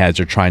talking heads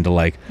are trying to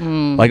like,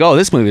 oh,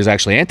 this movie is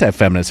actually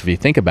anti-feminist if you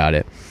think about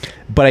it.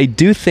 But I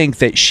do think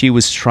that she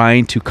was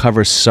trying to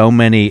cover so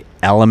many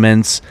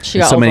elements,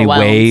 so many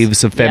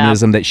waves of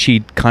feminism that she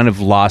kind of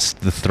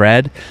lost the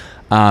thread.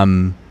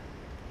 Because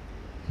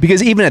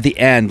even at the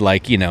end,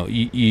 like,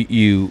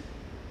 you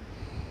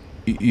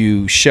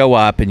show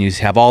up and you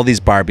have all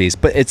these Barbies,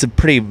 but it's a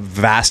pretty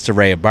vast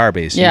array of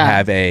Barbies. Yeah. You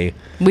have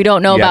we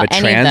don't know about any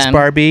of them. You have a trans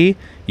Barbie.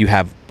 You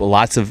have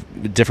lots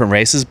of different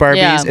races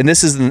Barbies, and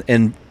this is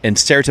in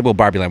stereotypical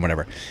Barbie land,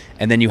 whatever.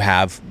 And then you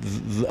have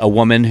a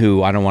woman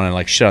who, I don't want to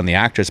like shit on the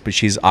actress, but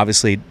she's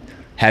obviously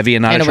heavy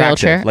and not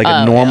attractive, like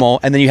a normal.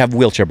 And then you have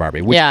wheelchair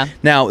Barbie. Which,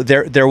 now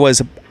there is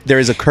a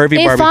curvy Barbie.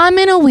 If I'm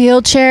in a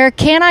wheelchair,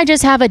 can't I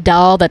just have a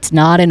doll that's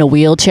not in a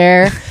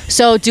wheelchair?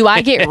 So do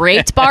I get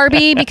raped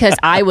Barbie because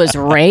I was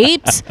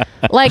raped?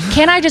 Like,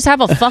 can I just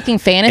have a fucking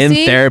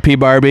fantasy? In therapy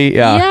Barbie,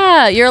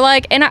 yeah. You're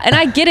like, and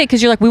I get it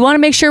because you're like, we want to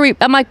make sure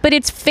I'm like, but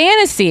it's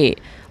fantasy.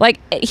 Like,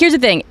 here's the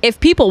thing: if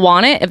people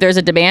want it, if there's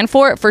a demand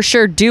for it, for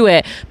sure, do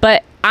it.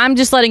 But I'm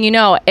just letting you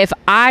know, if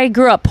I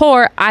grew up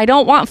poor, I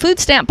don't want food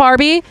stamp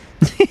Barbie.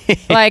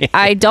 Like,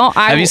 I don't.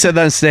 Have you said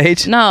that on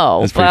stage?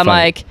 No, but I'm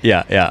like,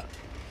 yeah.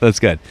 That's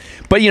good.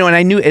 But, and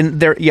I knew, and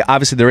there,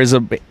 obviously there is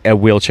a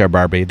wheelchair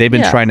Barbie. They've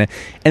been trying to,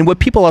 and what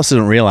people also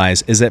don't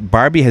realize is that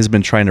Barbie has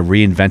been trying to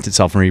reinvent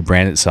itself and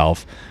rebrand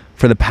itself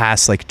for the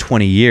past like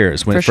 20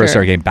 years when it first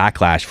started getting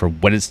backlash for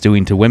what it's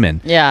doing to women.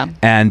 Yeah.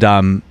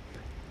 And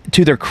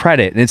to their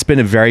credit, and it's been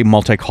a very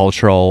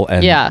multicultural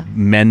and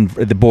men,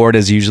 the board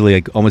is usually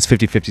like almost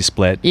 50-50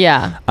 split.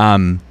 Yeah.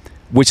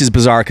 Which is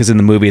bizarre because in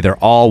the movie they're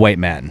all white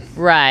men.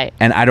 Right.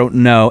 And I don't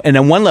know. And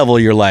on one level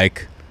you're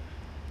like,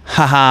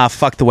 haha,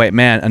 fuck the white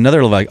man. Another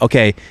level, like,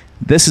 okay,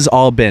 this has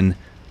all been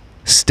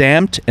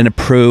stamped and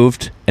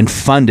approved and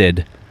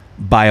funded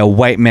by a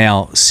white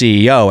male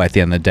CEO at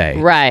the end of the day.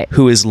 Right.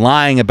 Who is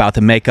lying about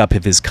the makeup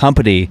of his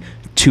company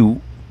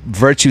to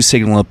virtue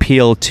signal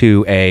appeal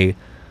to a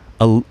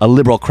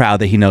liberal crowd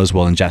that he knows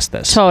will ingest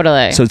this.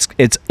 Totally. So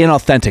it's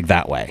inauthentic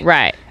that way.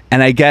 Right.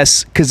 And I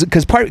guess, because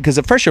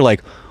at first you're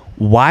like,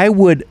 why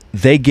would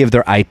they give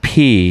their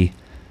IP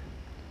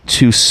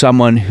to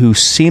someone who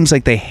seems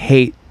like they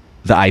hate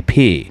the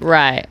IP?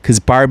 Right.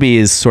 Because Barbie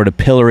is sort of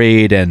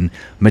pilloried and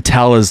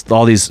Mattel is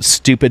all these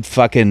stupid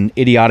fucking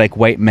idiotic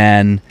white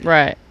men.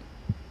 Right.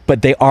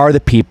 But they are the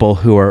people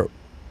who are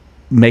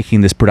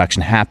making this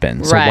production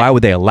happen. So why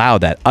would they allow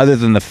that, other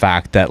than the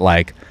fact that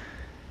like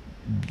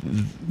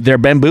they're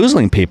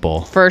bamboozling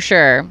people? For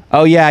sure.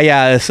 Oh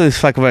yeah, this is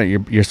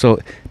fucking, you're so,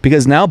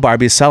 because now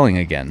Barbie's selling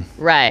again.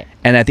 Right.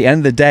 And at the end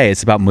of the day,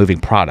 it's about moving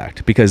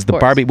product, because the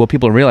Barbie, what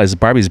people don't realize is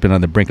Barbie's been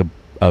on the brink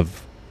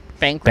of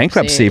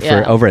bankruptcy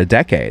for over a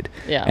decade.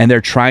 Yeah. And they're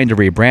trying to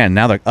rebrand.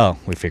 Now they're like, oh,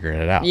 we figured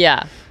it out.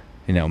 Yeah.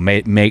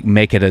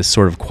 Make it a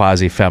sort of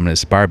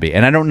quasi-feminist Barbie.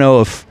 And I don't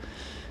know if,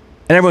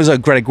 and everyone's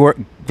like, Greta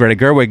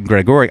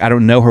Gerwig, I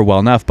don't know her well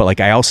enough, but like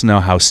I also know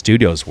how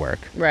studios work.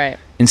 Right.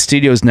 And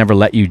studios never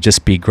let you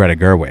just be Greta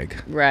Gerwig.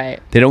 Right.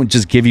 They don't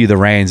just give you the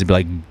reins and be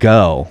like,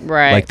 go.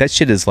 Right. Like that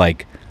shit is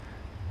like,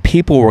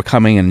 people were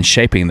coming in and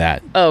shaping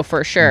that. Oh,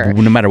 for sure.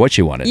 No matter what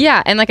you wanted.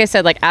 Yeah. And like I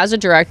said, like as a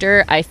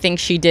director, I think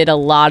she did a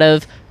lot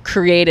of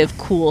creative,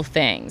 cool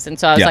things. And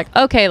so I was like,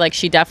 okay, like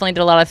she definitely did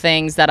a lot of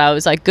things that I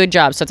was like, good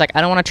job. So it's like, I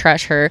don't want to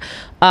trash her.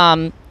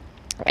 And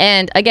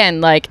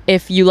again, like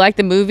if you like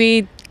the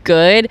movie,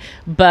 good,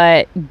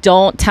 but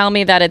don't tell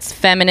me that it's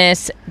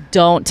feminist.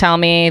 Don't tell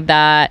me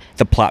that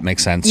the plot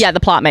makes sense. Yeah, the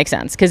plot makes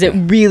sense, because it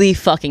really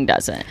fucking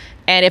doesn't.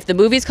 And if the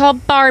movie's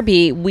called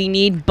Barbie, we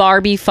need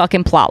Barbie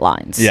fucking plot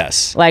lines.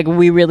 Yes. Like,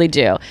 we really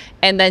do.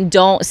 And then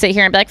don't sit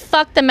here and be like,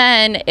 fuck the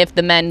men, if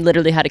the men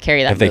literally had to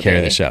carry that movie. If they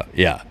carry the show.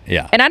 Yeah,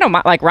 yeah. And I don't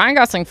mind, like, Ryan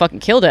Gosling fucking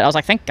killed it. I was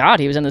like, thank God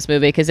he was in this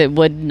movie, because it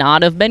would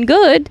not have been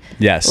good.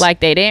 Yes.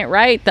 Like, they didn't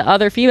write the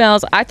other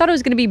females. I thought it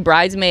was going to be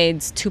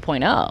Bridesmaids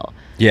 2.0.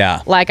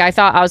 Yeah. Like, I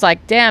was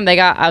like, damn,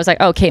 I was like,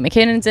 oh, Kate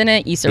McKinnon's in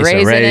it. Issa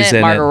Rae's in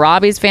it. Margot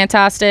Robbie's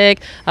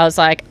fantastic. I was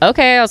like,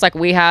 okay. I was like,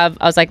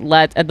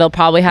 they'll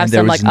probably have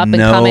some like up and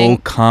coming. No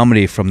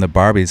comedy from the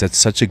Barbies. That's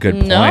such a good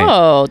point.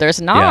 No, there's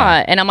not.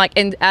 Yeah. And I'm like,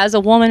 and as a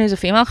woman who's a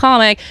female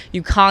comic,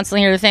 you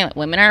constantly hear the thing, like,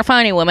 women aren't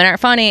funny.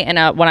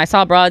 And when I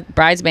saw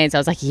Bridesmaids, I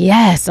was like,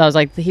 yes. I was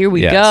like, here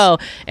we go.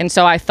 And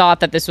so I thought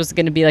that this was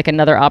going to be like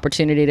another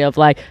opportunity of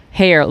like,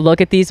 here,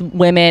 look at these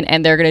women,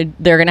 and they're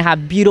gonna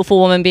have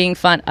beautiful women being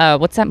fun.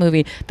 What's that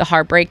movie? The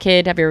Heartbreak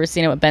Kid. Have you ever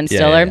seen it with Ben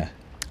Stiller? Yeah.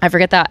 I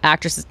forget that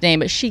actress's name,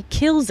 but she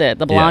kills it.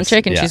 The blonde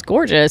chick, and she's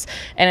gorgeous,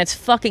 and it's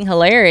fucking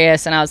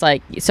hilarious. And I was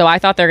like, so I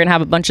thought they were gonna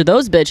have a bunch of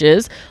those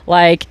bitches,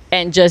 like,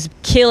 and just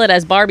kill it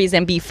as Barbies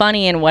and be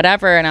funny and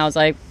whatever. And I was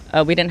like,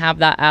 we didn't have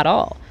that at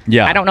all.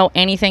 Yeah. I don't know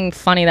anything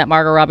funny that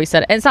Margot Robbie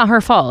said. It's not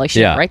her fault. Like, she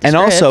didn't write the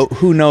script. script. Also,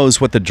 who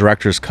knows what the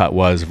director's cut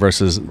was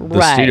versus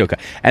the studio cut.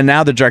 And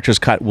now the director's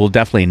cut will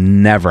definitely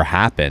never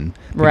happen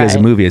because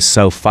the movie is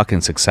so fucking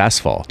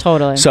successful.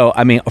 Totally. So,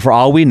 I mean, for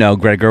all we know,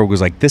 Greta Gerwig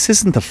was like, this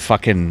isn't the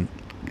fucking...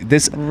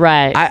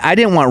 I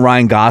didn't want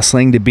Ryan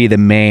Gosling to be the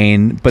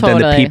main, but then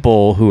the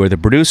people who are the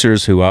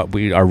producers who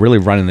are really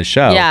running the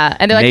show. Yeah,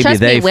 and they're like, trust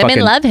me,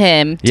 women love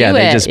him.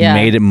 They just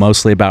made it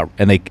mostly about,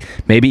 and they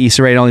maybe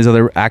Issa Rae and all these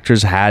other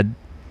actors had,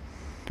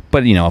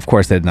 but you know, of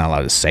course, they're not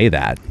allowed to say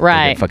that.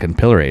 Right. They get fucking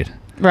pilloried.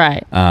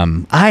 Right.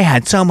 I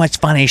had so much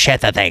funny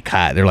shit that they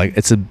cut. They're like,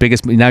 it's the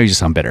biggest. Now you just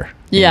sound bitter.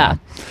 Yeah.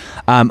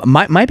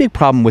 My big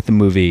problem with the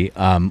movie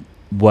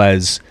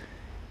was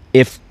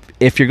if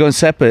you're going to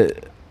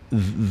separate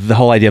the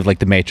whole idea of like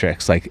the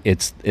Matrix, like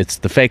it's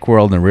the fake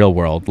world and the real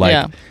world.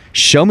 Like,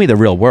 show me the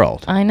real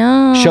world. I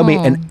know. Show me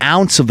an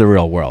ounce of the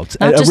real world.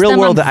 Not just real them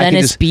world on that Venice I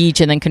can just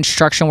Beach, and then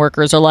construction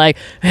workers are like,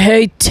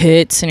 "Hey,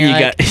 tits," and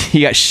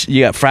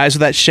you got fries with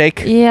that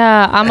shake.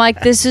 Yeah, I'm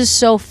like, this is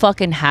so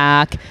fucking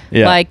hack.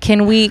 Yeah. Like,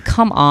 can we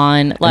come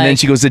on? Like, and then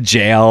she goes to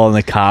jail, and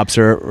the cops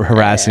are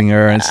harassing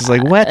her, and it's just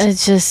like, what?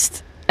 It's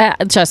just.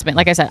 Trust me,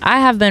 like I said, I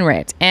have been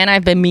raped, and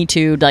I've been Me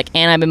Too'd, like,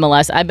 and I've been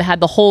molested. I've had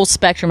the whole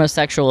spectrum of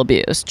sexual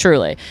abuse,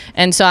 truly.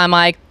 And so I'm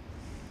like,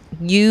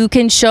 you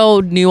can show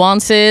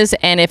nuances,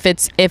 and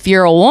if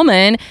you're a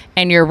woman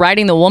and you're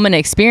writing the woman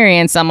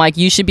experience, I'm like,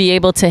 you should be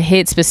able to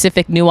hit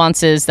specific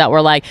nuances that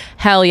were like,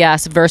 hell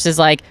yes, versus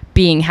like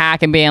being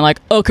hack and being like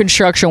a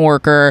construction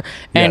worker,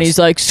 and he's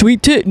like,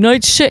 sweet tit,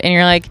 nice shit, and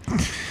you're like,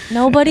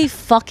 nobody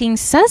fucking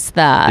says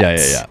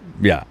that.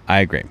 Yeah, I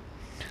agree.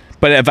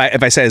 But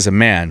if I say as a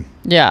man,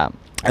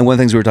 and one of the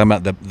things we were talking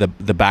about,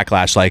 the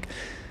backlash, like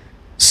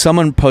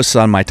someone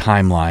posted on my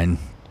timeline,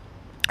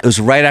 it was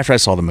right after I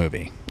saw the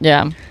movie.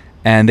 Yeah.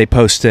 And they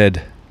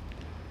posted,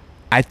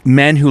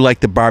 men who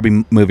like the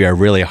Barbie movie are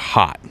really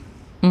hot.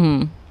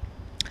 Mm-hmm.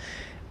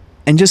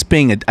 And just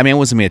being it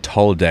wasn't me a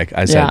total dick.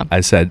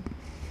 I said,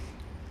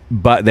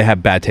 but they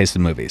have bad taste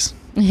in movies.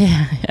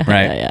 Yeah.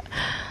 Right? Yeah.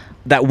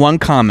 That one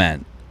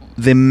comment,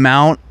 the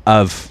amount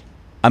of,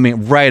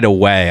 right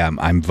away,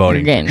 I'm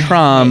voting for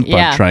Trump.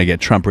 I'm trying to get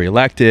Trump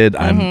reelected.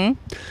 I'm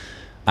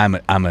a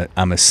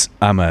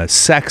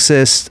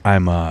sexist.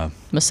 I'm a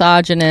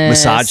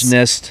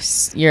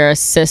misogynist. You're a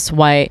cis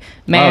white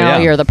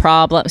male. You're the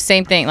problem.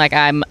 Same thing. Like,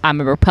 I'm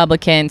a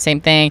Republican. Same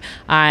thing.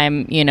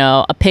 I'm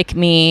a pick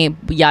me.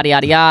 Yada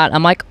yada yada.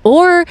 I'm like,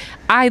 or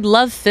I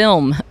love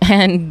film,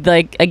 and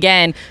like,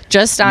 again,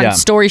 just on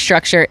story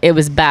structure, it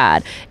was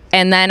bad.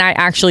 And then I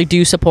actually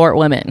do support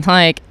women.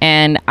 Like,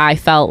 and I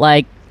felt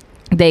like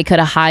they could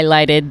have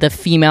highlighted the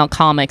female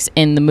comics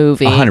in the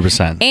movie.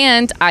 100%.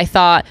 And I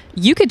thought,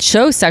 you could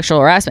show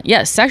sexual harassment.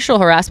 Yes, sexual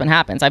harassment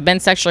happens. I've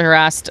been sexually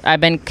harassed. I've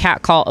been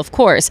catcalled, of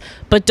course.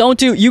 But don't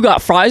do, you got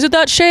fries with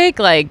that shake?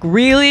 Like,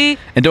 really?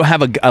 And don't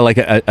have a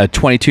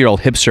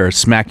 22-year-old hipster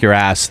smack your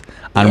ass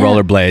on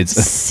rollerblades.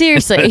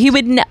 Seriously. He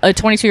would, a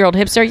 22-year-old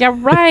hipster? Yeah,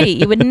 right.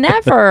 He would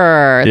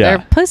never.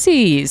 They're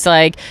pussies.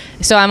 Like,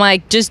 so I'm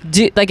like, just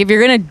do, like, if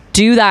you're going to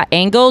do that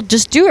angle,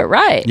 just do it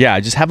right. Yeah,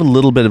 just have a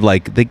little bit of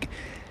like,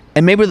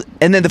 and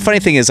then the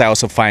funny thing is, I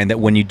also find that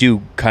when you do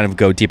kind of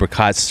go deeper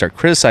cuts and start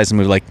criticizing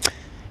the movie, like,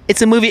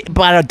 it's a movie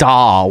about a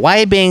doll. Why are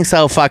you being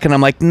so fucking? I'm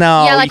like,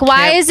 no. Yeah, like,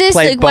 why is this?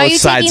 Like, why are you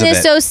taking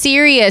this so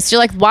serious? You're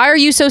like, why are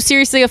you so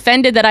seriously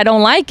offended that I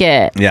don't like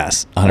it?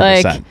 Yes,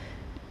 100%. Like,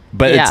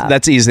 but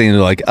that's the easy thing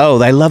to like,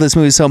 oh, I love this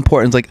movie, it's so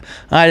important. It's like,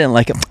 I didn't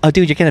like it. Oh,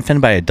 dude, you're getting offended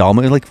by a doll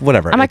movie? Like,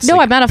 whatever. I'm like, no,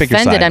 I'm not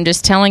offended. I'm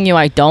just telling you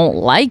I don't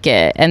like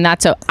it. And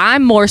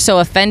I'm more so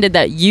offended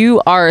that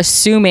you are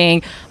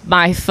assuming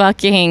my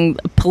fucking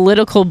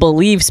political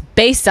beliefs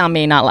based on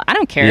me not I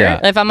don't care.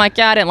 If I'm like,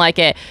 I didn't like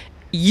it.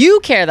 you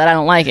care that I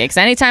don't like it. Because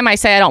anytime I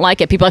say I don't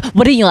like it, people are like,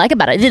 what do you like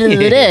about it?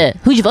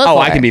 Who'd you vote for? Oh,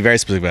 I can be very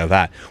specific about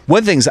that. One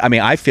of the things, I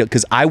mean, I feel,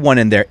 because I went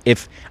in there,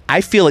 if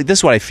I feel like, this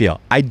is what I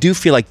feel. I do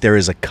feel like there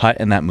is a cut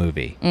in that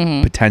movie,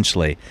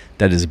 potentially,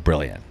 that is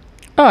brilliant.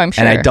 Oh, I'm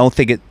sure. And I don't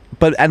think it,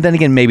 and then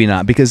again, maybe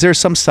not, because there's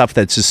some stuff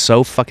that's just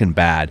so fucking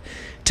bad.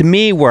 To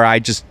me, where I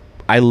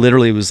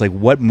literally was like,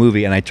 what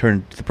movie? And I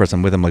turned to the person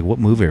I'm with, I'm like, what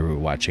movie are we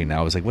watching now?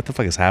 I was like, what the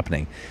fuck is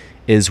happening?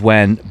 Is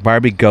when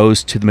Barbie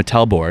goes to the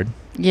Mattel board.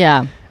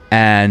 Yeah.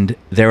 And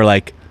they were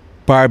like,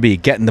 Barbie,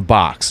 get in the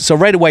box. So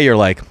right away you're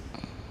like,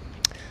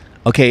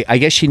 okay, I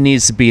guess she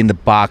needs to be in the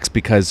box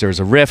because there's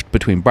a rift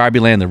between Barbie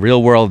Land and the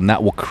real world, and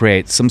that will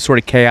create some sort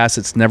of chaos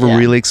that's never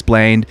really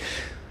explained.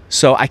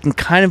 So I can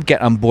kind of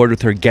get on board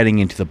with her getting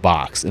into the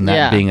box and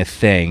that being a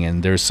thing.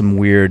 And there's some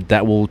weird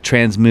that will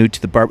transmute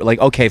to the Barbie. Like,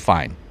 okay,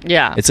 fine.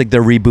 Yeah. It's like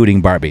they're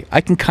rebooting Barbie.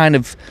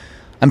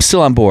 I'm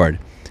still on board.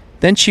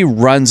 Then she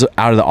runs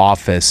out of the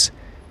office.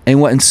 And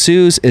what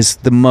ensues is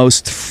the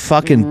most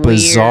fucking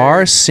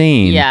bizarre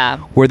scene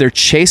where they're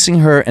chasing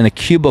her in a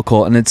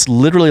cubicle, and it's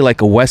literally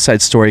like a West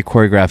Side Story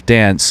choreographed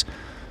dance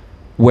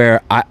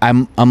where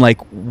I'm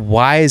like,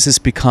 why has this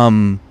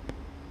become...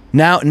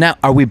 Now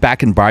are we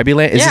back in Barbie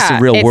Land? Is this a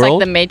real world? It's like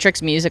the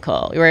Matrix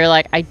musical where you're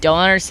like, I don't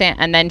understand.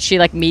 And then she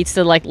like meets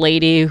the like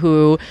lady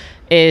who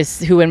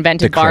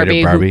invented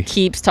Barbie, who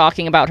keeps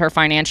talking about her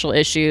financial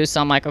issues.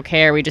 So I'm like,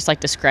 okay, are we just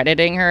like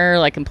discrediting her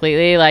like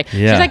completely? Like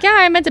she's like, yeah,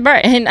 I invented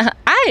Barbie, and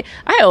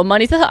I owe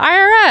money to the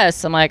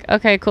IRS. I'm like,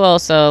 okay, cool.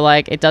 So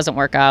like it doesn't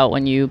work out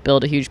when you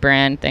build a huge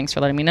brand. Thanks for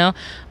letting me know.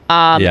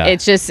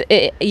 It's just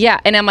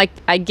and I'm like,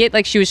 I get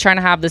like she was trying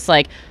to have this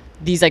like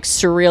these like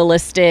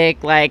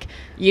surrealistic like,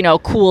 you know,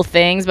 cool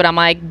things, but I'm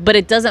like, but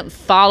it doesn't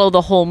follow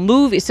the whole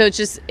movie. So it's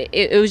just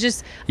it was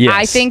just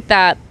I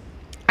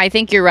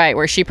think you're right,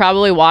 where she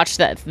probably watched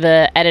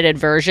the edited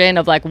version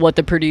of like what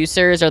the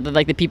producers or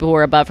the people who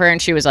were above her,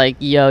 and she was like,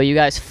 yo, you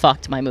guys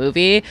fucked my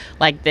movie,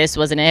 like this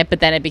wasn't it. But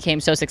then it became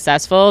so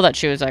successful that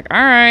she was like,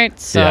 all right,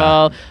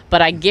 so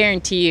but I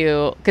guarantee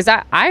you, because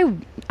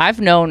I've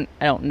known,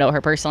 I don't know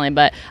her personally,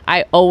 but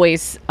I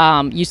always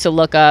used to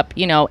look up,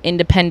 you know,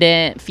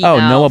 independent female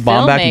Noah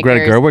Baumbach filmmakers. and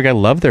Greta Gerwig. I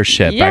love their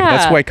shit. Yeah.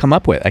 That's where I came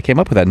up with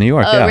that in New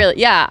York. Oh, really?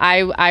 Yeah.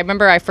 I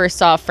remember I first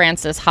saw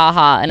Frances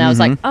Ha, and I was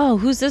like, oh,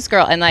 who's this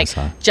girl? And like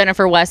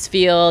Jennifer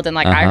Westfield, and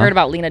like I heard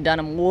about Lena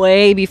Dunham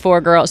way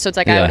before Girls. So it's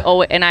like I would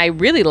always, and I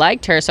really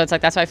liked her. So it's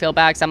like that's why I feel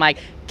bad, because I'm like,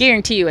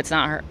 guarantee you it's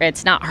not her.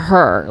 It's not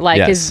her.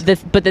 Like,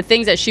 but the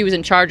things that she was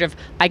in charge of,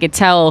 I could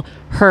tell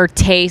her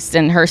taste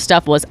and her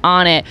stuff was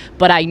on it.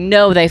 But I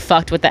know they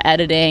fucked with the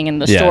editing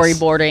and the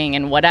storyboarding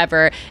and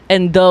whatever.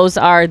 And those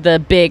are the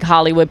big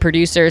Hollywood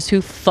producers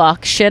who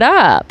fuck shit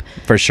up.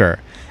 For sure.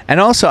 And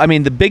also, I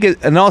mean,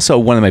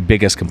 one of my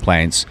biggest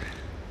complaints,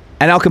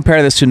 and I'll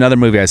compare this to another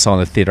movie I saw in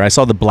the theater. I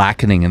saw The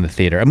Blackening in the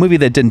theater, a movie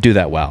that didn't do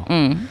that well.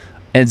 And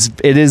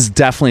it is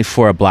definitely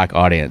for a black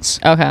audience.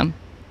 Okay.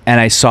 And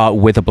I saw it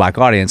with a black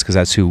audience because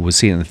that's who was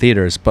seeing it in the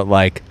theaters. But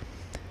like,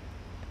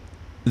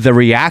 the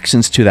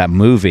reactions to that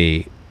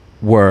movie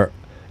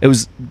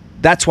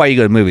that's why you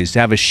go to movies, to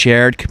have a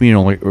shared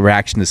communal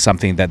reaction to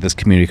something that this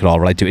community could all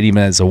relate to. And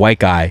even as a white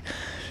guy,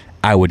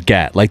 I would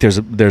get like,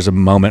 there's a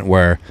moment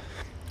where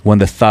when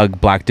the thug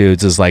black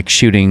dudes is like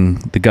shooting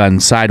the gun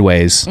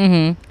sideways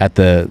at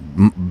the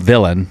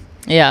villain,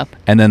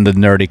 and then the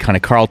nerdy kind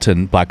of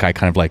Carlton black guy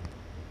kind of like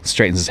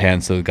straightens his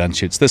hand so the gun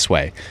shoots this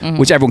way,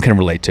 which everyone can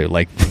relate to.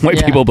 Like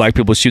white people, black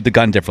people shoot the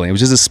gun differently. It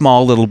was just a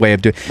small little way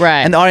of doing it.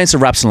 Right. And the audience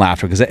erupts in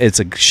laughter because it's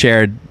a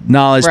shared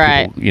knowledge.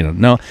 Right. People,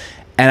 know.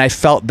 And I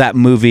felt that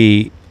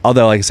movie,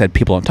 although like I said,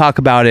 people don't talk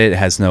about it, it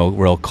has no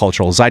real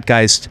cultural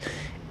zeitgeist,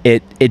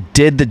 it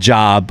did the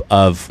job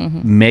of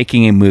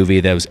making a movie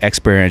that was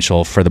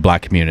experiential for the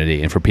black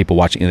community and for people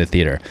watching in the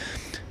theater.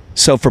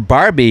 So for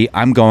Barbie,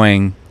 I'm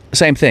going,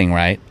 same thing,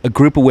 right? A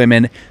group of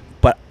women,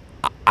 but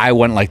I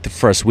went like the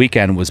first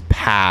weekend was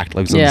packed,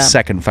 like it was on the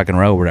second fucking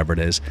row, whatever it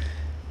is.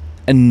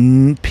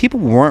 And people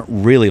weren't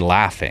really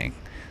laughing.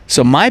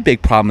 So my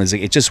big problem is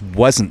it just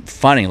wasn't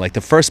funny. Like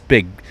the first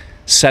big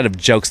set of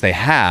jokes they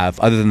have,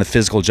 other than the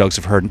physical jokes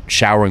of her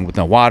showering with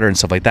no water and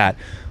stuff like that,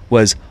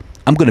 was,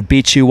 I'm going to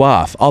beat you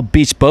off. I'll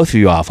beat both of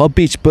you off. I'll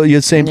beat both of you at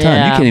the same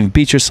time. You can't even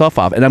beat yourself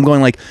off. And I'm going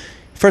like,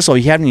 first of all,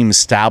 you haven't even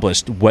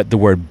established what the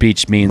word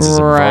beach means as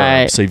a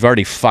verb. So you've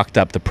already fucked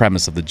up the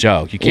premise of the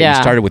joke. You can't.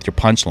 You started with your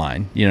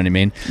punchline. You know what I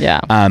mean?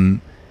 Yeah.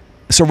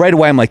 So right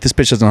away, I'm like, this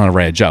bitch doesn't know how to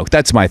write a joke.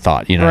 That's my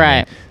thought. You know what I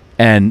mean?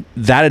 And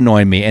that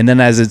annoyed me. And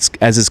then as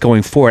it's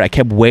going forward, I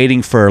kept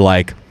waiting for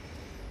like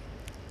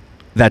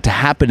that to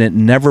happen. It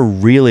never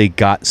really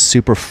got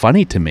super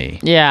funny to me.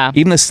 Yeah.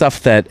 Even the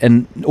stuff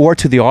or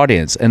to the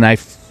audience. And I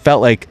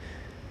felt like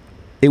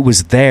it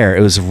was there. It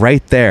was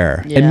right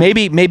there. Yeah. And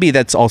maybe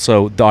that's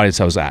also the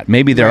audience I was at.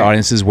 Maybe there are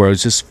audiences where it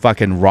was just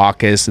fucking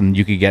raucous and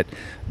you could get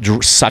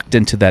sucked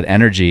into that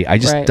energy. I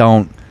just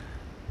don't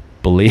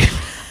believe.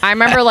 I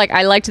remember like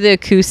I liked the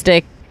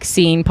acoustic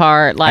scene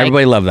part. Like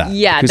everybody loved that.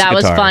 Yeah, acoustic that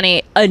was guitar.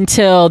 funny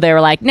until they were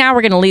like, now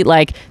we're gonna lead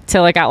like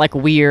till it got like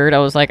weird. I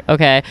was like,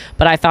 okay.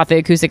 But I thought the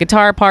acoustic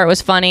guitar part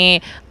was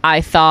funny. I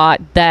thought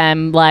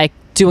them like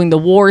doing the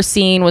war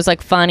scene was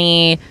like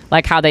funny,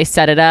 like how they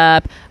set it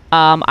up.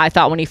 I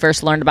thought when he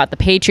first learned about the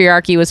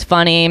patriarchy was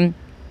funny.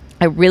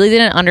 I really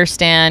didn't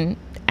understand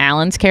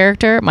Alan's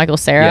character, Michael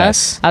Cera.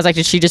 Yes. I was like,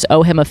 did she just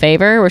owe him a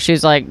favor? Where she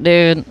was like,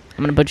 dude, I'm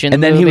gonna put you in the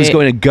movie. And then he was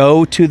going to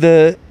go to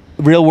the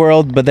real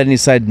world, but then he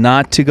decided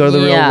not to go to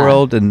the real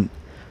world, and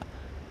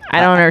I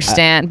don't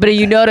understand. But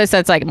you notice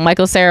that's like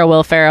Michael Cera,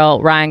 Will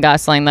Ferrell, Ryan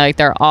Gosling, like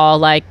they're all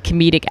like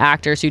comedic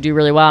actors who do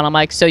really well. And I'm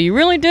like, so you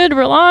really did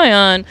rely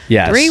on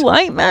 3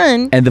 white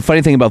men. And the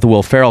funny thing about the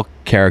Will Ferrell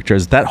character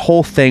is that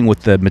whole thing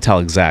with the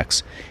Mattel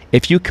execs,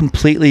 if you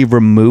completely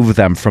remove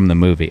them from the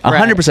movie,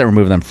 100%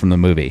 remove them from the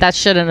movie, that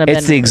shouldn't have been.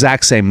 It's the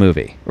exact same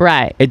movie.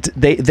 Right.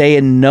 They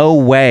in no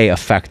way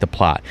affect the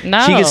plot.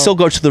 No. She can still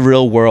go to the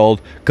real world,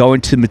 go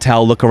into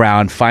Mattel, look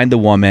around, find the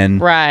woman,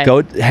 right.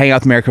 Go hang out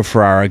with America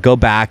Ferrera, go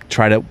back,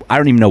 try to, I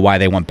don't even know why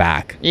they went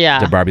back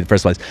to Barbie in the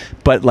first place.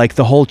 But like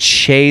the whole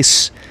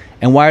chase,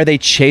 and why are they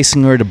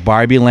chasing her to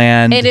Barbie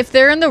Land? And if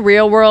they're in the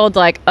real world,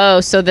 like,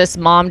 oh, so this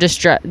mom just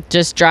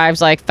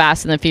drives like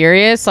Fast and the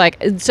Furious,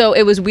 like, so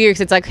it was weird because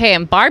it's like, hey,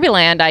 in Barbie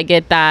Land, I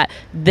get that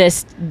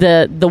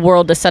the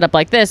world is set up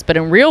like this, but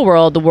in real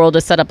world, the world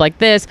is set up like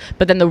this.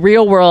 But then the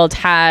real world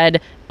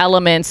had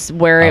elements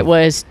where it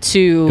was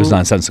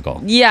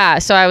nonsensical. Yeah,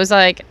 so I was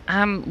like,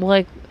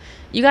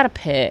 you got to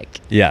pick.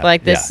 Yeah.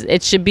 Like this,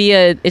 it should be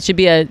a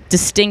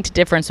distinct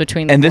difference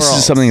between the And this worlds.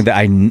 is something that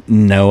I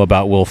know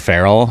about Will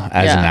Ferrell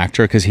as an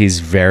actor, because he's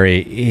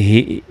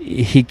he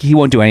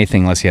won't do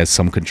anything unless he has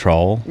some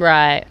control.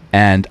 Right.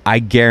 And I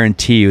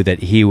guarantee you that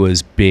he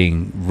was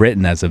being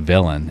written as a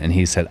villain, and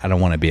he said, I don't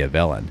want to be a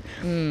villain.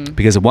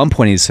 Because at one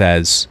point he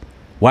says,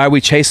 why are we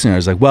chasing her?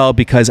 It's like, well,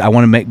 because I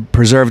want to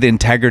preserve the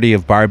integrity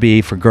of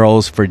Barbie for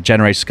girls for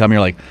generations to come.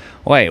 You're like,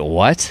 wait,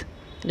 what?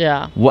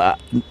 Yeah. What?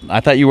 I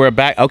thought you were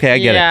back. Okay, I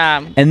get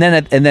it. And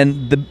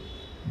then the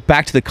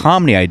back to the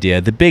comedy idea,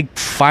 the big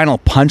final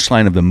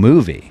punchline of the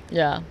movie.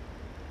 Yeah.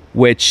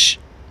 Which,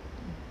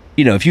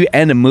 if you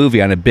end a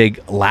movie on a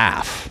big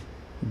laugh,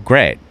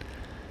 great.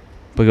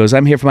 But it goes,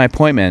 I'm here for my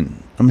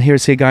appointment. I'm here to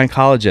see a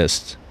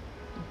gynecologist.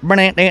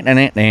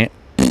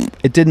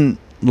 It didn't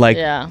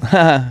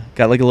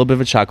got like a little bit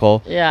of a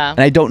chuckle. Yeah.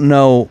 And I don't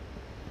know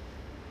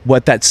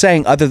what that's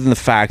saying, other than the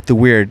fact, the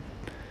weird,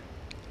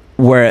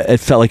 where it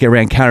felt like it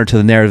ran counter to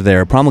the narrative they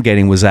were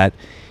promulgating, was that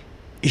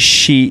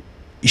she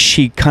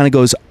kind of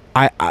goes,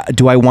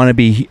 do I want to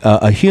be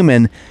a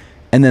human?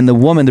 And then the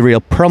woman, the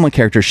real Perlman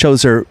character,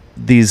 shows her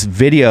these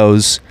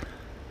videos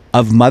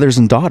of mothers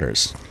and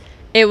daughters.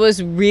 It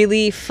was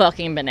really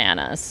fucking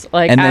bananas.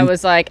 Like, I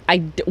was like,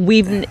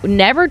 we've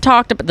never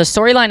talked about, the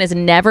storyline has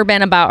never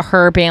been about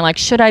her being like,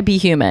 should I be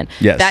human?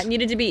 Yes. That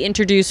needed to be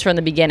introduced from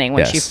the beginning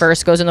when she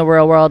first goes in the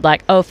real world,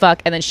 like, oh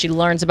fuck. And then she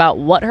learns about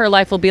what her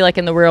life will be like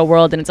in the real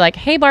world. And it's like,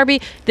 hey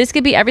Barbie,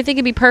 everything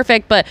could be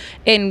perfect, but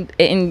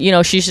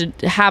she should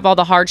have all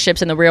the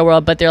hardships in the real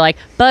world. But they're like,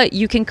 but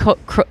you can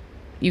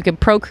you can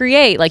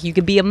procreate, like you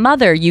could be a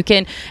mother,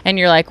 and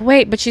you're like,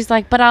 wait, but she's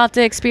like, but I'll have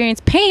to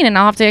experience pain, and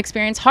I'll have to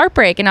experience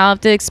heartbreak, and I'll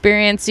have to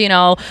experience,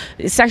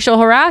 sexual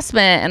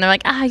harassment. And they're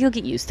like, you'll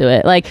get used to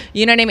it. Like,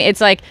 you know what I mean?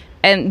 It's like,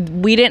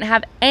 and we didn't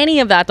have any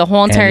of that the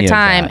whole entire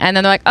time. And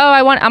then they're like,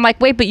 I'm like,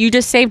 wait, but you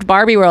just saved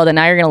Barbie World and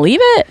now you're going to leave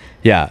it?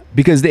 Yeah.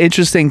 Because the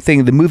interesting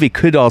thing, the movie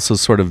could also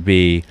sort of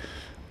be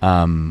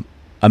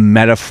a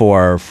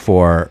metaphor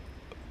for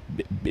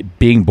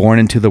being born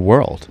into the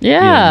world. Yeah. You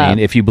know what I mean?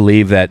 If you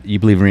believe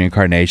in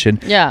reincarnation,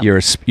 you're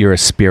a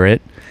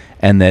spirit,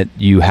 and that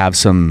you have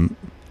some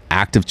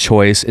active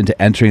choice into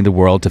entering the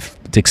world to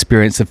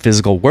experience the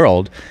physical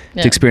world,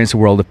 to experience a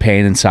world of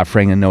pain and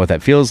suffering and know what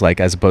that feels like,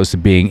 as opposed to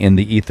being in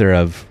the ether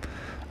of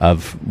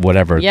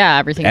whatever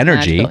everything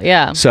energy.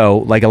 Yeah. So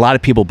like a lot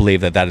of people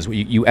believe that is what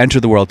you enter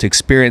the world to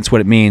experience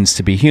what it means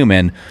to be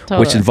human,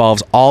 which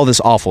involves all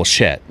this awful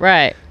shit.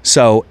 Right.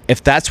 So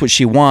if that's what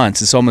she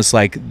wants, it's almost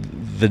like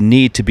the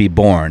need to be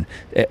born,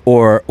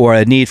 or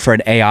a need for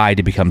an AI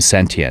to become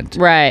sentient.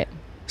 Right.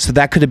 So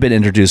that could have been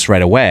introduced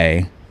right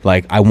away.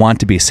 Like, I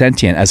want to be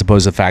sentient, as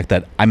opposed to the fact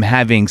that I'm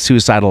having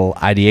suicidal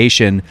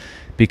ideation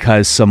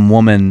because some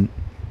woman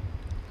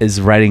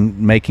is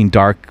making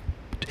dark.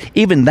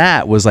 Even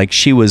that was like,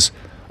 she was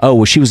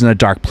in a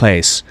dark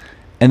place.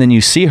 And then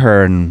you see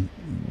her, and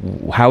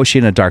how was she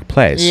in a dark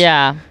place?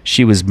 Yeah.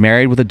 She was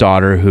married with a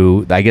daughter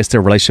who, I guess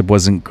their relationship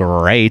wasn't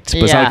great,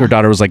 but it's not like her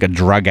daughter was like a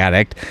drug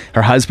addict.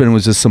 Her husband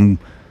was just some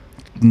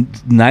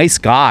nice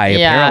guy,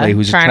 apparently,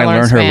 who's just trying to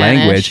learn her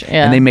language,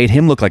 and they made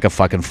him look like a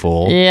fucking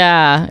fool.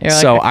 Yeah.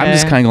 So like, okay. I'm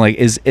just kind of like,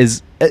 is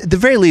at the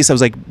very least, I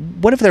was like,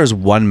 what if there was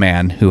one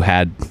man who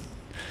had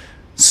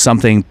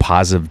something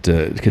positive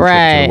to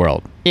contribute to the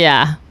world?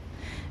 Yeah.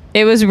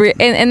 It was,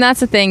 and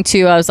that's the thing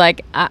too. I was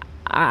like,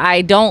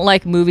 I don't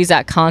like movies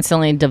that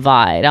constantly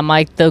divide. I'm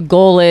like, the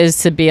goal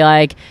is to be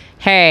like,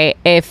 hey,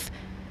 I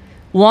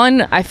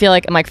feel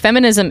like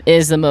feminism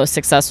is the most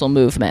successful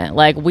movement.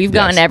 Like, we've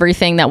gotten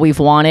everything that we've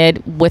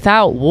wanted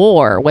without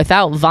war,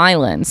 without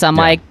violence. I'm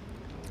like,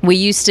 we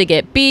used to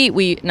get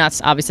beat. Not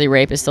obviously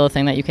rape is still a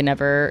thing that you can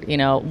never,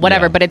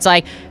 whatever. Yeah. But it's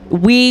like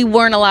we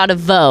weren't allowed to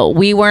vote.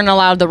 We weren't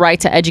allowed the right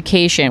to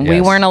education. Yes.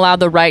 We weren't allowed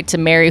the right to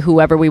marry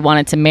whoever we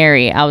wanted to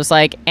marry. I was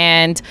like,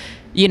 and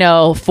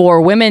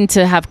for women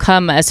to have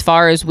come as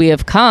far as we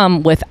have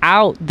come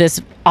without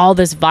all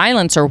this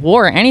violence or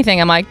war or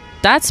anything, I'm like,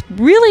 that's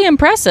really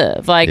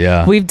impressive.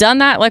 Like we've done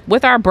that like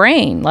with our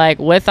brain, like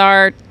with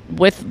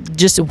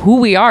just who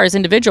we are as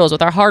individuals,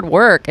 with our hard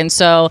work. And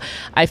so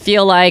I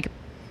feel like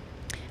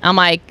I'm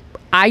like,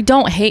 I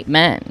don't hate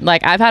men.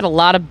 Like I've had a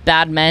lot of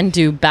bad men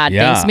do bad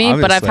things to me,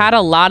 obviously. But I've had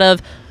a lot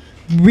of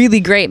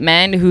really great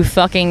men who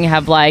fucking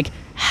have like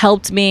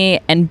helped me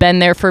and been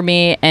there for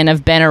me and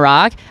have been a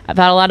rock. I've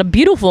had a lot of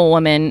beautiful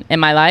women in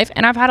my life,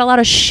 and I've had a lot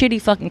of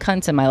shitty fucking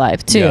cunts in my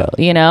life too,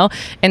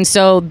 And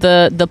so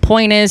the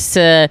point is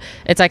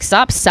it's like,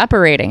 stop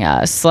separating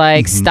us.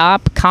 Like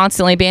stop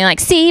constantly being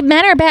like, see,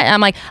 men are bad. I'm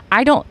like,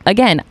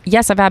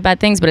 yes, I've had bad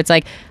things, but it's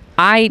like,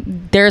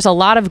 there's a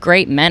lot of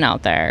great men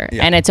out there,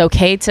 and it's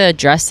okay to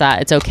address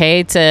that. It's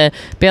okay to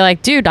be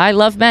like, dude, I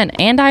love men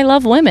and I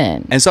love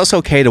women. And it's also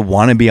okay to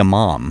want to be a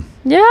mom.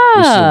 Yeah.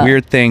 Which is a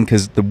weird thing,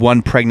 because the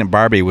one pregnant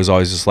Barbie was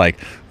always just like,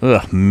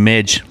 ugh,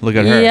 midge, look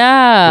at her.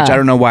 Yeah. Which I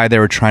don't know why they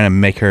were trying to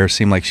make her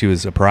seem like she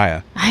was a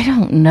pariah. I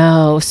don't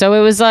know. So it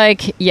was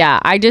like,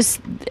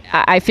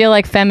 I feel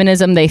like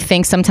feminism, they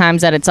think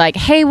sometimes that it's like,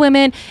 hey,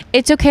 women,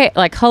 it's okay.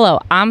 Like, hello,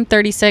 I'm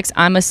 36.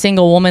 I'm a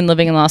single woman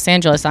living in Los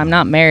Angeles. I'm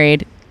not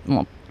married.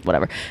 Well,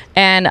 whatever.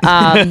 And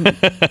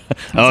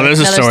there's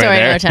a story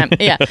there. Another time.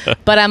 Yeah.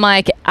 But I'm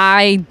like,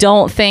 I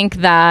don't think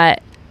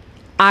that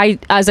I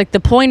was like, the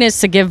point is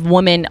to give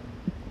women,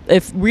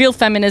 if real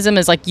feminism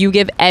is like, you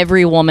give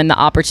every woman the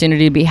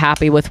opportunity to be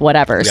happy with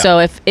whatever. Yeah. So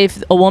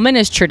if a woman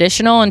is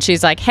traditional and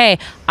she's like, hey,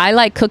 I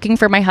like cooking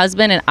for my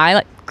husband and I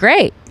like,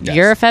 great. Yes.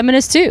 You're a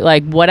feminist too.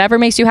 Like whatever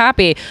makes you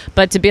happy.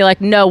 But to be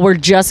like, no, we're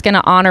just going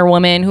to honor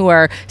women who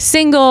are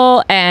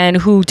single and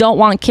who don't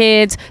want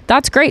kids.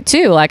 That's great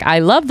too. Like I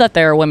love that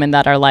there are women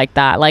that are like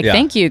that. Like,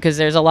 thank you. Because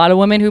there's a lot of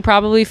women who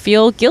probably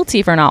feel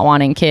guilty for not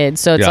wanting kids.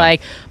 So it's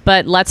like,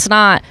 but let's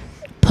not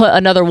put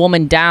another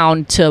woman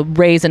down to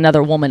raise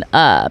another woman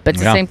up. It's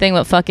the same thing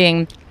with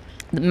fucking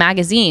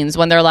magazines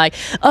when they're like,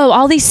 oh,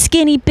 all these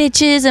skinny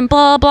bitches and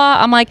blah blah.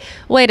 I'm like,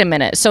 wait a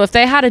minute. So if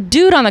they had a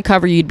dude on the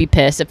cover, you'd be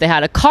pissed. If they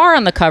had a car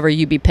on the cover,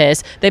 you'd be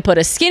pissed. They put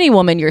a skinny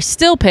woman, you're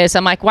still pissed.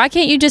 I'm like, why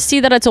can't you just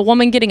see that it's a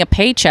woman getting a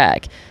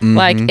paycheck?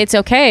 Like it's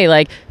okay.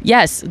 Like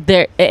yes,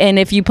 there. And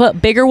if you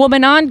put bigger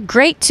woman on,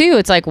 great too.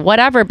 It's like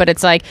whatever. But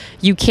it's like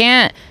you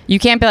can't be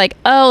like,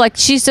 oh, like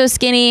she's so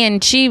skinny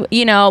and she,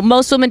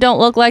 most women don't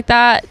look like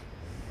that.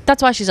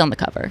 That's why she's on the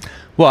cover.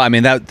 Well, I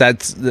mean,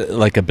 that's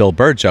like a Bill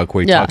Burr joke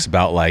where he talks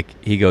about, like,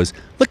 he goes,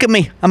 look at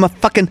me, I'm a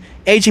fucking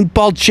aging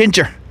bald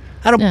ginger.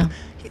 I don't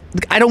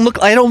look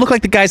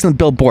like the guys on the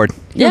billboard.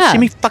 You don't see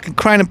me fucking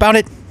crying about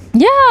it.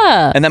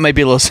 Yeah. And that might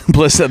be a little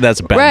simplistic. That's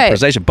a bad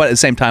impersonation. But at the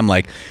same time,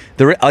 like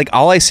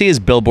all I see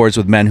is billboards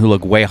with men who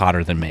look way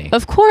hotter than me.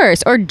 Of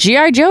course. Or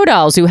G.I. Joe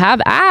dolls who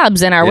have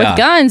abs and are with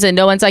guns, and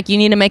no one's like, you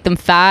need to make them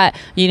fat,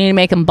 you need to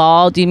make them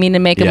bald, you need to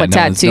make them with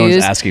tattoos. No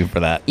one's asking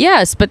for that.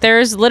 Yes, but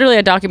there's literally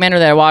a documentary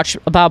that I watched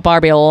about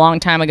Barbie a long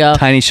time ago.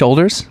 Tiny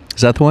Shoulders?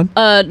 Is that the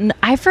one?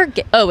 I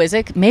forget. Oh, is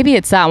it? Maybe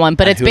it's that one.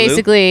 But it's Hulu?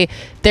 Basically,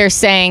 they're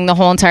saying the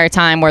whole entire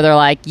time where they're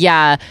like,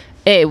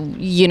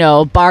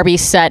 Barbie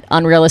set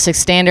unrealistic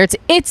standards.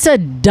 It's a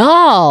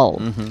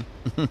doll.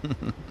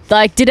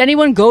 Like, did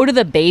anyone go to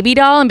the baby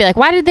doll and be like,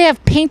 why did they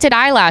have painted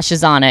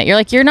eyelashes on it? You're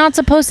like, you're not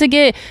supposed to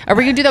get, are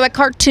we going to do that with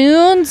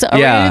cartoons?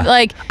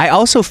 I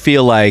also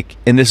feel like,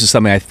 and this is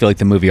something I feel like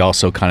the movie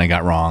also kind of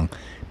got wrong,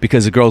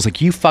 because the girl's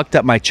like, you fucked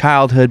up my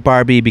childhood,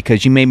 Barbie,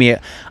 because you made me...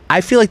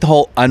 I feel like the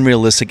whole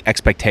unrealistic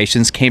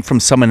expectations came from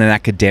someone in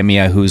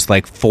academia who's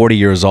like 40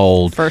 years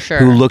old. For sure.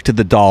 Who looked at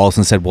the dolls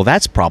and said, well,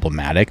 that's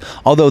problematic.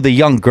 Although the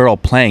young girl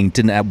playing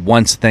didn't at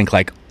once think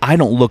like, I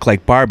don't look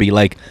like Barbie.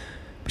 Like,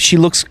 she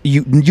looks...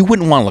 You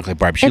wouldn't want to look like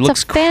Barbie. She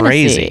looks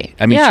crazy.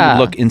 I mean, she would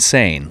look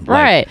insane.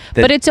 Right.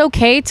 But it's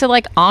okay to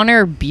like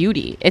honor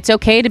beauty. It's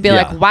okay to be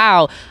like,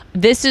 wow,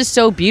 this is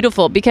so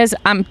beautiful, because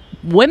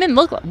women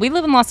we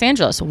live in Los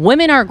Angeles.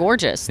 Women are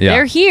gorgeous.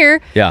 They're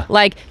here. Yeah.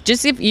 Like,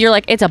 just if you're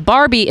like, it's a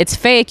Barbie, it's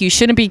fake, you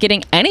shouldn't be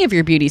getting any of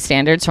your beauty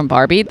standards from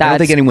Barbie. That's I don't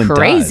think anyone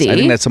crazy. Does. I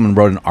think that someone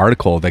wrote an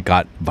article that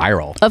got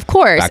viral. Of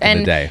course. Back in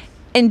the day.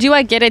 And do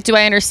I get it? Do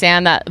I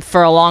understand that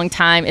for a long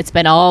time it's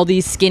been all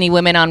these skinny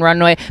women on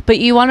runway? But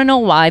you want to know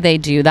why they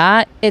do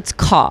that? It's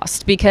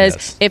cost.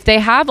 Because if they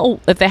have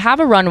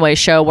a runway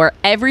show where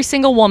every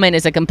single woman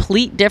is a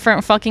complete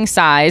different fucking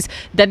size,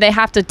 then they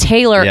have to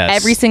tailor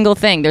every single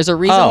thing. There's a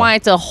reason why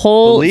it's a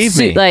whole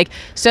suit. Like,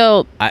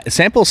 so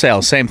sample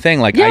sale, same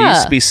thing. Like I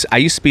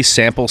used to be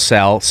sample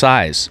sale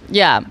size.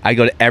 Yeah. I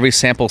go to every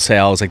sample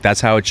sale. I was like, that's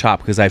how I would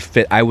shop, because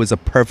I was a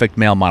perfect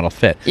male model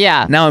fit.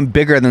 Yeah. Now I'm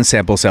bigger than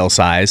sample sale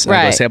size.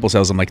 Right. I go to sample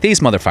sales, I'm like, these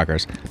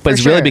motherfuckers. But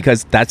it's really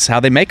because that's how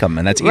they make them,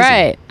 and that's easy.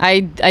 Right.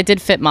 I did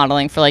fit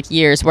modeling for like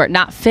years, where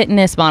not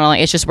fitness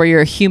modeling, it's just where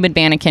you're a human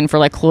mannequin for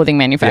like clothing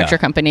manufacturer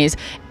companies.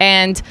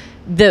 And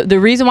the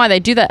reason why they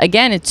do that,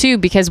 again, is too,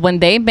 because when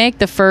they make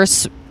the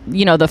first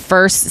the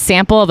first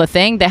sample of a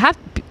thing,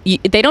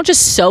 they don't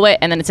just sew it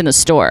and then it's in the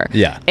store.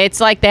 Yeah.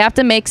 It's like they have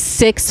to make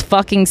 6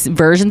 fucking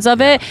versions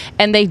of it,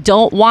 and they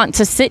don't want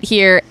to sit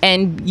here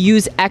and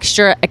use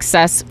extra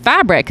excess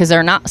fabric because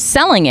they're not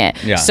selling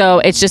it. Yeah. So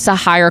it's just a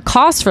higher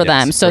cost for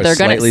them. So they're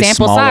going to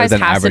sample size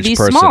has to be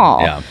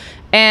small. Yeah.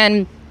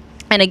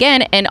 And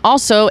again, and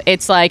also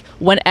it's like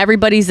when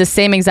everybody's the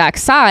same exact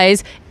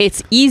size,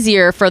 it's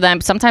easier for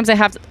them. Sometimes they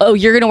have,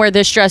 you're going to wear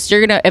this dress.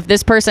 If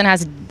this person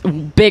has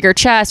bigger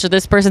chest or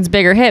this person's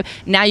bigger hip,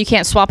 now you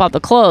can't swap out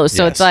the clothes.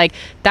 So it's like,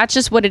 that's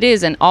just what it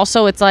is. And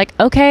also it's like,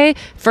 okay,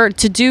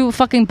 to do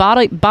fucking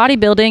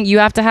bodybuilding, you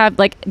have to have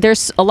like,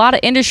 there's a lot of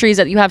industries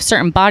that you have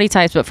certain body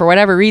types, but for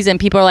whatever reason,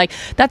 people are like,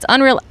 that's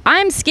unreal.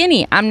 I'm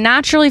skinny. I'm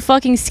naturally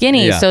fucking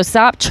skinny. Yeah. So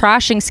stop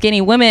trashing skinny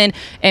women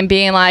and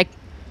being like,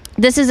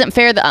 this isn't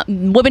fair that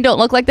women don't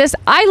look like this.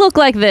 I look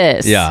like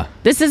this. Yeah.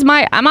 This is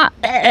I'm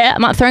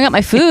not throwing up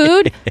my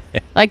food.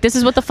 Like, this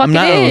is what the fuck I'm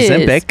not it is.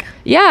 Ozempic.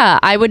 Yeah.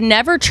 I would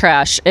never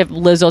trash if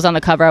Lizzo's on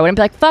the cover. I wouldn't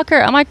be like, fuck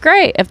her. I'm like,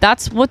 great. If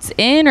that's what's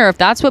in or if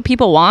that's what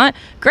people want,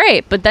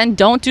 great. But then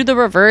don't do the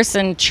reverse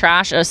and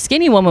trash a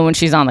skinny woman when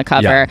she's on the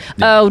cover.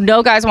 Yeah. Oh,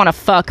 no guys want to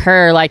fuck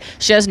her. Like,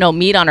 she has no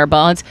meat on her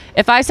bones.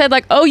 If I said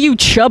like, oh, you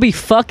chubby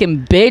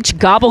fucking bitch,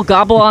 gobble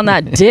gobble on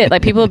that dick,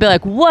 like people would be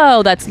like,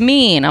 whoa, that's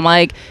mean. I'm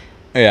like,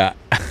 yeah.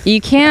 you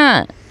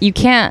can't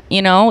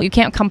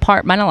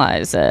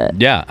compartmentalize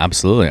it. Yeah,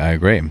 absolutely. I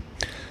agree.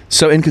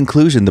 So in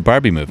conclusion, the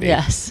Barbie movie.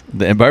 Yes.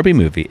 The Barbie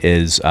movie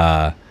is,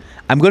 I'm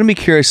going to be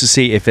curious to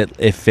see if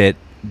it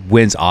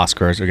wins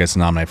Oscars or gets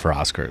nominated for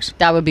Oscars.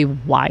 That would be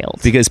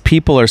wild. Because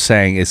people are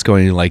saying it's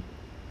going to like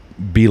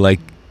be like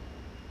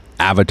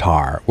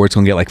Avatar, where it's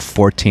going to get like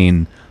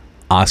 14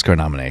 Oscar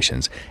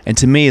nominations. And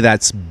to me,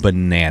 that's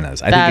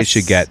bananas. I think it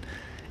should get...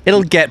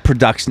 It'll get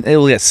production.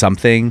 It'll get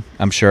something,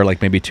 I'm sure,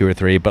 like maybe 2 or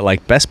 3. But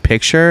like Best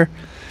Picture,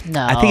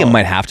 no. I think it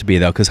might have to be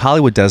though, because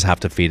Hollywood does have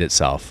to feed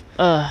itself.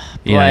 You know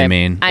what I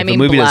mean? If a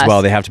movie does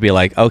well, they have to be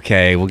like,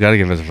 okay, we got to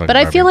give it a fucking. But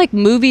I feel like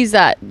movies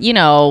that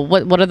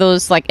what are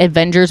those like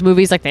Avengers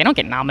movies? Like they don't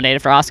get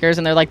nominated for Oscars,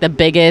 and they're like the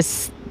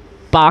biggest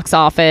box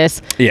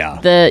office. Yeah.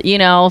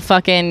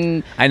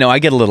 Fucking. I know. I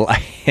get a little.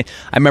 I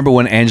remember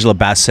when Angela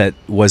Bassett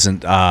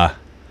wasn't.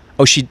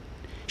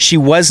 She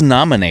was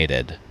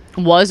nominated.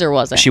 Was or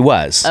wasn't? She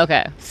was.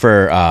 Okay.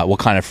 For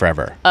Wakanda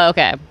Forever. Oh,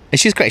 okay. And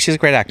she's great. She's a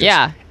great actress.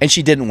 Yeah. And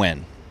she didn't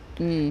win.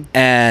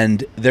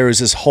 And there was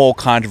this whole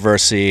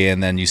controversy,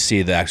 and then you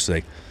see the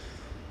actually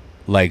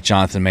like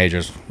Jonathan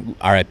Majors,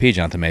 R.I.P.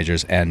 Jonathan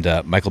Majors, and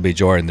Michael B.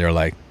 Jordan. They're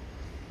like,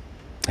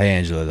 "Hey,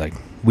 Angela, like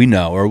we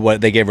know," or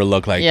what they gave her a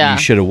look like you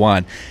should have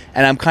won.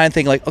 And I'm kind of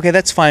thinking like, okay,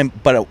 that's fine,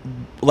 but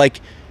like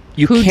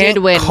you who can't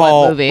did win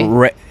call what movie?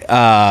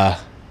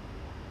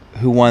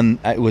 Who won?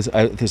 It was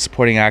the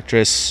supporting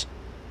actress.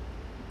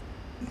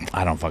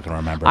 I don't fucking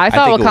remember. I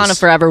thought Wakanda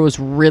Forever was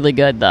really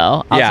good,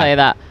 though. I'll tell you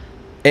that.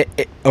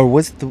 Or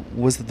was it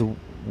the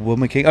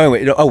Woman King? Oh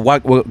wait,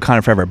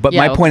 Wakanda Forever. But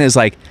my point is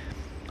like,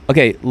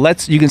 okay,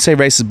 you can say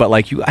racist, but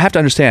like you have to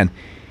understand,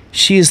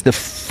 she is the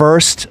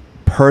first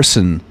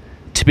person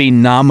to be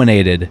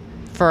nominated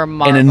for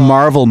in a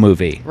Marvel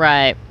movie.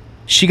 Right.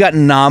 She got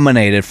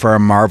nominated for a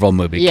Marvel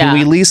movie. Yeah. Can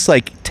we at least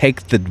like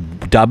take the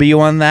W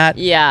on that?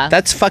 Yeah.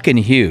 That's fucking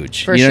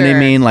huge. For you know what I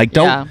mean? Like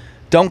don't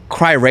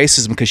cry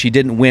racism because she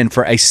didn't win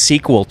for a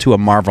sequel to a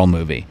Marvel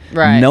movie.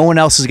 Right. No one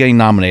else is getting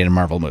nominated in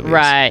Marvel movies.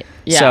 Right.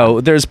 Yeah. So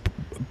there's,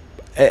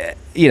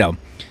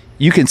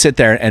 you can sit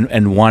there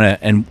and want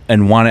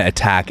to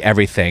attack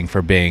everything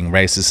for being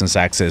racist and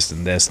sexist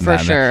and this and that.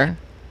 For sure.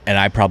 And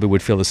I probably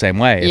would feel the same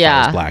way if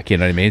I was black. You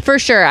know what I mean? For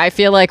sure. I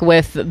feel like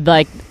with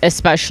like,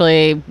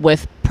 especially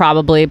with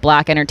probably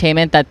black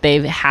entertainment, that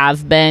they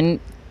have been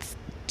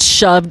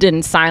shoved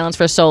in silence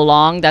for so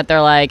long that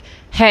they're like,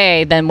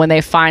 hey, then when they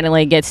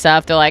finally get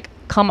stuff, they're like,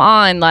 come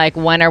on, like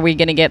when are we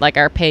gonna get like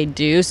our paid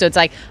due? So it's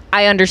like,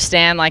 I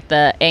understand like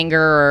the anger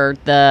or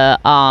the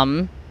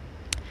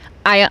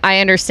I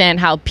understand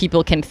how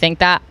people can think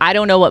that. I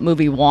don't know what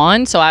movie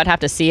won, so I would have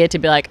to see it to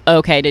be like,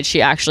 okay, did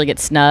she actually get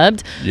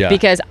snubbed? Yeah.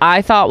 Because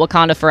I thought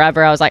Wakanda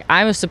Forever, I was like,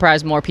 I was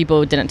surprised more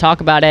people didn't talk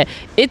about it.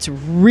 It's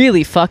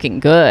really fucking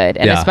good,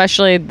 and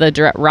especially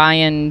the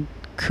Ryan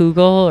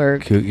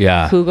Coogler.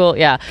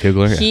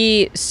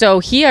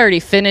 He already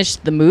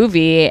finished the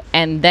movie,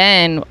 and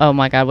then oh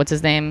my god, what's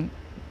his name?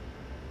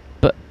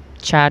 But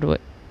Chadwick,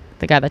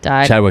 the guy that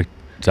died. Chadwick.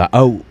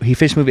 Oh, he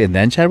finished the movie and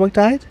then Chadwick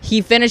died?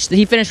 He finished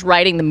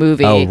writing the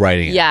movie. Oh,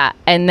 writing it. Yeah,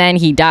 and then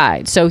he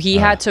died. So he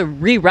had to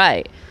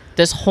rewrite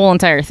this whole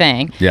entire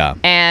thing. Yeah.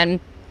 And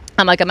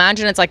I'm like,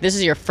 imagine it's like this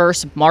is your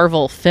first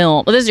Marvel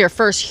film. Well, this is your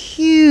first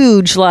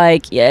huge,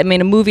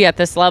 a movie at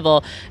this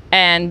level.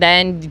 And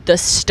then the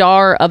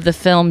star of the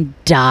film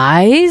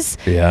dies.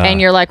 Yeah. And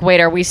you're like, wait,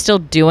 are we still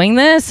doing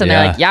this? And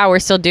they're like, yeah, we're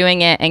still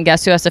doing it. And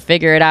guess who has to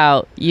figure it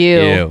out?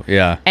 You.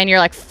 Yeah. And you're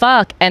like,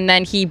 fuck. And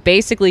then he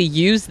basically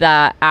used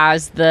that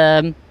as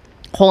the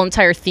whole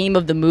entire theme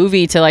of the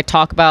movie to like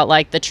talk about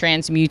like the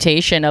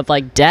transmutation of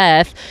like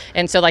death.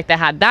 And so like they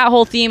had that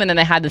whole theme, and then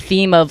they had the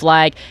theme of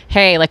like,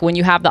 hey, like when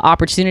you have the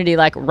opportunity,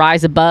 like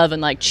rise above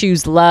and like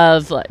choose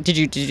love. Did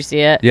you see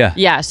it?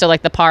 Yeah. So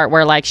like the part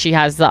where like she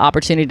has the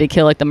opportunity to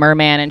kill like the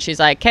merman, and she's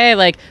like, hey,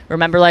 like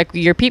remember like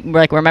your people,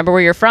 like remember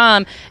where you're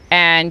from.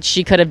 And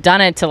she could have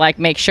done it to like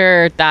make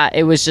sure that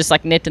it was just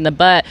like nipped in the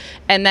butt.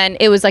 And then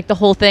it was like the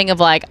whole thing of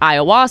like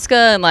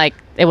ayahuasca, and like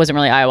it wasn't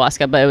really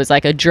ayahuasca, but it was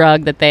like a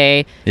drug that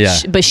they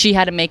but she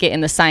had to make it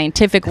in the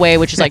scientific way,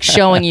 which is like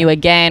showing you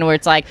again where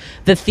it's like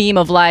the theme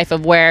of life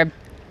of where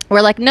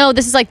we're like, no,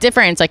 this is like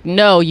different. It's like,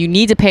 no, you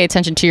need to pay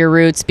attention to your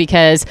roots,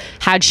 because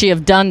had she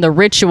have done the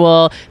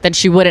ritual, then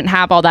she wouldn't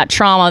have all that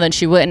trauma. Then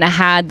she wouldn't have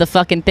had the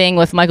fucking thing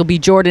with Michael B.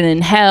 Jordan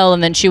in hell.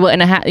 And then she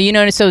wouldn't have had, you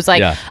know, so it's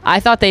like, I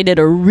thought they did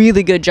a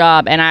really good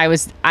job. And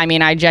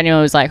I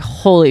genuinely was like,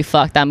 holy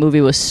fuck, that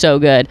movie was so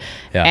good.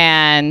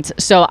 And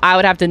so I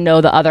would have to know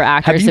the other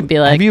actors to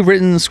be like. Have you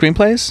written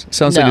screenplays?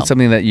 Sounds like it's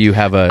something that you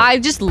have a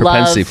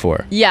propensity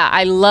for. Yeah,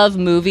 I love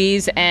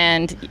movies,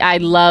 and I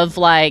love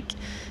like,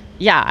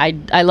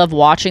 I love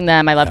watching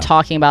them. I love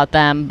talking about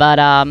them. But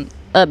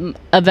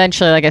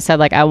eventually, like I said,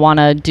 like I want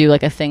to do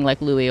like a thing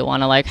like Louis. I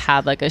want to like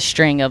have like a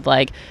string of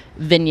like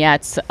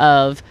vignettes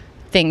of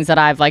things that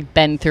I've like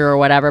been through or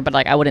whatever. But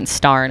like I wouldn't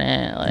star in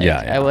it. Like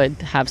I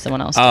would have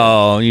someone else.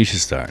 Oh, you should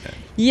star in it.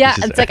 Yeah,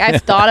 it's like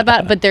I've thought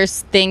about it, but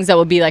there's things that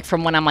would be like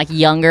from when I'm like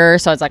younger.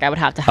 So it's like I would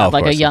have to have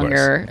like a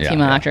younger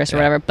female actress or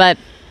whatever. But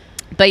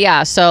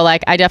yeah, so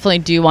like I definitely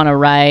do want to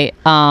write.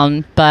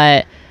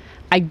 But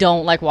I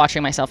don't like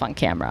watching myself on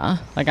camera.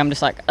 Like I'm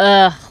just like,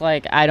 ugh,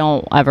 like I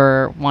don't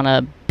ever want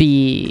to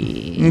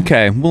be.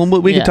 Okay, well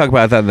we can talk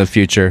about that in the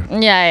future.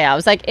 Yeah. I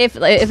was like, if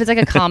it's like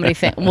a comedy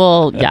thing,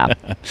 well,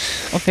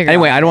 we'll figure.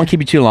 Anyway, it out. I don't want to keep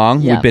you too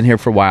long. Yeah. We've been here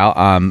for a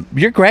while.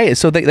 You're great.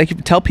 So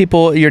tell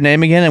people your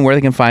name again and where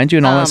they can find you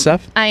and all that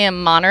stuff. I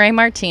am Monarey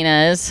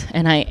Martinez,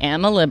 and I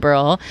am a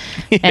liberal,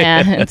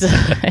 and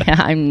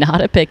I'm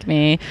not a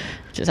pick-me.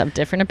 Just have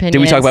different opinions. Did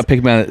we talk about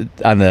pick me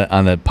on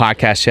the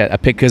podcast yet?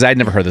 Because I'd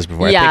never heard this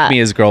before. Yeah. Pick me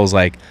is girls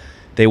like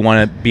they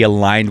want to be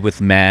aligned with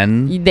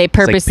men. They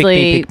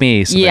purposely pick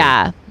me.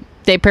 So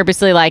they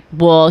purposely like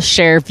will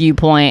share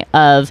viewpoint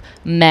of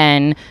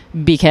men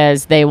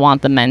because they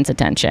want the men's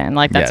attention.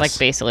 Like that's like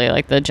basically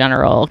like the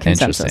general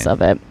consensus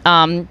of it.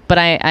 But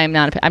I'm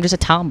not. I'm just a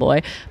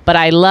tomboy. But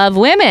I love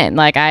women.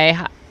 Like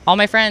all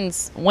my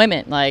friends,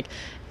 women. Like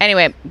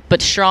anyway,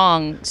 but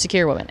strong,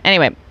 secure women.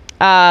 Anyway.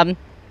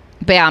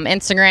 But yeah, I'm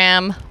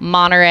Instagram,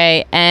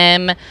 Monterey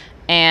M,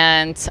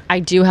 and I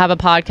do have a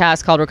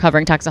podcast called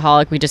Recovering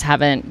Toxaholic. We just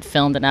haven't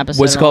filmed an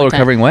episode. What's it called?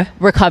 Recovering what?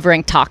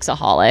 Recovering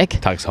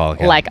Toxaholic. Toxaholic.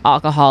 Yeah. Like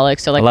alcoholic.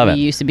 So like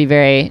we used to be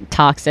very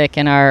toxic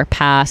in our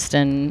past,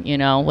 and you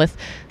know, with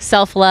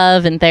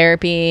self-love and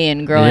therapy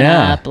and growing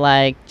up,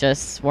 like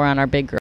just we're on our big growth.